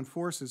Afghan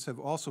forces have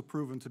also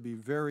proven to be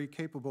very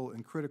capable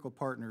and critical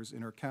partners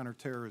in our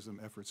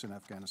counterterrorism efforts in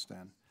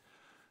Afghanistan.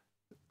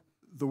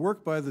 The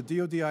work by the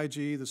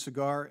DODIG, the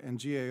SIGAR,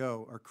 and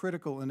GAO are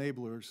critical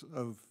enablers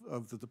of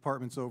the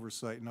department's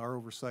oversight and our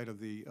oversight of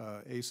the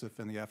ASIF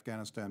and the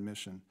Afghanistan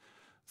mission.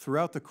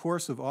 Throughout the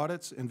course of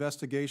audits,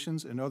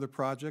 investigations, and other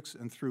projects,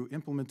 and through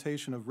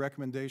implementation of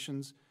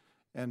recommendations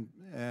and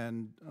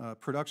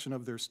production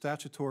of their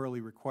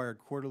statutorily required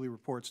quarterly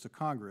reports to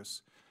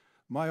Congress,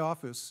 my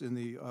office in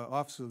the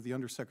Office of the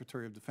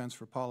Undersecretary of Defense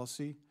for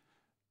Policy,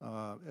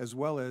 as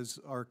well as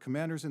our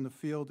commanders in the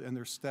field and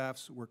their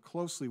staffs, work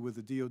closely with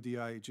the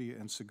DODIG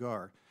and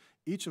SIGAR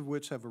each of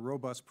which have a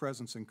robust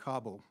presence in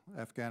Kabul,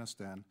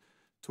 Afghanistan,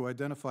 to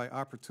identify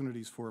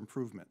opportunities for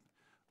improvement.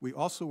 We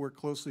also work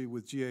closely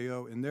with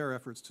GAO in their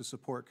efforts to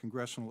support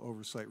congressional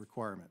oversight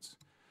requirements.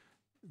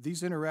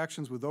 These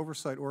interactions with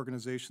oversight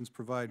organizations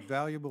provide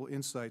valuable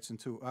insights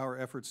into our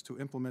efforts to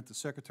implement the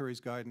Secretary's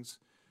guidance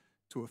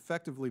to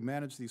effectively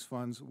manage these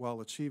funds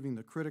while achieving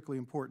the critically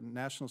important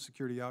national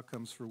security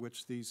outcomes for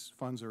which these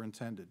funds are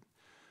intended.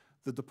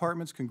 The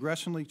Department's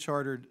congressionally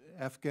chartered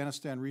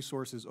Afghanistan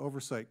Resources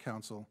Oversight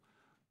Council,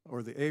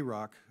 or the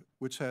AROC,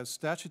 which has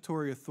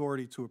statutory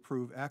authority to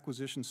approve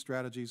acquisition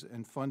strategies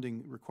and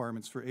funding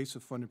requirements for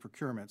ASIF-funded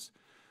procurements,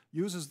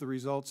 uses the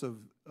results of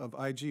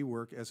IG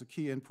work as a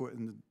key input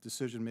in the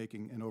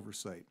decision-making and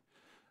oversight.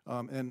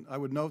 And I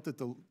would note that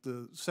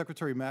the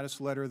Secretary Mattis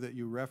letter that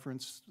you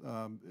referenced,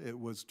 it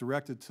was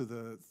directed to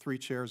the 3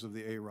 chairs of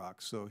the AROC,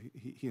 so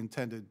he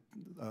intended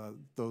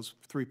those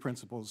 3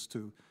 principals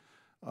to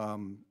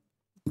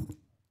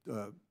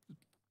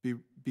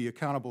be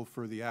accountable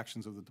for the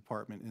actions of the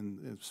department,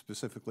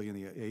 specifically in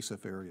the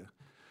ASIF area.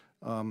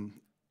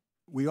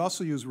 We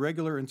also use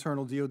regular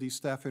internal DOD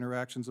staff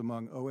interactions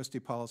among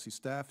OSD policy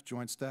staff,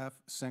 joint staff,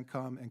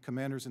 CENTCOM, and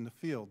commanders in the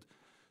field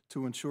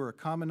to ensure a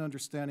common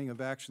understanding of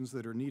actions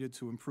that are needed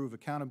to improve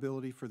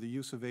accountability for the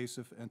use of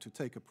ASIF and to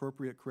take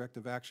appropriate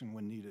corrective action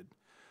when needed.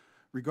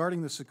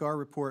 Regarding the SIGAR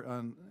report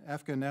on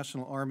Afghan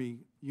National Army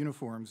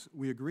uniforms,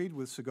 we agreed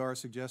with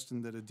SIGAR's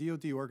suggestion that a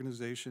DOD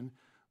organization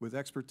with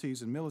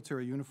expertise in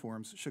military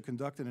uniforms should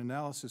conduct an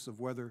analysis of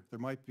whether there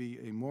might be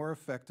a more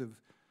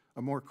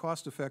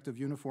cost-effective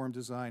uniform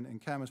design and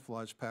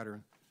camouflage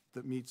pattern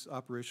that meets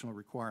operational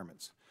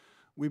requirements.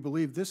 We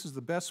believe this is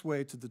the best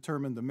way to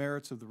determine the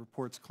merits of the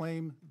report's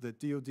claim that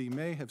DOD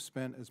may have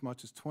spent as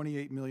much as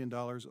 $28 million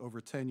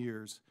over 10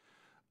 years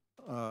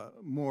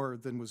more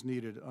than was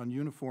needed on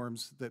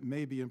uniforms that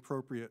may be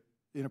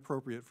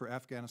inappropriate for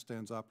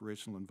Afghanistan's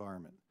operational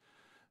environment.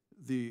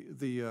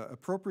 The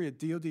appropriate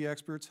DOD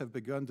experts have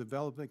begun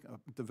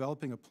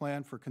developing a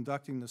plan for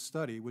conducting the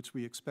study, which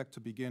we expect to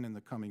begin in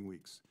the coming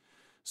weeks.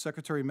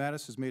 Secretary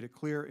Mattis has made it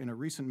clear in a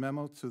recent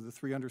memo to the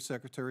 3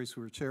 undersecretaries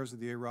who are chairs of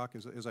the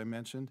AROC, as I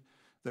mentioned,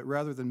 that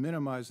rather than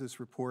minimize this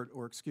report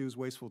or excuse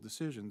wasteful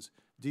decisions,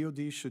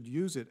 DOD should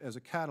use it as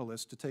a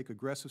catalyst to take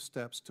aggressive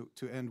steps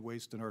to end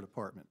waste in our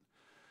department.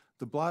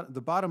 The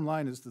bottom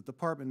line is the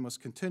department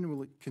must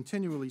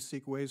continually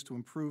seek ways to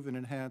improve and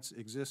enhance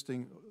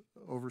existing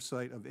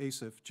oversight of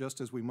ASIF,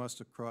 just as we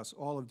must across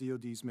all of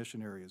DOD's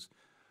mission areas,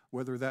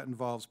 whether that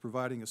involves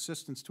providing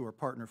assistance to our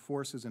partner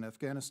forces in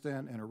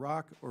Afghanistan and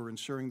Iraq or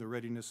ensuring the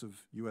readiness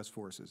of U.S.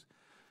 forces.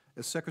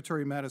 As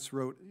Secretary Mattis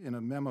wrote in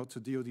a memo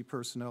to DOD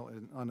personnel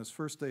on his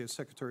first day as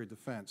Secretary of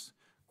Defense,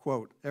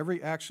 quote,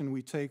 "Every action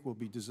we take will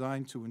be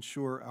designed to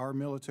ensure our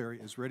military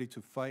is ready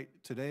to fight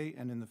today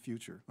and in the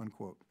future,"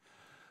 unquote.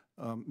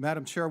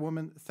 Madam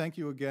Chairwoman, thank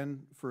you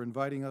again for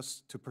inviting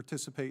us to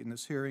participate in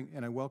this hearing,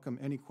 and I welcome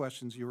any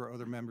questions you or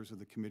other members of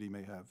the committee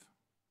may have.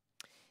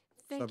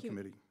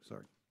 Subcommittee,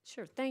 sorry.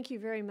 Sure, thank you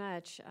very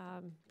much.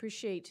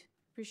 Appreciate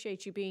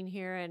you being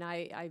here, and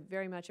I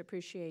very much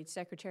appreciate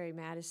Secretary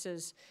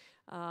Mattis's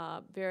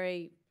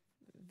very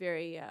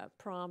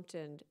prompt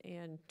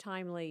and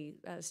timely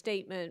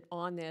statement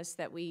on this,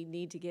 that we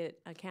need to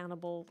get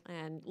accountable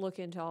and look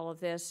into all of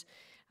this.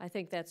 I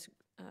think that's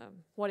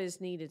what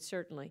is needed,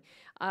 certainly.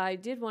 I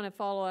did want to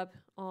follow up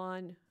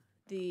on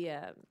the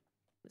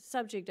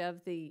subject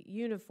of the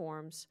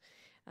uniforms.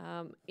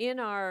 In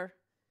our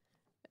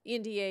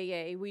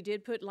NDAA, we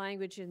did put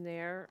language in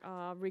there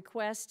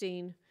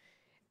requesting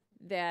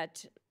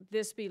that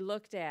this be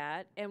looked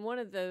at, and one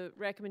of the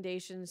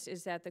recommendations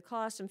is that the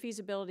cost and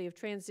feasibility of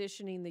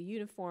transitioning the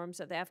uniforms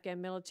of the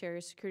Afghan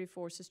military security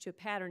forces to a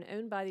pattern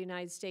owned by the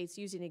United States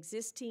using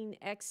existing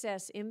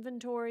excess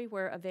inventory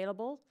where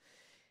available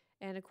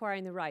and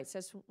acquiring the rights.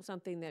 That's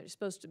something that is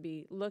supposed to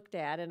be looked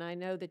at, and I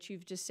know that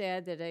you've just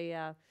said that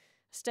a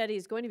study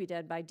is going to be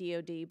done by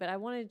DOD, but I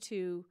wanted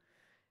to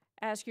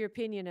ask your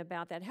opinion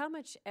about that. How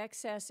much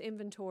excess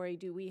inventory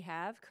do we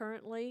have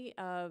currently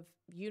of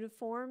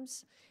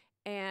uniforms?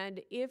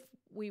 And if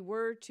we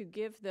were to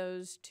give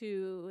those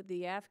to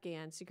the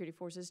Afghan security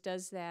forces,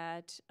 does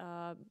that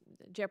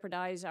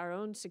jeopardize our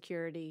own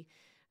security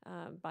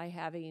by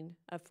having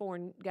a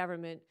foreign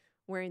government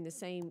wearing the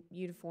same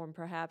uniform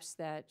perhaps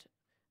that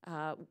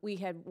we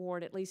had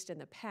worn at least in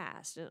the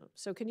past?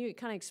 So can you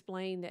kind of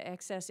explain the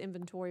excess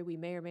inventory we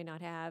may or may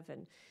not have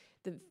and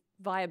the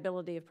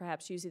viability of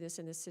perhaps using this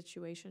in this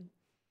situation?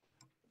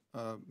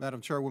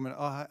 Madam Chairwoman,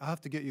 I'll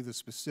have to get you the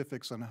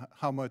specifics on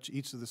how much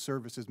each of the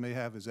services may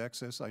have as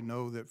excess. I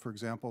know that, for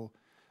example,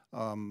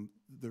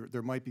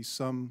 there might be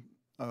some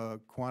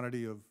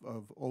quantity of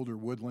older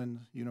woodland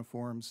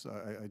uniforms.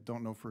 I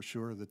don't know for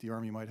sure that the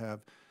Army might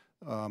have.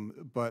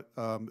 But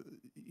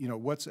you know,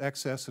 what's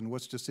excess and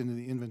what's just in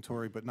the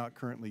inventory but not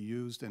currently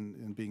used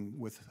and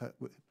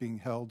being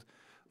held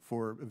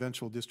for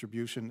eventual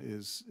distribution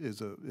is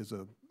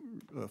a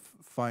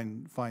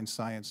fine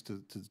science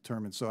to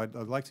determine. So I'd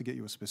like to get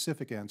you a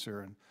specific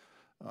answer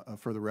and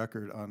for the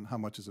record on how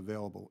much is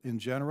available. In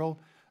general,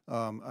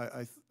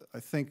 I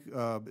think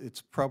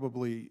it's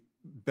probably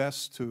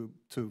best to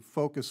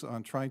focus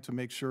on trying to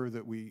make sure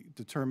that we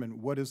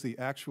determine what is the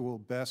actual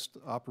best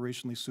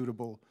operationally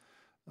suitable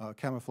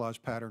camouflage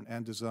pattern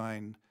and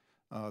design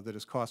that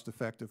is cost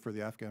effective for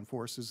the Afghan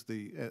forces.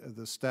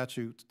 The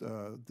statute,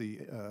 the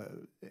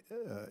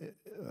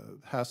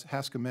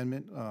Hask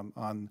Amendment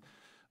on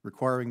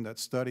requiring that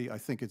study, I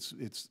think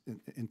it's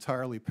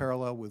entirely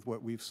parallel with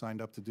what we've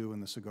signed up to do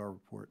in the SIGAR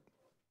report.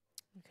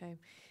 Okay,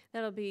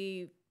 that'll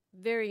be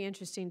very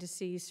interesting to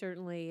see,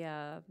 certainly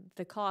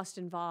the cost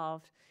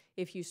involved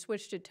if you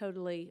switched it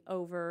totally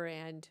over,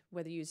 and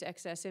whether you use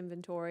excess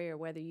inventory or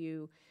whether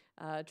you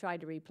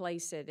tried to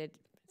replace it. It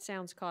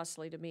sounds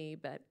costly to me,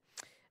 but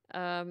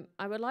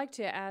I would like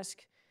to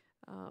ask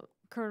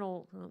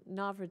Colonel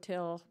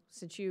Navratil,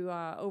 since you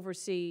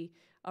oversee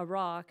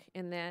Iraq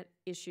and that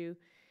issue,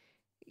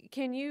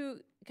 can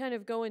you kind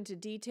of go into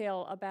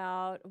detail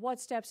about what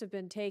steps have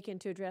been taken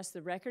to address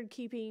the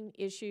record-keeping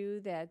issue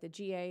that the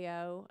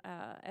GAO,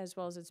 as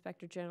well as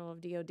Inspector General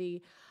of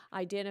DOD,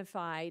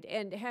 identified?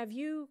 And have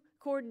you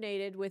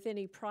coordinated with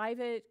any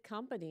private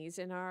companies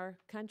in our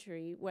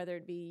country, whether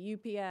it be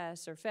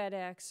UPS or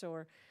FedEx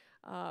or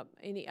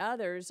any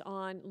others,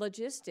 on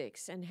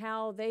logistics and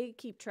how they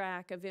keep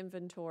track of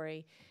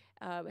inventory?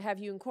 Have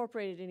you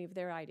incorporated any of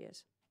their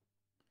ideas?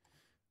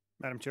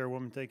 Madam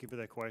Chairwoman, thank you for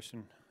that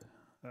question.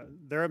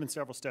 There have been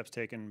several steps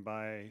taken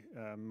by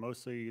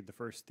mostly the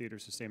 1st Theater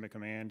Sustainment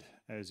Command,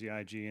 as the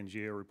IG and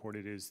GAO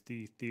reported, is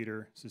the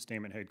theater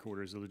sustainment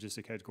headquarters, the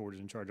logistic headquarters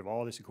in charge of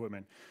all this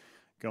equipment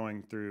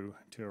going through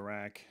to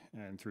Iraq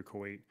and through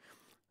Kuwait.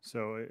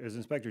 So as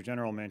Inspector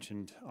General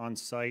mentioned, on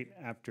site,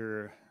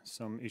 after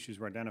some issues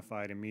were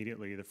identified,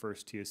 immediately the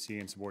 1st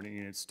TSC and subordinate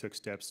units took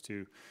steps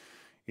to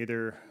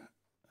either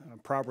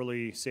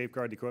properly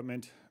safeguard the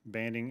equipment,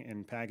 banding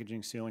and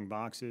packaging, sealing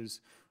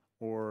boxes,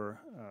 or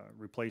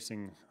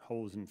replacing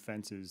holes in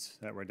fences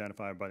that were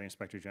identified by the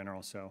Inspector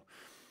General. So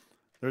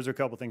those are a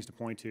couple things to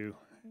point to.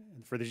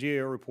 For the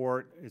GAO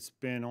report, it's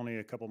been only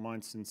a couple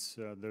months since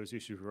those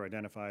issues were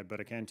identified, but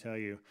I can tell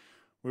you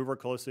we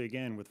work closely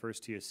again with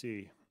 1st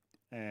TSC,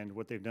 and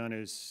what they've done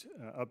is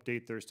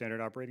update their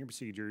standard operating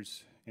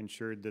procedures,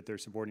 ensured that their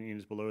subordinate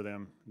units below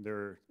them, there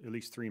are at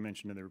least 3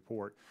 mentioned in the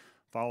report,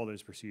 follow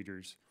those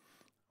procedures.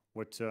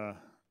 What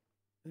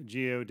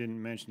GAO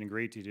didn't mention in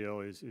great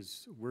detail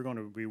is we're going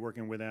to be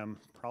working with them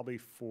probably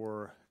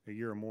for a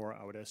year or more,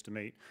 I would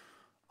estimate,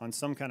 on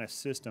some kind of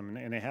system.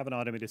 And they have an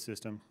automated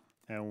system,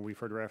 and we've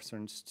heard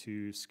reference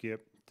to SCIP,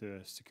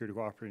 the Security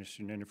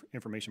Cooperation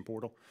Information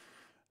Portal,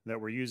 that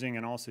we're using,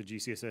 and also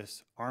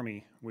GCSS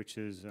Army, which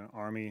is an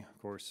Army,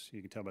 of course, you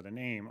can tell by the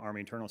name,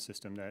 Army internal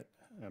system that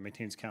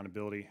maintains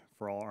accountability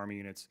for all Army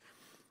units.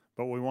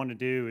 But what we want to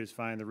do is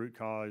find the root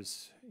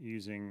cause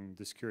using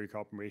the Security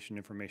Cooperation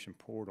Information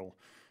Portal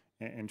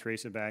and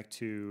trace it back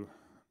to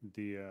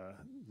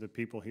the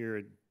people here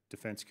at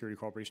Defense Security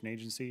Cooperation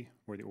Agency,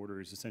 where the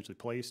order is essentially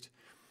placed,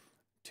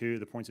 to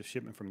the points of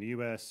shipment from the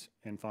U.S.,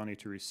 and finally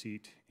to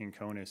receipt in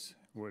CONUS,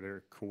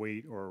 whether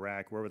Kuwait or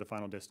Iraq, wherever the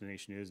final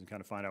destination is, and kind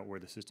of find out where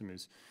the system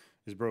is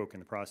broke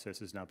and the process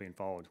is not being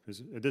followed.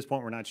 Because at this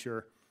point, we're not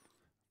sure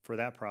for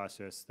that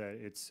process that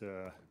it's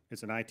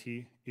an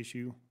IT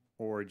issue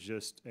or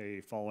just a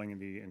following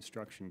the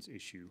instructions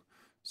issue.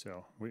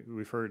 So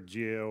we've heard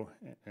GAO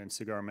and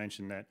SIGAR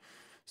mention that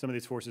some of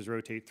these forces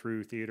rotate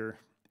through theater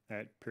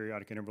at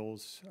periodic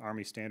intervals.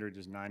 Army standard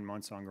is 9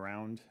 months on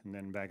ground and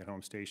then back at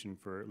home station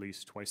for at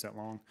least twice that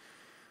long.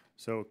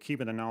 So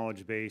keeping the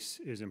knowledge base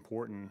is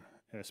important,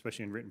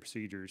 especially in written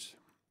procedures,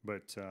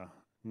 but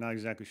not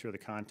exactly sure the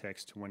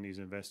context when these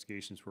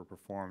investigations were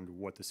performed,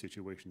 what the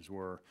situations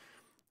were,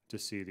 to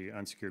see the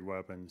unsecured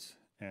weapons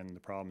and the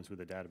problems with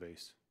the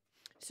database.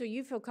 So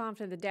you feel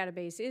confident the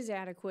database is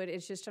adequate,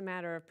 it's just a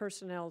matter of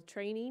personnel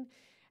training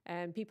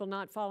and people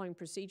not following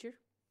procedure?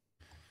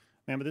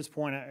 Ma'am, at this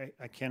point,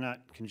 I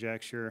cannot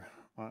conjecture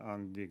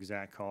on the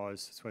exact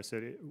cause. That's why I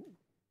said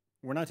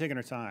we're not taking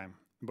our time,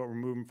 but we're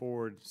moving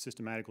forward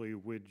systematically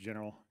with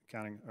General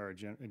Accounting, or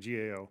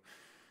GAO,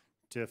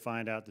 to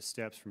find out the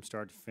steps from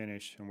start to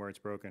finish and where it's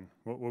broken.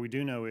 What we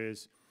do know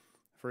is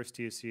 1st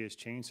TSC has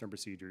changed some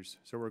procedures.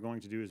 So what we're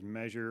going to do is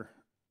measure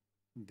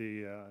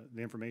the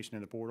information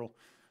in the portal.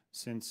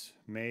 Since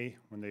May,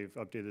 when they've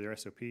updated their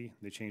SOP,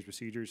 they changed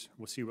procedures.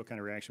 We'll see what kind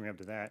of reaction we have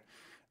to that.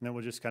 And then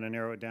we'll just kind of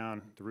narrow it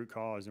down, the root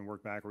cause, and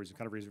work backwards and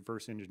kind of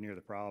reverse engineer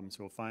the problem. So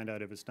we'll find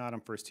out if it's not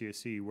on 1st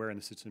TSC, where in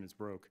the system it's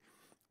broke.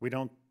 We're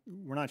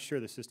not sure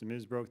the system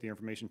is broke, the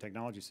information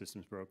technology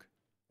system's broke,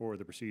 or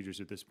the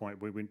procedures at this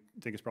point. We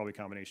think it's probably a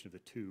combination of the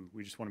two.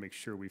 We just want to make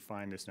sure we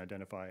find this and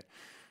identify it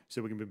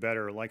so we can be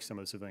better, like some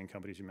of the civilian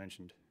companies you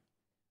mentioned.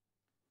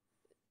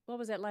 What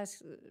was that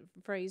last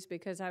phrase?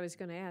 Because I was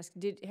going to ask,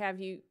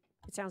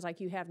 it sounds like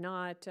you have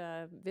not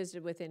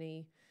visited with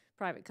any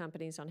private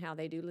companies on how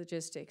they do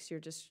logistics. You're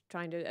just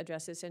trying to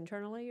address this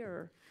internally,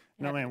 or?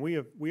 No, ma'am, we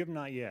have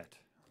not yet.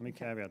 Let me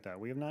caveat that.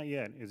 We have not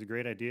yet. It's a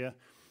great idea.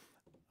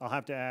 I'll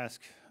have to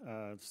ask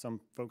some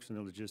folks in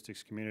the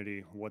logistics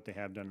community what they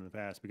have done in the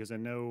past, because I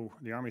know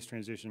the Army's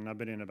transition, I've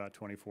been in about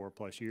 24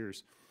 plus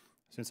years.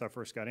 since I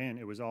first got in,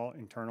 it was all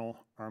internal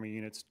Army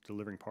units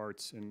delivering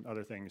parts and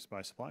other things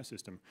by supply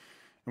system.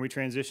 And we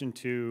transitioned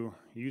to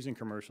using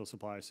commercial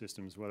supply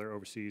systems, whether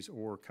overseas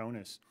or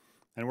CONUS.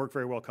 And it worked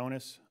very well,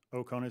 CONUS.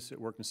 CONUS,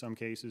 it worked in some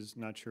cases.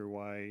 Not sure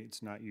why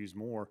it's not used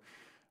more.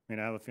 I mean,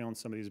 I have a feeling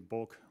some of these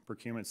bulk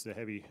procurements, the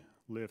heavy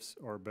lifts,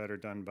 are better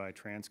done by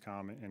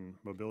Transcom and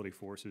mobility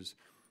forces.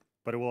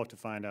 But I will have to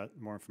find out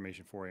more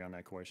information for you on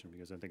that question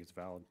because I think it's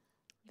valid.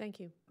 Thank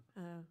you.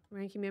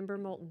 Ranking Member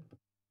Moulton.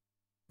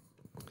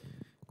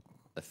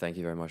 Thank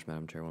you very much,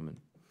 Madam Chairwoman.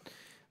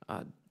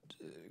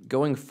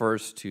 Going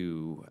first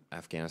to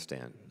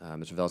Afghanistan,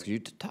 Mr. Velas, could you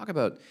talk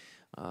about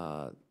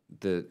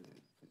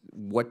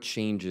what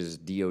changes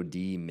DOD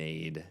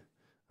made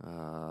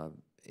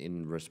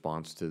in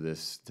response to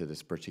this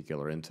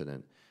particular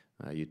incident?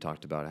 You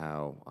talked about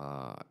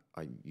how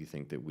you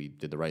think that we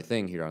did the right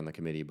thing here on the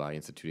committee by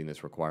instituting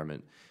this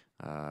requirement.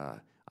 I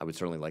would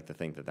certainly like to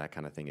think that that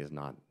kind of thing is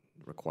not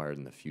required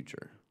in the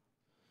future.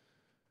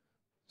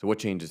 So what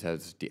changes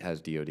has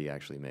DOD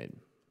actually made?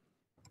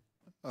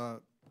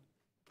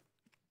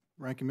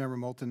 Ranking Member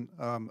Moulton,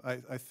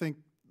 I think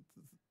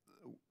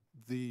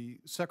the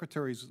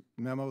Secretary's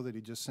memo that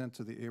he just sent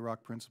to the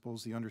AROC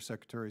principals, the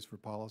Undersecretaries for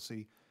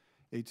Policy,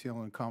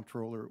 ATL and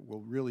Comptroller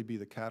will really be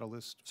the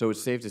catalyst. So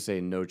it's safe to say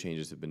no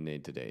changes have been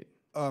made to date?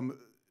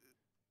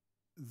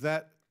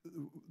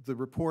 The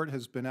report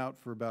has been out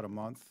for about a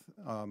month.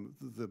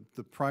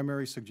 The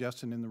primary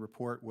suggestion in the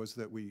report was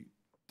that we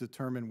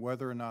determine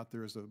whether or not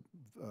there is a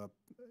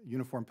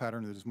uniform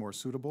pattern that is more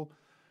suitable.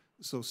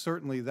 So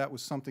certainly that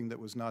was something that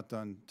was not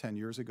done 10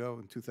 years ago.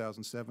 In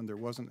 2007, there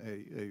wasn't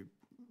a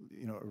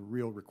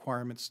real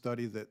requirement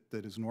study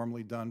that is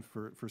normally done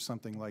for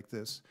something like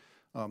this.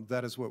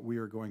 That is what we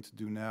are going to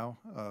do now.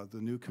 The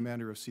new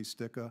commander of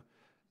CSTICA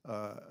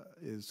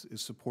is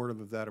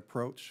supportive of that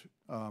approach.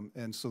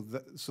 And so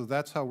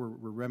that's how we're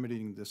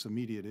remedying this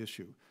immediate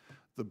issue.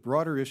 The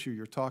broader issue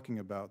you're talking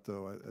about,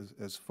 though,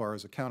 as far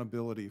as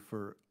accountability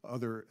for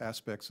other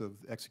aspects of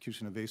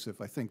execution of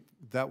ASIF, I think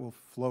that will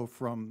flow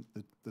from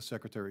the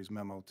Secretary's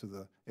memo to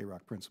the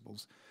AROC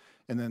principals.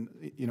 And then,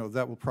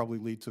 that will probably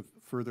lead to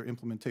further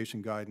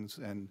implementation guidance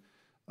and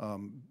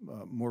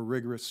more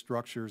rigorous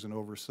structures and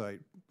oversight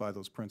by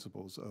those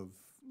principals of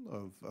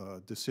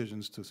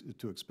decisions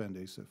to expend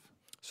ASIF.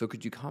 So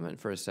could you comment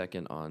for a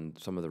second on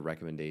some of the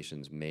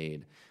recommendations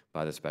made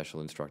by the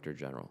Special Inspector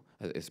General?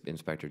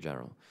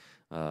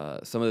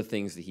 Some of the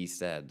things that he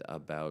said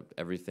about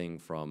everything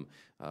from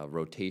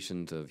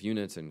rotations of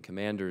units and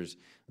commanders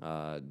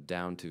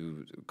down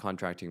to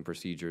contracting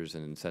procedures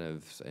and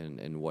incentives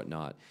and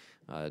whatnot.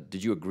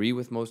 Did you agree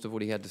with most of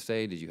what he had to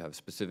say? Did you have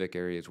specific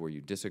areas where you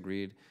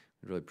disagreed?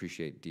 I'd really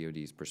appreciate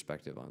DOD's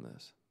perspective on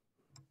this.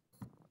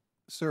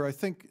 Sir, I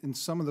think in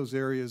some of those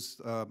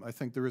areas, I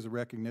think there is a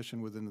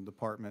recognition within the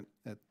department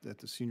at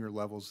the senior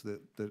levels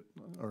that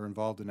are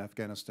involved in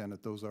Afghanistan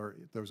that those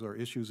are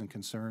issues and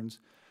concerns.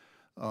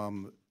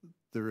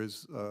 There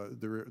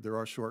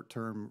are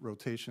short-term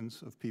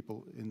rotations of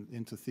people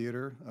into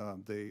theater.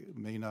 They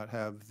may not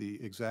have the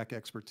exact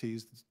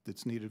expertise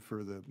that's needed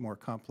for the more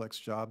complex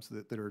jobs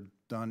that are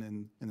done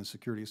in the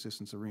security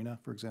assistance arena,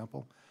 for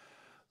example.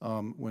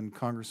 When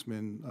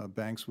Congressman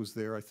Banks was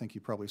there, I think he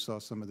probably saw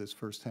some of this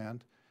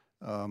firsthand.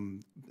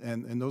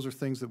 And those are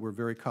things that we're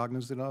very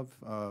cognizant of.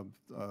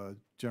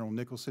 General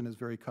Nicholson is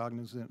very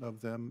cognizant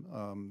of them.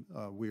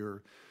 We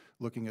are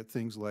looking at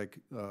things like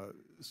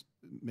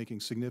making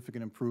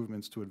significant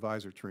improvements to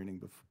advisor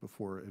training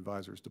before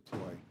advisors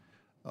deploy.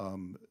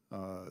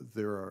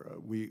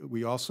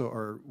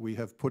 We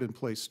have put in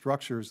place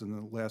structures in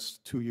the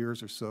last 2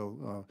 years or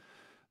so,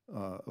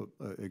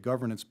 a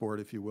governance board,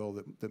 if you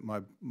will, that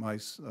my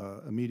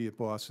immediate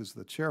boss is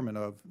the chairman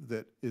of,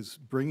 that is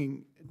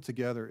bringing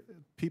together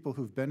people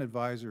who've been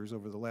advisors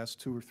over the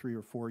last 2 or 3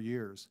 or 4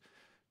 years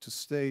to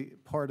stay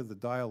part of the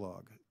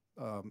dialogue,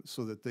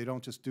 so that they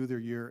don't just do their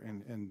year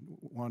and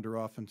wander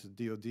off into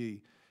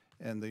DOD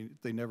and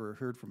they never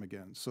heard from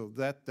again. So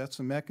that's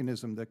a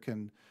mechanism that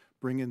can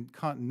bring in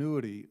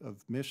continuity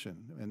of mission,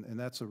 and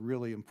that's a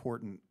really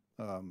important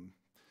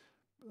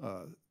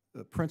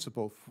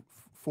principle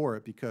for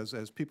it, because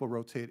as people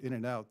rotate in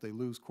and out, they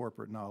lose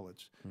corporate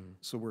knowledge. Mm-hmm.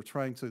 So we're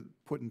trying to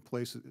put in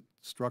place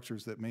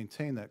structures that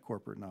maintain that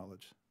corporate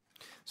knowledge.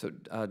 So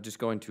just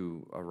going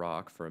to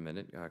Iraq for a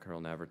minute,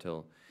 Colonel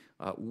Navratil,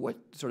 what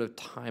sort of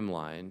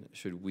timeline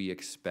should we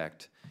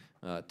expect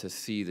to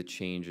see the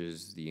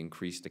changes, the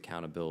increased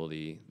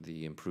accountability,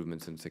 the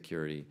improvements in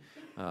security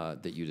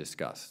that you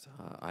discussed?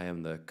 I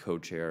am the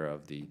co-chair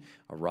of the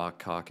Iraq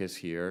caucus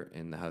here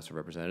in the House of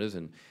Representatives,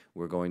 and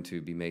we're going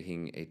to be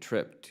making a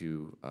trip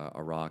to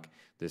Iraq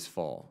this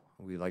fall.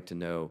 We'd like to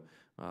know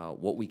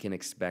what we can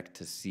expect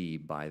to see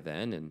by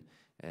then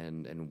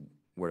and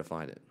where to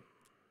find it.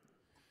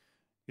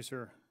 Yes,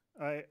 sir.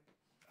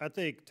 I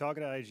think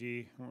talking to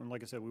IG, and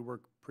like I said, we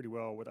work pretty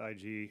well with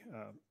IG.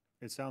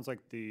 It sounds like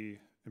the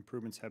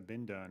improvements have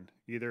been done.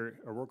 Either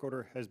a work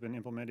order has been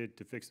implemented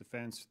to fix the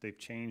fence, they've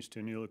changed to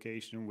a new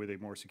location with a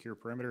more secure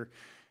perimeter,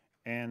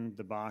 and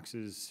the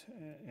boxes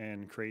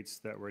and crates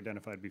that were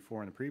identified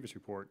before in the previous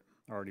report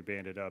are already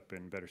banded up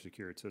and better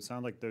secured. So it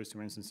sounds like those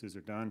two instances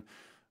are done.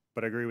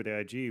 But I agree with the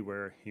IG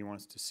where he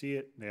wants to see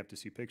it. They have to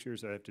see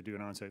pictures. I have to do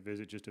an on-site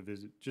visit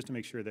just to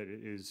make sure that it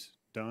is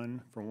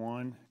done, for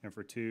one, and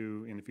for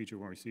two, in the future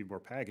when we receive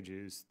more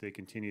packages, they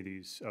continue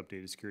these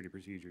updated security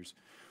procedures.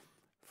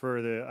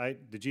 For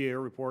the GAO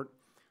report,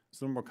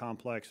 it's a little more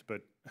complex,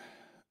 but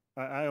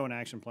I owe an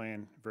action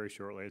plan very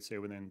shortly. I'd say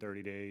within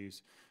 30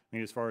 days. I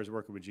mean, as far as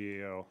working with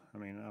GAO, I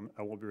mean,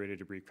 I will be ready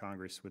to brief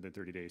Congress within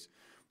 30 days.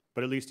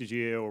 But at least the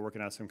GAO are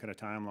working out some kind of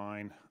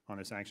timeline on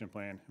this action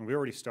plan. And we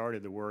already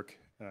started the work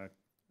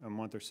a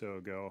month or so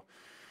ago,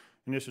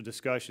 initial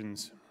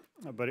discussions,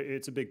 but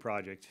it's a big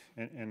project.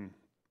 And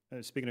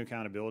speaking of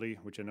accountability,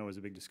 which I know was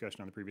a big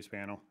discussion on the previous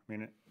panel, I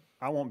mean,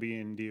 I won't be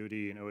in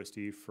DOD and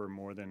OSD for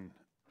more than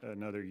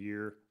another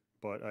year,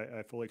 but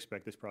I fully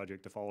expect this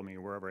project to follow me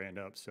wherever I end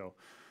up. So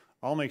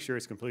I'll make sure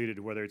it's completed,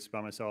 whether it's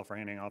by myself or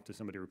handing off to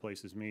somebody who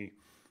replaces me.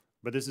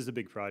 But this is a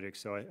big project,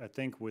 so I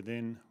think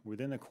within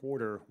a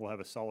quarter, we'll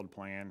have a solid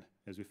plan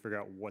as we figure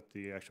out what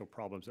the actual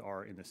problems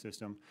are in the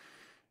system.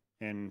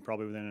 And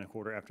probably within a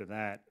quarter after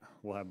that,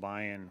 we'll have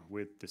buy-in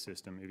with the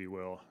system, if you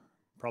will.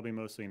 Probably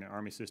mostly in the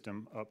Army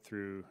system up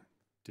through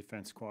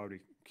Defense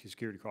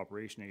Security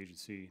Cooperation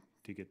Agency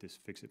to get this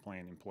fix-it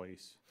plan in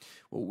place.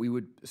 Well, we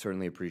would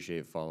certainly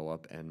appreciate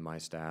follow-up, and my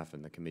staff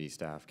and the committee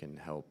staff can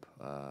help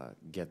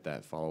get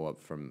that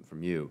follow-up from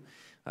you.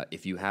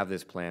 If you have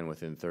this plan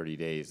within 30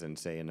 days, and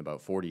say in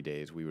about 40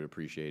 days, we would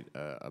appreciate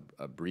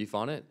a brief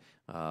on it,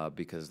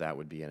 because that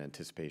would be in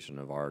anticipation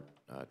of our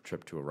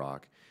trip to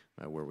Iraq,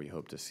 where we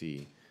hope to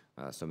see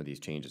some of these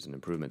changes and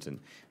improvements. And,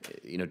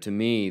 you know, to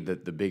me, the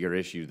bigger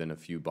issue than a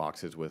few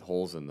boxes with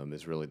holes in them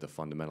is really the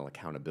fundamental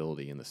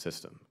accountability in the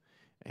system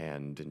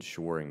and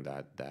ensuring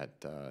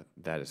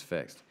that is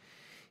fixed.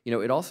 You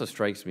know, it also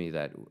strikes me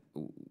that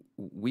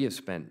we have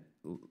spent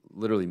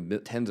literally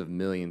tens of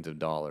millions of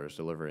dollars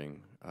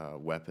delivering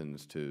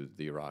weapons to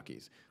the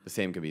Iraqis. The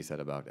same can be said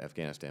about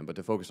Afghanistan, but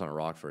to focus on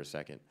Iraq for a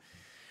second,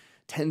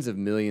 tens of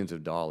millions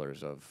of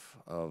dollars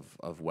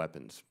of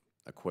weapons,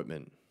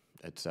 equipment,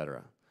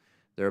 etc.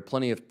 There are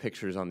plenty of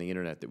pictures on the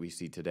internet that we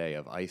see today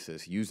of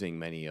ISIS using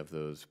many of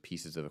those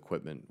pieces of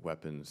equipment,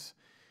 weapons,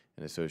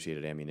 and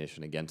associated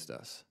ammunition against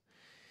us.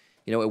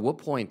 You know, at what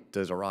point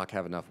does Iraq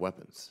have enough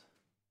weapons?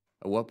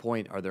 At what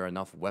point are there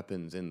enough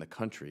weapons in the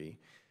country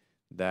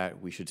that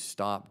we should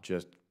stop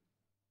just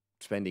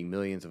spending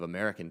millions of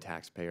American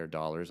taxpayer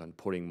dollars on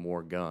putting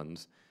more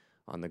guns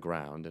on the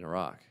ground in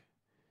Iraq?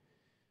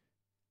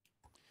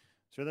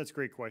 So that's a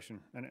great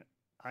question. And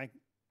I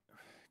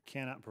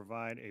cannot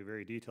provide a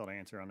very detailed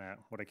answer on that.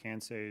 What I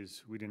can say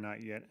is we do not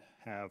yet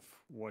have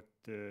what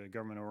the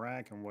government of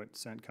Iraq and what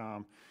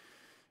CENTCOM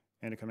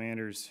and the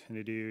commanders in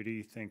the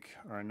DOD think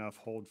are enough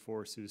hold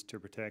forces to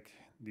protect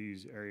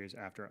these areas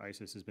after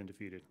ISIS has been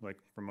defeated, like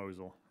for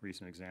Mosul,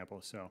 recent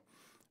example. So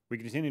we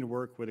continue to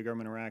work with the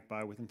government of Iraq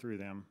by, with, and through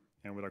them,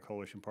 and with our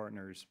coalition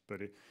partners, but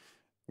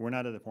we're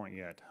not at the point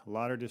yet. A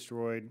lot are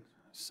destroyed,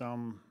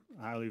 some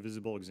highly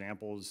visible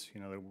examples, you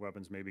know, the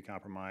weapons may be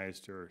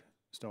compromised or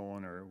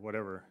stolen or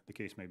whatever the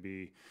case may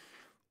be,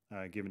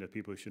 given to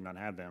people who should not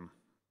have them.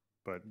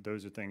 But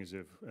those are things,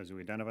 as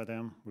we identify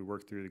them, we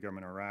work through the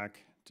government of Iraq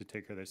to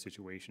take care of that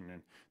situation.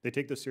 And they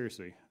take those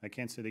seriously. I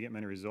can't say they get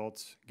many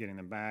results getting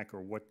them back or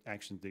what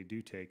actions they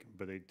do take,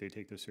 but they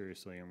take those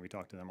seriously. And we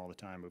talk to them all the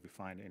time if we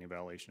find any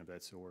violation of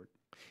that sort.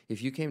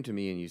 If you came to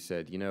me and you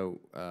said, you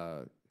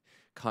know,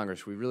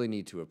 Congress, we really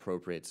need to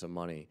appropriate some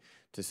money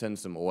to send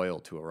some oil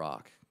to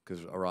Iraq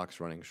because Iraq's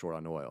running short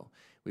on oil,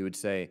 we would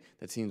say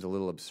that seems a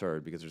little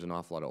absurd because there's an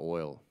awful lot of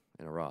oil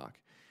in Iraq.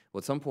 Well,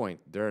 at some point,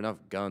 there are enough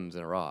guns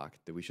in Iraq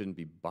that we shouldn't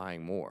be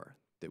buying more,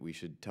 that we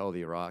should tell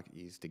the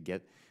Iraqis to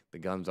get the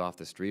guns off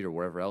the street or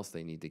wherever else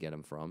they need to get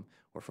them from,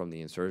 or from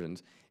the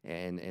insurgents,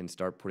 and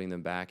start putting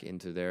them back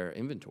into their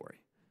inventory.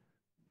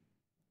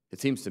 It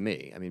seems to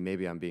me, I mean,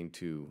 maybe I'm being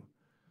too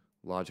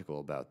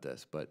logical about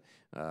this, but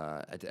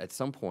at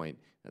some point,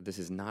 this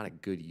is not a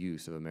good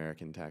use of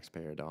American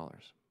taxpayer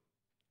dollars.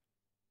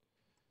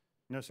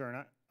 No, sir,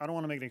 and I don't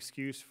want to make an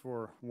excuse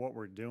for what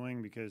we're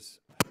doing because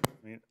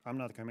I mean, I'm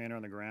not the commander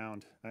on the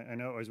ground. I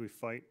know as we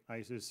fight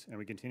ISIS and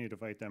we continue to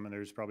fight them, and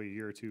there's probably a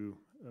year or two,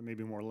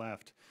 maybe more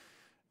left,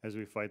 as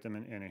we fight them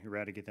and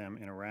eradicate them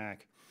in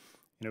Iraq.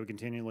 You know, we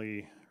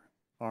continually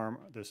arm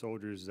the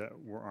soldiers that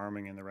we're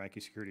arming in the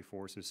Iraqi security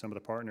forces, some of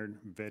the partnered,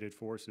 vetted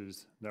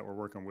forces that we're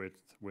working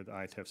with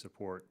ITEF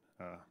support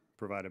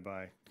provided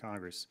by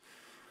Congress.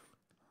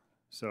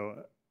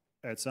 So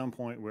at some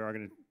point, we are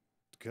going to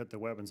cut the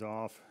weapons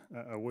off.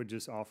 I would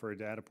just offer a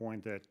data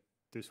point that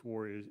this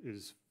war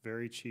is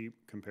very cheap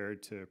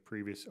compared to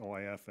previous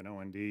OIF and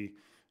OND,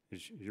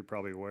 as you're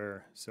probably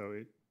aware. So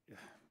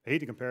I hate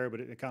to compare it,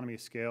 but economy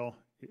of scale,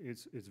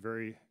 it's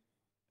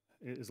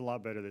a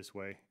lot better this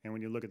way. And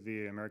when you look at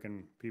the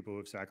American people who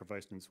have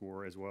sacrificed in this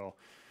war as well,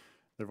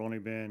 there have only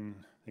been,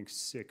 I think,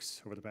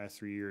 6 over the past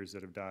 3 years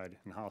that have died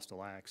in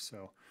hostile acts.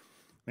 So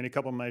I mean, a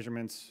couple of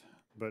measurements,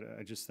 but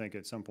I just think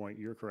at some point,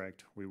 you're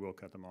correct, we will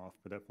cut them off,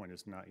 but that point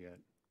is not yet.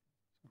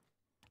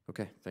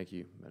 Okay, thank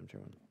you, Madam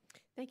Chairwoman.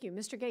 Thank you.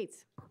 Mr.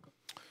 Gates.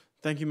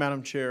 Thank you,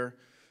 Madam Chair.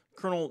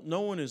 Colonel,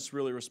 no one is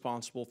really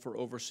responsible for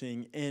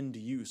overseeing end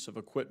use of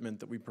equipment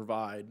that we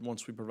provide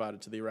once we provide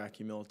it to the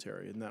Iraqi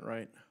military. Isn't that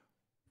right?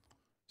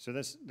 So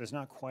that's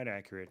not quite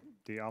accurate.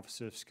 The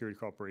Office of Security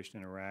Cooperation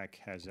in Iraq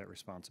has that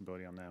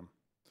responsibility on them.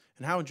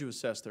 And how would you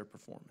assess their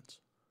performance?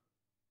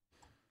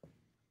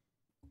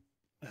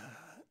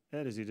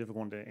 That is a difficult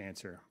one to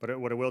answer. But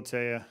what I will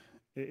tell you,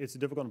 it's a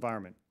difficult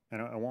environment,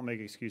 and I won't make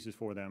excuses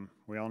for them.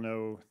 We all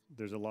know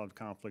there's a lot of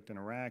conflict in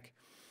Iraq,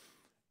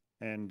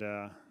 and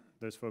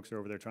those folks are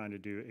over there trying to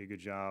do a good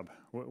job.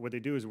 What they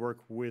do is work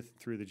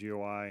through the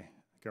GOI,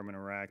 government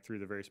of Iraq, through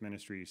the various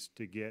ministries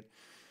to get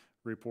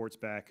reports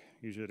back,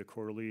 usually at a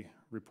quarterly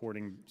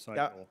reporting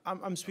cycle. Yeah,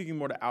 I'm speaking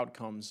more to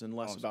outcomes and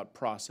less about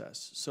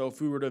process. So if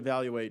we were to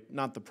evaluate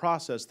not the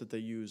process that they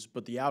use,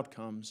 but the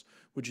outcomes,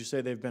 would you say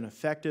they've been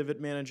effective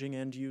at managing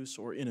end use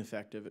or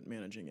ineffective at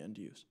managing end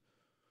use?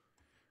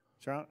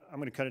 So I'm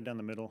going to cut it down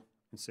the middle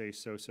and say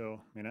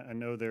so-so. I mean, I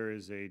know there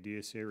is a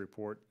DSA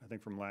report, I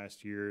think from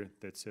last year,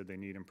 that said they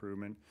need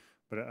improvement,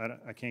 but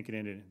I can't get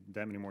into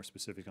that many more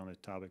specifics on the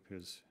topic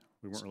because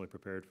we weren't really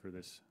prepared for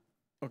this.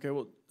 Okay,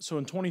 well, so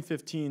in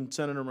 2015,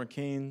 Senator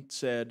McCain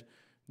said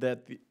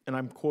that, and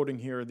I'm quoting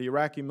here, the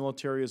Iraqi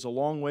military is a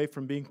long way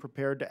from being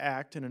prepared to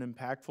act in an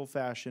impactful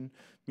fashion.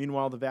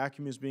 Meanwhile, the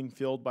vacuum is being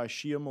filled by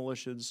Shia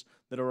militias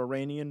that are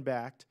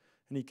Iranian-backed.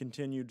 And he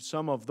continued,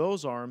 some of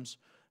those arms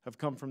have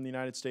come from the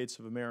United States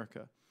of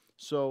America.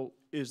 So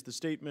is the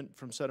statement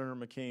from Senator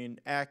McCain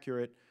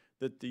accurate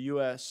that the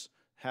U.S.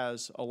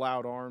 has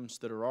allowed arms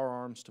that are our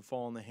arms to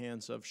fall in the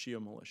hands of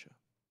Shia militia?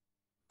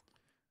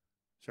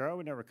 Sir, I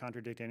would never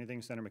contradict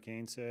anything Senator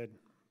McCain said,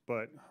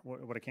 but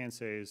what I can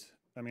say is,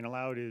 I mean,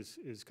 allowed is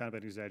kind of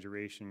an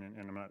exaggeration,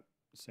 and I'm not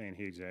saying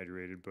he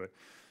exaggerated, but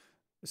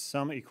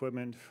some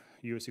equipment,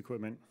 U.S.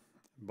 equipment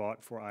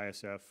bought for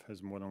ISF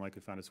has more than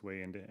likely found its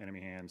way into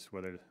enemy hands,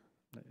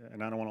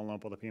 and I don't want to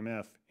lump all the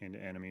PMF into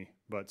enemy,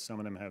 but some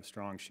of them have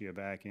strong Shia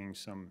backing,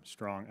 some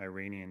strong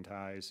Iranian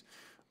ties.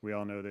 We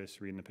all know this,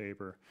 reading the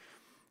paper.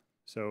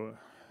 So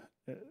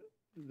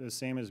the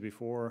same as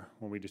before,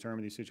 when we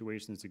determine these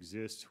situations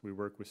exist, we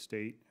work with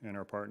state and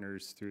our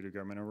partners through the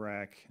government of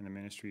Iraq and the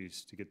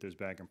ministries to get those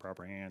back in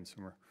proper hands.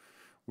 And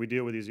we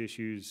deal with these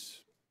issues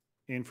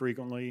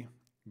infrequently,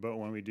 but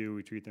when we do,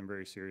 we treat them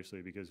very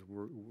seriously because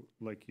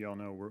like you all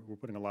know, we're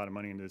putting a lot of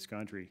money into this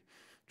country,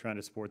 trying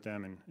to support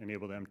them and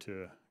enable them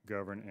to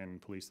govern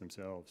and police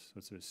themselves.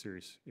 That's a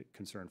serious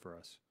concern for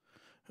us.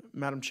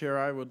 Madam Chair,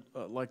 I would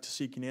like to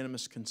seek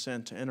unanimous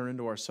consent to enter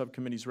into our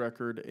subcommittee's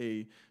record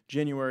a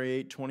January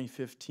 8,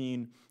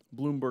 2015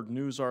 Bloomberg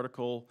News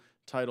article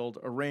titled,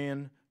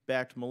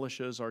 Iran-backed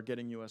militias are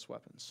getting U.S.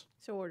 weapons.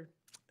 So ordered.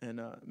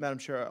 And Madam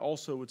Chair, I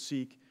also would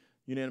seek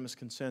unanimous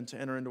consent to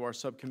enter into our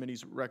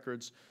subcommittee's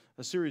records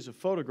a series of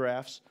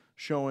photographs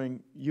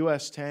showing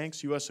U.S.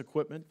 tanks, U.S.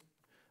 equipment,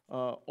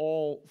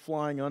 all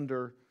flying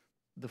under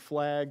the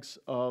flags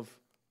of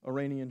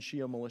Iranian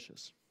Shia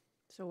militias.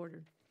 So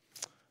ordered.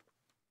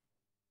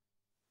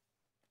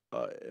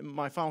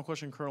 My final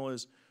question, Colonel,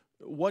 is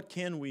what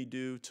can we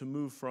do to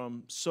move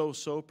from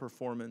so-so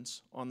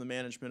performance on the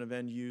management of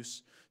end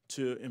use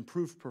to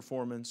improved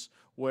performance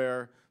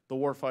where the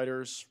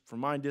warfighters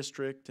from my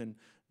district and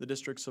the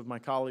districts of my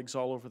colleagues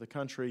all over the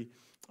country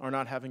are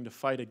not having to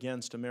fight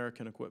against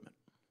American equipment?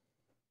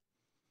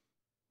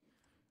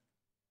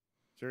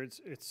 Sir,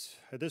 it's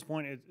at this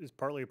point, it's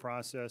partly a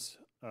process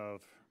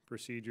of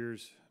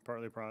procedures,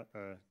 partly,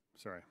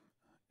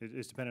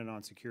 it's dependent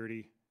on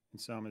security, and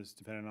some is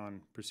dependent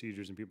on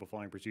procedures and people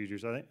following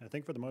procedures. I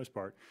think for the most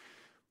part,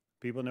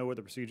 people know what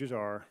the procedures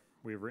are.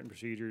 We have written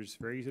procedures,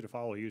 very easy to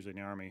follow usually in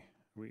the Army.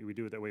 We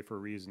do it that way for a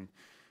reason.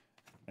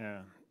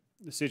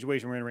 The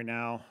situation we're in right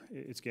now,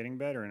 it's getting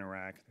better in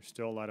Iraq. There's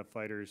still a lot of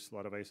fighters, a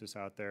lot of ISIS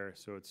out there,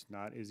 so it's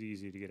not as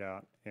easy to get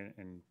out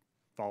and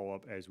follow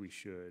up as we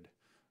should.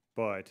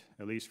 But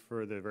at least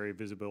for the very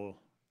visible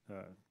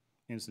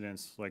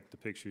incidents like the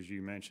pictures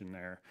you mentioned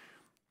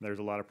there's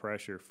a lot of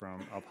pressure from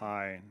up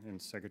high, and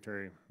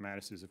Secretary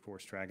Mattis is, of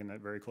course, tracking that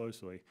very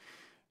closely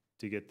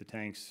to get the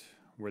tanks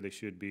where they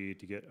should be,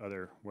 to get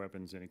other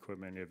weapons and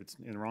equipment, if it's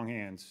in the wrong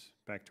hands,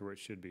 back to where it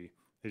should be.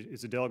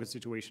 It's a delicate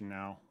situation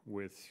now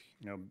with,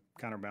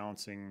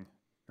 counterbalancing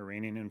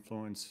Iranian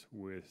influence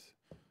with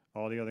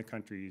all the other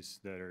countries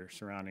that are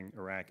surrounding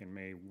Iraq and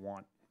may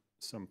want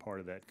some part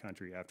of that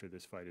country after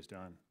this fight is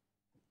done.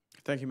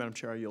 Thank you, Madam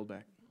Chair. I yield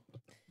back.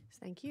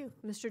 Thank you.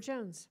 Mr.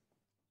 Jones.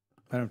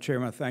 Madam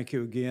Chairman, thank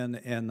you again.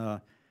 And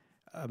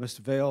Mr.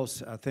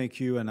 Vales, I think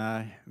you and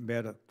I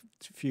met a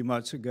few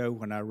months ago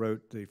when I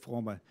wrote the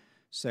former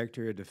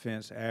Secretary of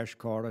Defense, Ash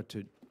Carter,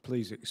 to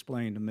please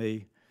explain to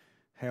me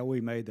how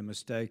we made the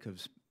mistake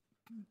of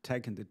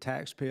taking the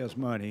taxpayers'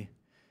 money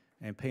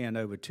and paying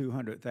over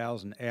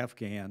 200,000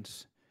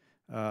 Afghans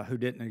who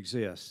didn't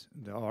exist.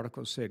 The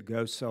article said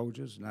ghost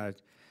soldiers, and I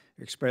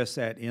expressed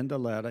that in the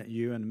letter.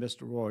 You and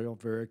Mr. Royal,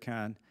 very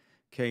kind,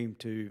 came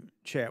to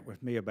chat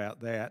with me about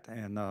that,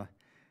 and the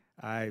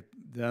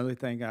only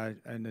thing I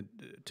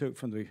took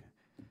from the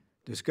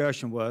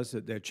discussion was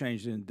that they're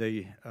changing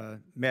the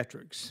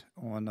metrics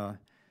on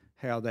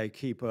how they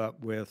keep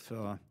up with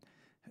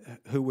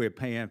who we're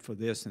paying for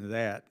this and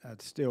that. I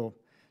still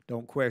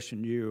don't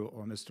question you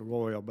or Mr.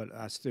 Royal, but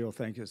I still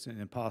think it's an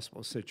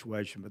impossible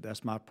situation, but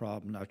that's my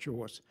problem, not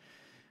yours.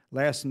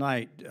 Last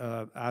night,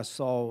 I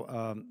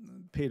saw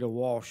Peter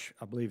Walsh,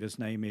 I believe his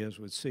name is,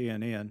 with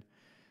CNN,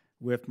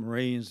 with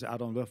Marines. I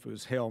don't know if it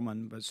was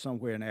Helmand, but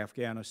somewhere in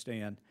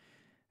Afghanistan,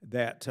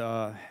 that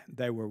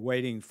they were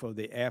waiting for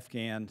the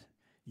Afghan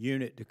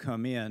unit to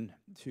come in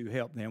to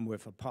help them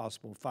with a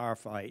possible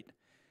firefight.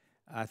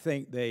 I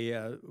think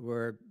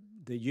the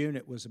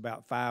unit was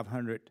about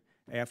 500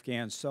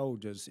 Afghan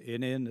soldiers.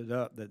 It ended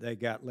up that they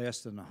got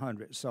less than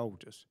 100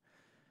 soldiers.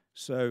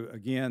 So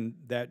again,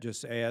 that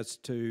just adds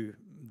to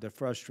the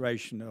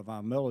frustration of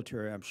our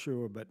military, I'm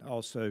sure, but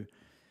also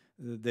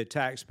the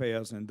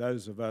taxpayers and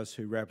those of us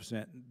who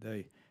represent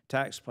the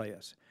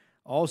taxpayers.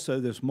 Also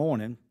this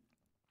morning,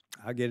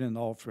 I get in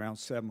the office around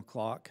 7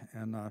 o'clock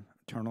and I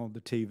turn on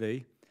the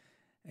TV,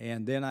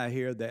 and then I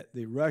hear that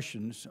the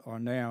Russians are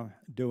now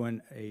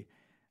doing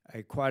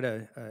quite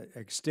a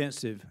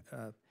extensive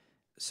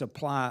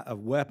supply of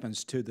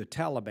weapons to the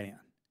Taliban.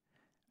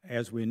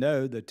 As we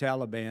know, the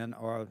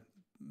Taliban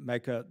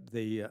make up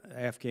the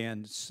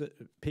Afghan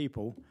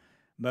people.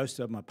 Most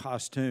of them are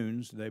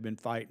Pashtuns. They've been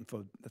fighting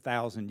for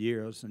 1,000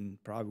 years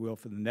and probably will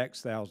for the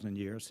next 1,000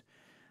 years.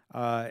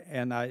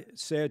 And I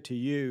said to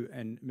you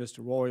and Mr.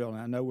 Royal,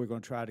 and I know we're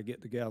going to try to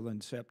get together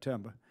in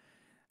September,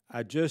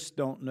 I just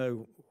don't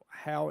know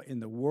how in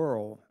the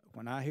world,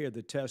 when I hear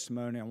the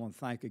testimony, I want to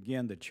thank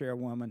again the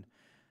chairwoman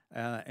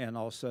and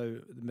also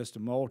Mr.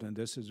 Moulton.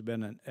 This has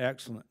been an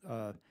excellent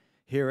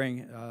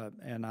hearing,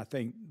 and I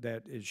think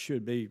that it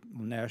should be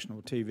on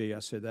national TV. I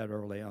said that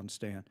earlier, I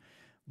understand.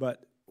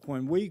 But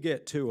when we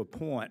get to a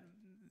point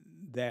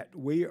that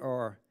we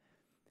are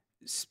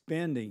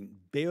spending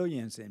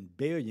billions and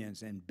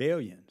billions and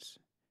billions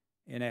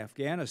in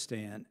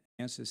Afghanistan,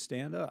 and to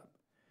stand up.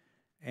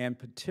 And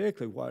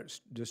particularly what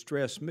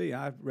distressed me,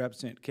 I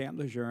represent Camp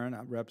Lejeune,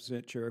 I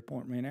represent Cherry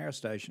Point Marine Air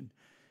Station.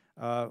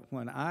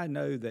 When I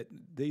know that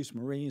these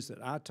Marines that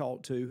I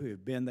talk to who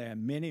have been there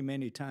many,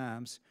 many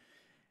times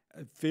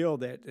feel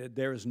that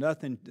there is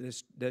nothing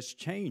that's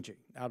changing.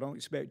 I don't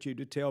expect you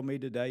to tell me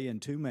today in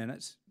 2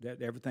 minutes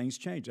that everything's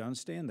changed. I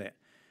understand that.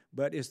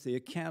 But it's the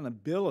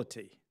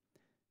accountability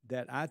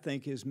that I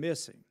think is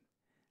missing.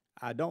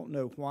 I don't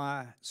know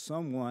why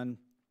someone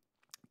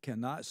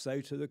cannot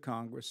say to the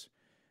Congress,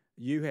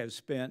 you have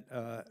spent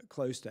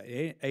close to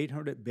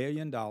 $800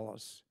 billion.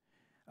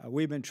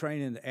 We've been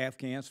training the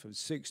Afghans for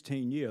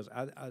 16 years.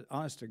 I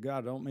honest to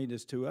God, I don't mean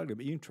this too ugly,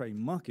 but you can train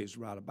monkeys to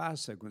ride a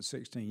bicycle in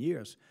 16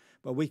 years.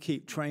 But we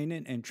keep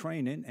training,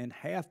 and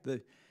half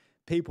the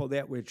people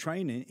that we're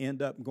training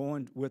end up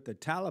going with the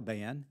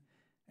Taliban.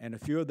 And a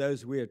few of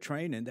those we are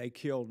training, they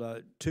killed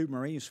 2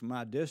 Marines from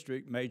my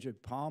district, Major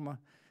Palmer,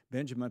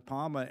 Benjamin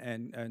Palmer,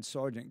 and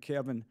Sergeant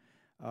Kevin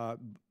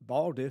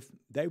Baldiff.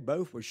 They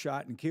both were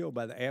shot and killed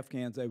by the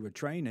Afghans they were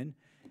training.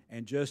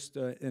 And just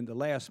in the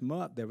last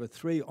month, there were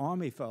 3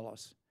 Army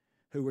fellows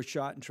who were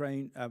shot and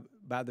trained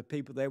by the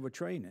people they were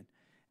training.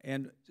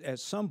 And at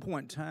some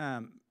point in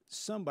time,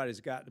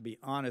 somebody's got to be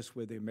honest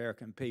with the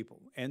American people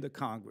and the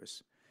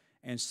Congress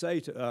and say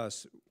to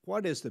us,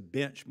 what is the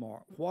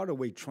benchmark? What are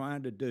we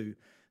trying to do?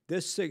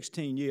 This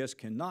 16 years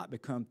cannot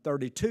become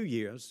 32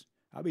 years.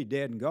 I'll be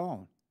dead and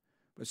gone.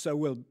 But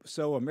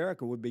so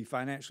America would be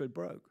financially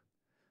broke.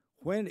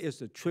 When is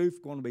the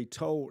truth going to be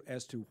told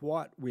as to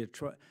what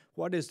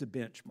is the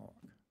benchmark?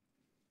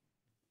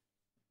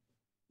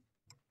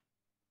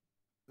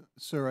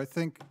 Sir, I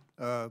think,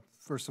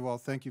 first of all,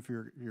 thank you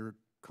for your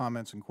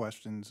comments and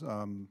questions.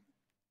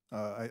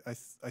 I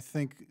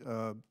think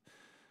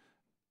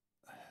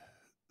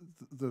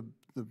the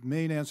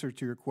main answer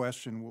to your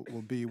question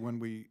will be when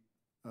we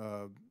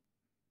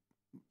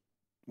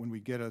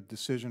get a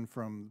decision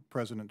from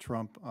President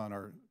Trump on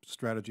our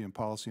strategy and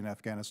policy in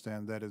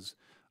Afghanistan. That is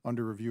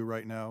under review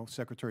right now.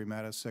 Secretary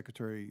Mattis,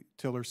 Secretary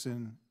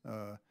Tillerson,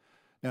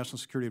 National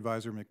Security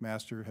Advisor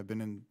McMaster have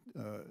been in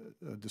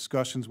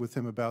discussions with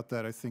him about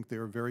that. I think they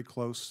are very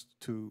close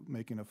to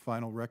making a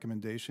final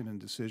recommendation and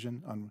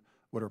decision on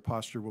what our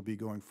posture will be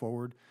going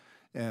forward.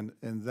 And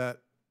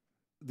that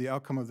the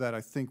outcome of that, I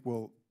think,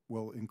 will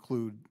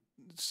include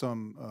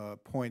some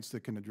points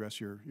that can address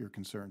your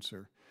concerns,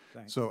 sir.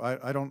 Thanks. So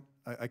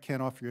I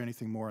can't offer you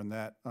anything more on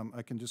that.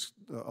 I can just,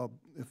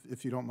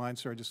 if you don't mind,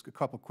 sir, just a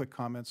couple quick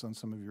comments on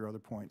some of your other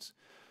points.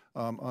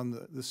 On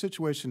the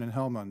situation in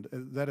Helmand,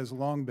 that has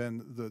long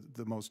been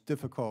the most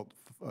difficult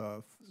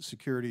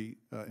security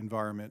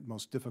environment,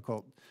 most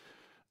difficult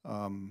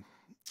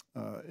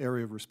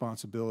area of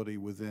responsibility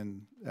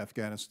within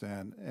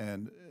Afghanistan,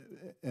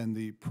 and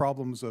the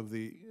problems of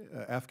the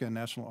Afghan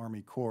National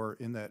Army Corps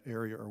in that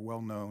area are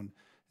well known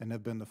and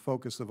have been the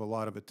focus of a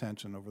lot of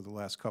attention over the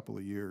last couple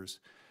of years.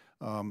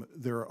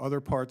 There are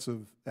other parts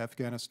of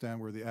Afghanistan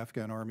where the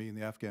Afghan Army and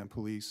the Afghan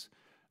police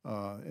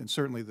and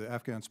certainly the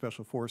Afghan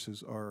Special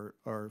Forces are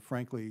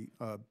frankly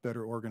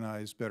better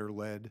organized, better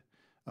led,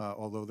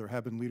 although there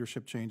have been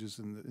leadership changes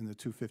in the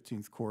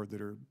 215th Corps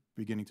that are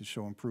beginning to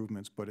show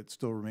improvements, but it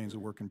still remains a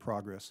work in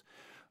progress.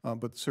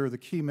 But, sir, the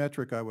key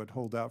metric I would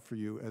hold out for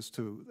you as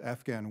to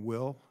Afghan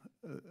will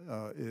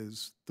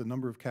is the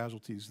number of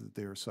casualties that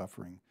they are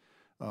suffering.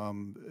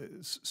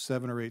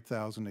 7,000 or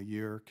 8,000 a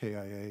year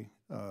KIA,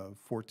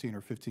 14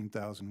 or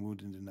 15,000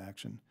 wounded in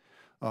action.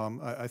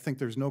 I think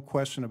there's no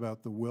question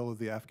about the will of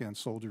the Afghan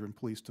soldier and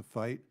police to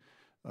fight.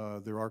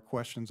 There are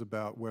questions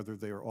about whether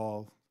they are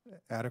all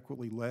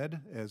adequately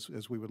led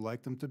as we would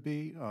like them to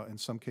be. In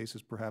some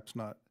cases, perhaps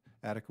not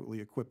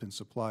adequately equipped and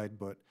supplied,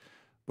 but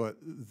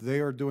they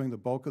are doing the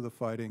bulk of the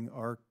fighting.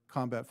 Our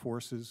combat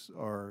forces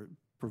are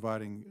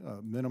providing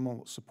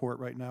minimal support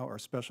right now. Our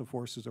special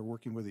forces are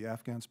working with the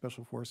Afghan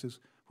special forces,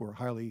 who are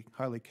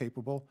highly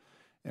capable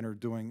and are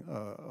doing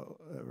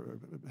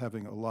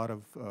having a lot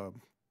of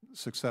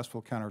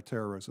successful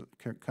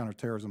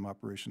counterterrorism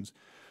operations.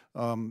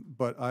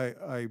 But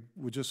I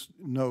would just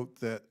note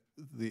that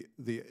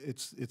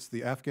it's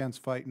the Afghans'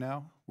 fight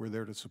now. We're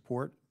there to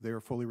support. They are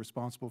fully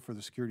responsible for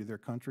the security of their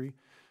country.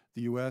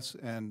 The U.S.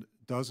 and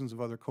dozens of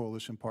other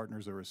coalition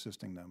partners are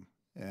assisting them.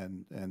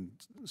 And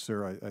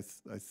sir, I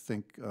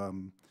think,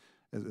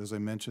 as I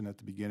mentioned at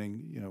the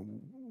beginning, you know,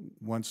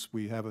 once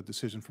we have a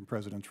decision from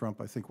President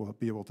Trump, I think we'll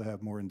be able to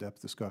have more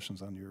in-depth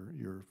discussions on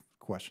your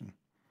question.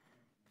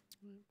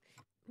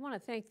 I want to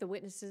thank the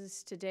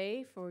witnesses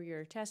today for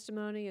your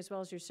testimony as well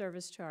as your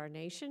service to our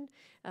nation.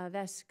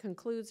 That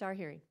concludes our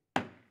hearing.